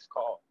everybody on this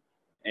call.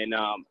 And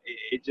I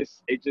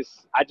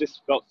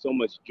just felt so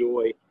much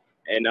joy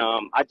And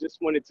I just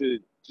wanted to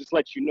just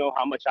let you know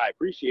how much I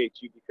appreciate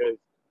you, because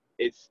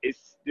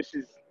this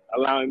is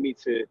allowing me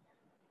to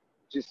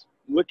just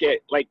look at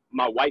like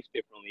my wife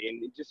differently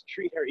and just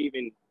treat her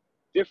even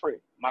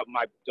different,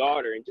 my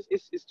daughter, and just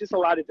it's just a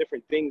lot of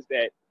different things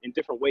that in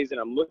different ways that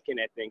I'm looking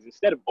at things.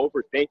 Instead of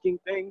overthinking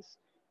things,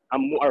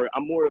 I'm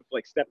more of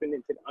like stepping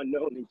into the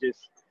unknown and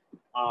just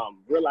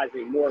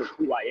realizing more of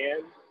who I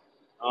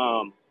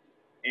am.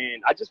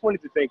 And I just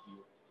wanted to thank you.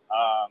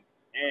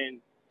 And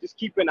just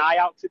keep an eye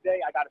out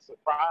today. I got a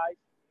surprise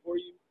for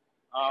you.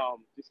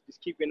 Just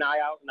keep an eye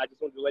out, and I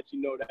just wanted to let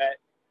you know that.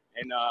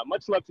 And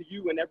much love to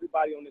you and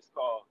everybody on this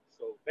call.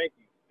 So thank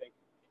you. Thank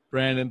you.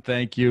 Brandon,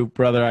 thank you,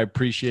 brother. I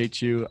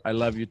appreciate you. I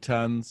love you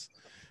tons.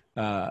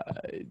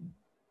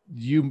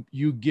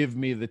 You give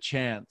me the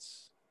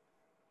chance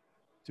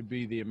to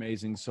be the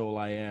amazing soul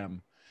I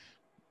am,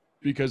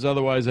 because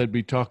otherwise I'd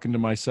be talking to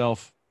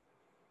myself,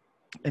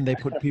 and they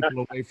put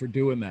people away for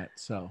doing that.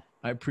 So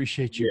I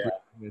appreciate you.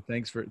 Yeah.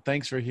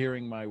 Thanks for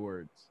hearing my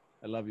words.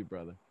 I love you,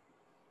 brother.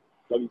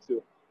 Love you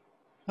too.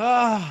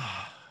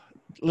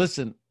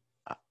 Listen,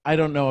 I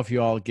don't know if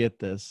you all get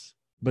this,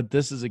 but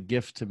this is a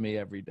gift to me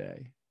every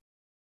day.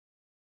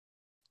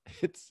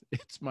 It's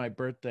my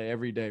birthday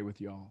every day with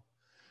y'all,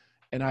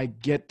 and I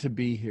get to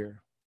be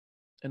here,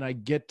 and I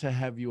get to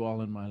have you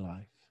all in my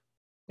life,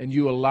 and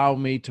you allow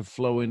me to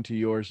flow into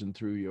yours and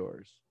through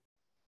yours.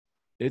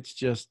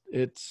 It's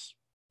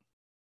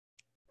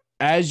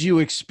as you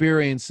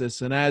experience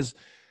this, and as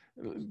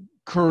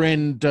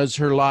Corinne does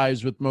her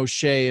lives with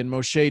Moshe, and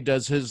Moshe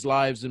does his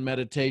lives in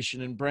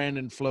meditation, and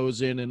Brandon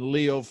flows in, and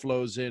Leo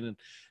flows in,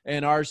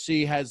 and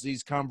RC has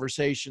these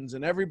conversations,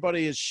 and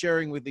everybody is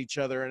sharing with each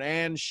other, and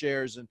Ann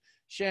shares, and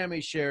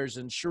Shami shares,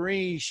 and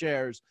Cherie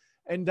shares,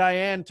 and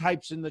Diane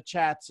types in the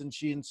chats, and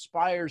she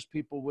inspires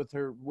people with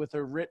her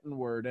written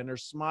word and her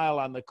smile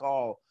on the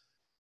call.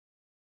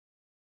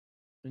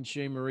 And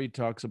Shea Marie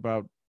talks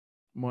about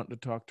wanting to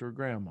talk to her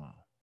grandma.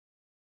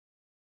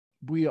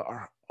 We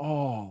are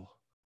all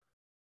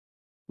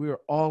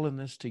in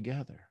this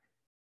together.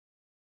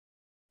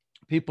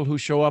 People who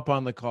show up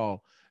on the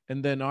call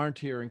and then aren't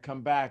here and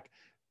come back,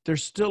 they're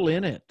still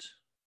in it.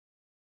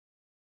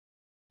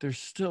 They're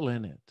still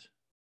in it.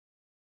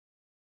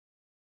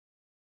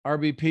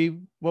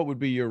 RBP, what would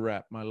be your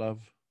rap, my love?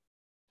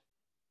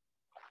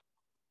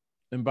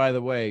 And by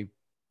the way,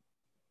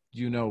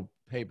 you know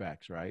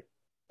paybacks, right?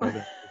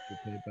 Payback.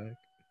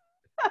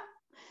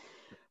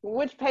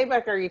 Which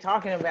payback are you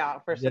talking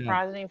about? For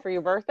surprising me for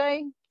your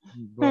birthday?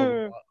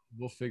 Well,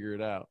 we'll figure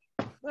it out.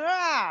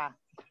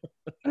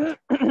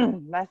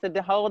 That's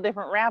a whole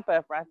different wrap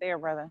up right there,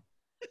 brother.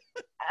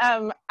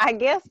 I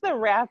guess the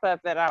wrap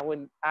up that I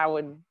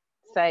would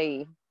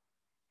say,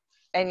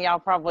 and y'all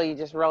probably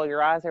just roll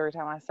your eyes every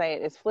time I say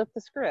it, is flip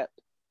the script.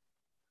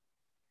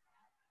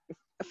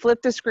 Flip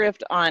the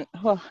script on.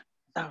 Oh,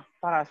 thought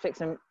I was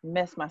fixing to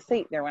miss my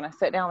seat there when I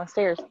sat down the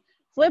stairs.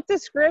 Flip the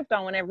script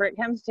on whenever it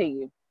comes to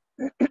you.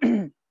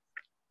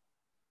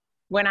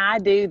 When I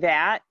do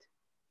that,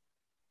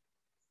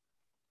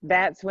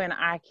 that's when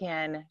I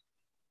can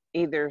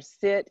either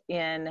sit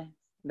in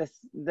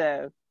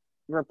the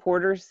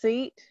reporter's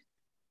seat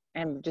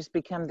and just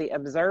become the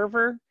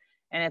observer.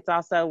 And it's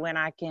also when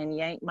I can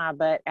yank my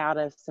butt out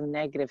of some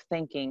negative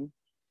thinking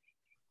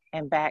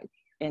and back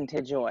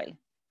into joy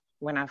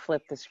when I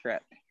flip the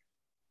script.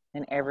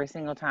 And every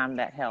single time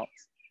that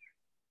helps.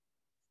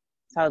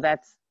 So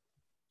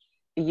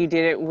you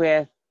did it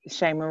with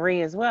Shea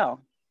Marie as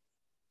well.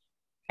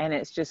 And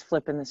it's just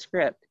flipping the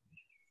script.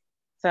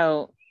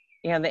 So,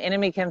 the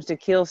enemy comes to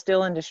kill,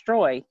 steal, and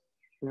destroy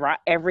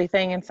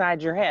everything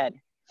inside your head.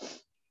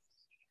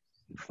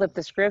 Flip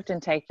the script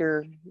and take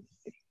your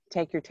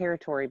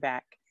territory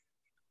back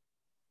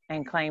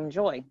and claim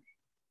joy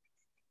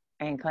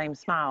and claim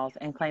smiles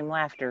and claim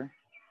laughter,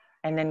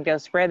 and then go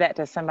spread that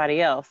to somebody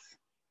else.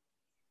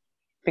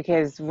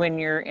 Because when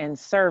you're in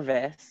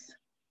service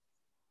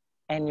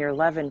and you're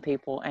loving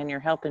people and you're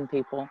helping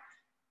people,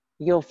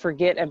 you'll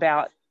forget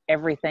about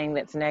everything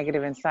that's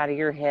negative inside of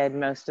your head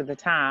most of the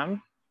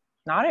time.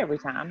 Not every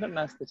time, but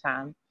most of the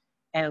time.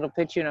 And it'll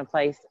put you in a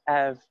place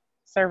of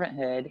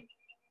servanthood.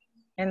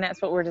 And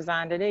that's what we're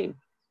designed to do.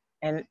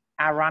 And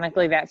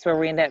ironically, that's where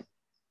we end up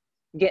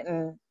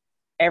getting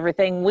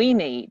everything we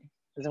need,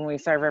 is when we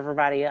serve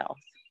everybody else.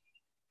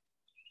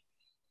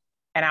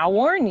 And I'll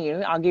warn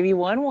you, I'll give you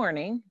one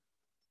warning.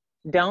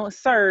 Don't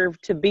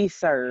serve to be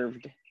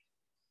served.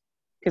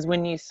 Because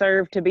when you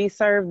serve to be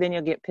served, then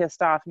you'll get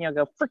pissed off and you'll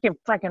go, freaking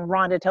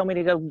Rhonda told me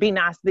to go be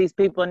nice to these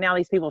people, and now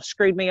these people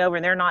screwed me over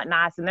and they're not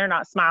nice and they're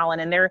not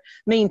smiling and they're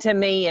mean to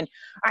me, and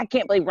I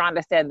can't believe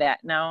Rhonda said that.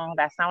 No,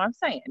 that's not what I'm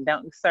saying.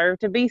 Don't serve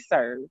to be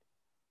served.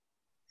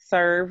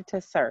 Serve to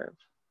serve.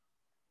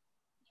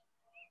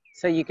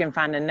 So you can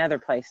find another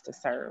place to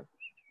serve,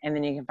 and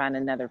then you can find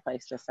another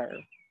place to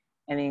serve,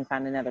 and then you can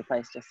find another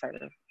place to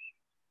serve.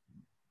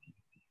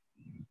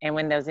 And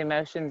when those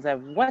emotions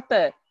of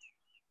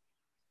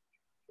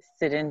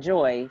sit in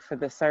joy for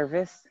the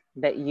service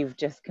that you've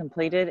just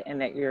completed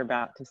and that you're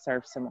about to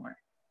serve some more.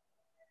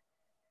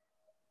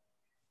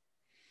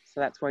 So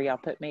that's where y'all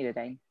put me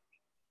today.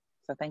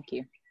 So thank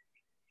you.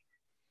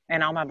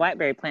 And all my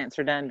blackberry plants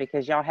are done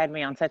because y'all had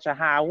me on such a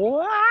high.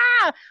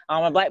 Wow!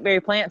 All my blackberry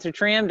plants are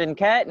trimmed and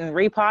cut and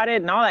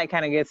repotted and all that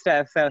kind of good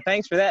stuff. So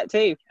thanks for that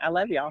too. I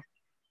love y'all.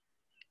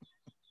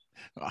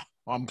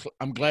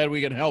 I'm glad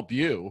we can help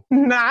you.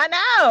 I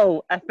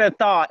know. The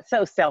thought,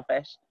 so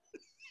selfish.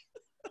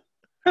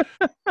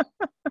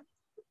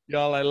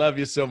 Y'all, I love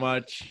you so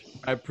much.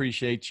 I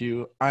appreciate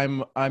you.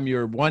 I'm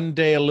your one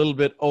day a little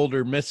bit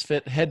older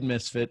misfit, head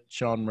misfit,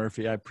 Sean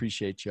Murphy. I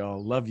appreciate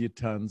y'all. Love you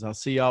tons. I'll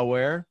see y'all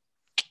where?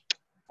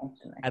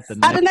 At the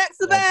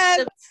next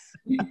event.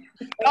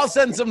 I'll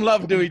send some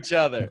love to each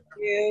other.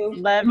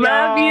 Love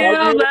Love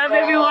y'all. you. Love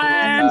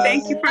everyone.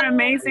 Thank you for an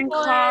amazing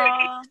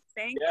call.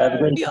 Thank Have a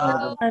great you.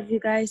 time. Love you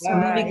guys.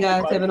 Love you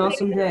guys. Have an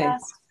awesome day.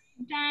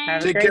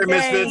 Have a Take great care,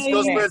 Misfits. day.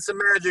 Go spread some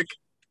magic.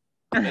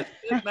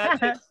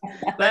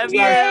 Love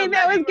you. Yay,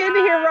 that was good to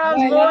hear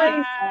Rob's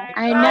voice.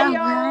 I Bye, know,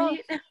 y'all. right?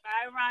 Bye,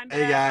 Rhonda.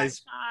 Hey, guys.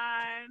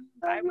 Bye,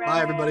 Sean. Bye,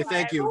 Bye, everybody.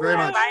 Thank you very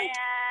much. Bye,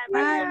 Ann.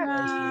 Bye,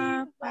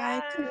 Rob.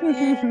 Bye,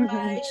 Corinne.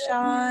 Bye,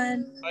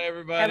 Sean. Bye,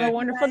 everybody. Have a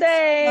wonderful Thanks so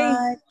day.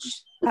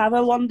 much. Have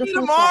a wonderful See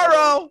you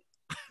tomorrow.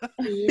 day.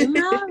 See you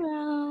tomorrow.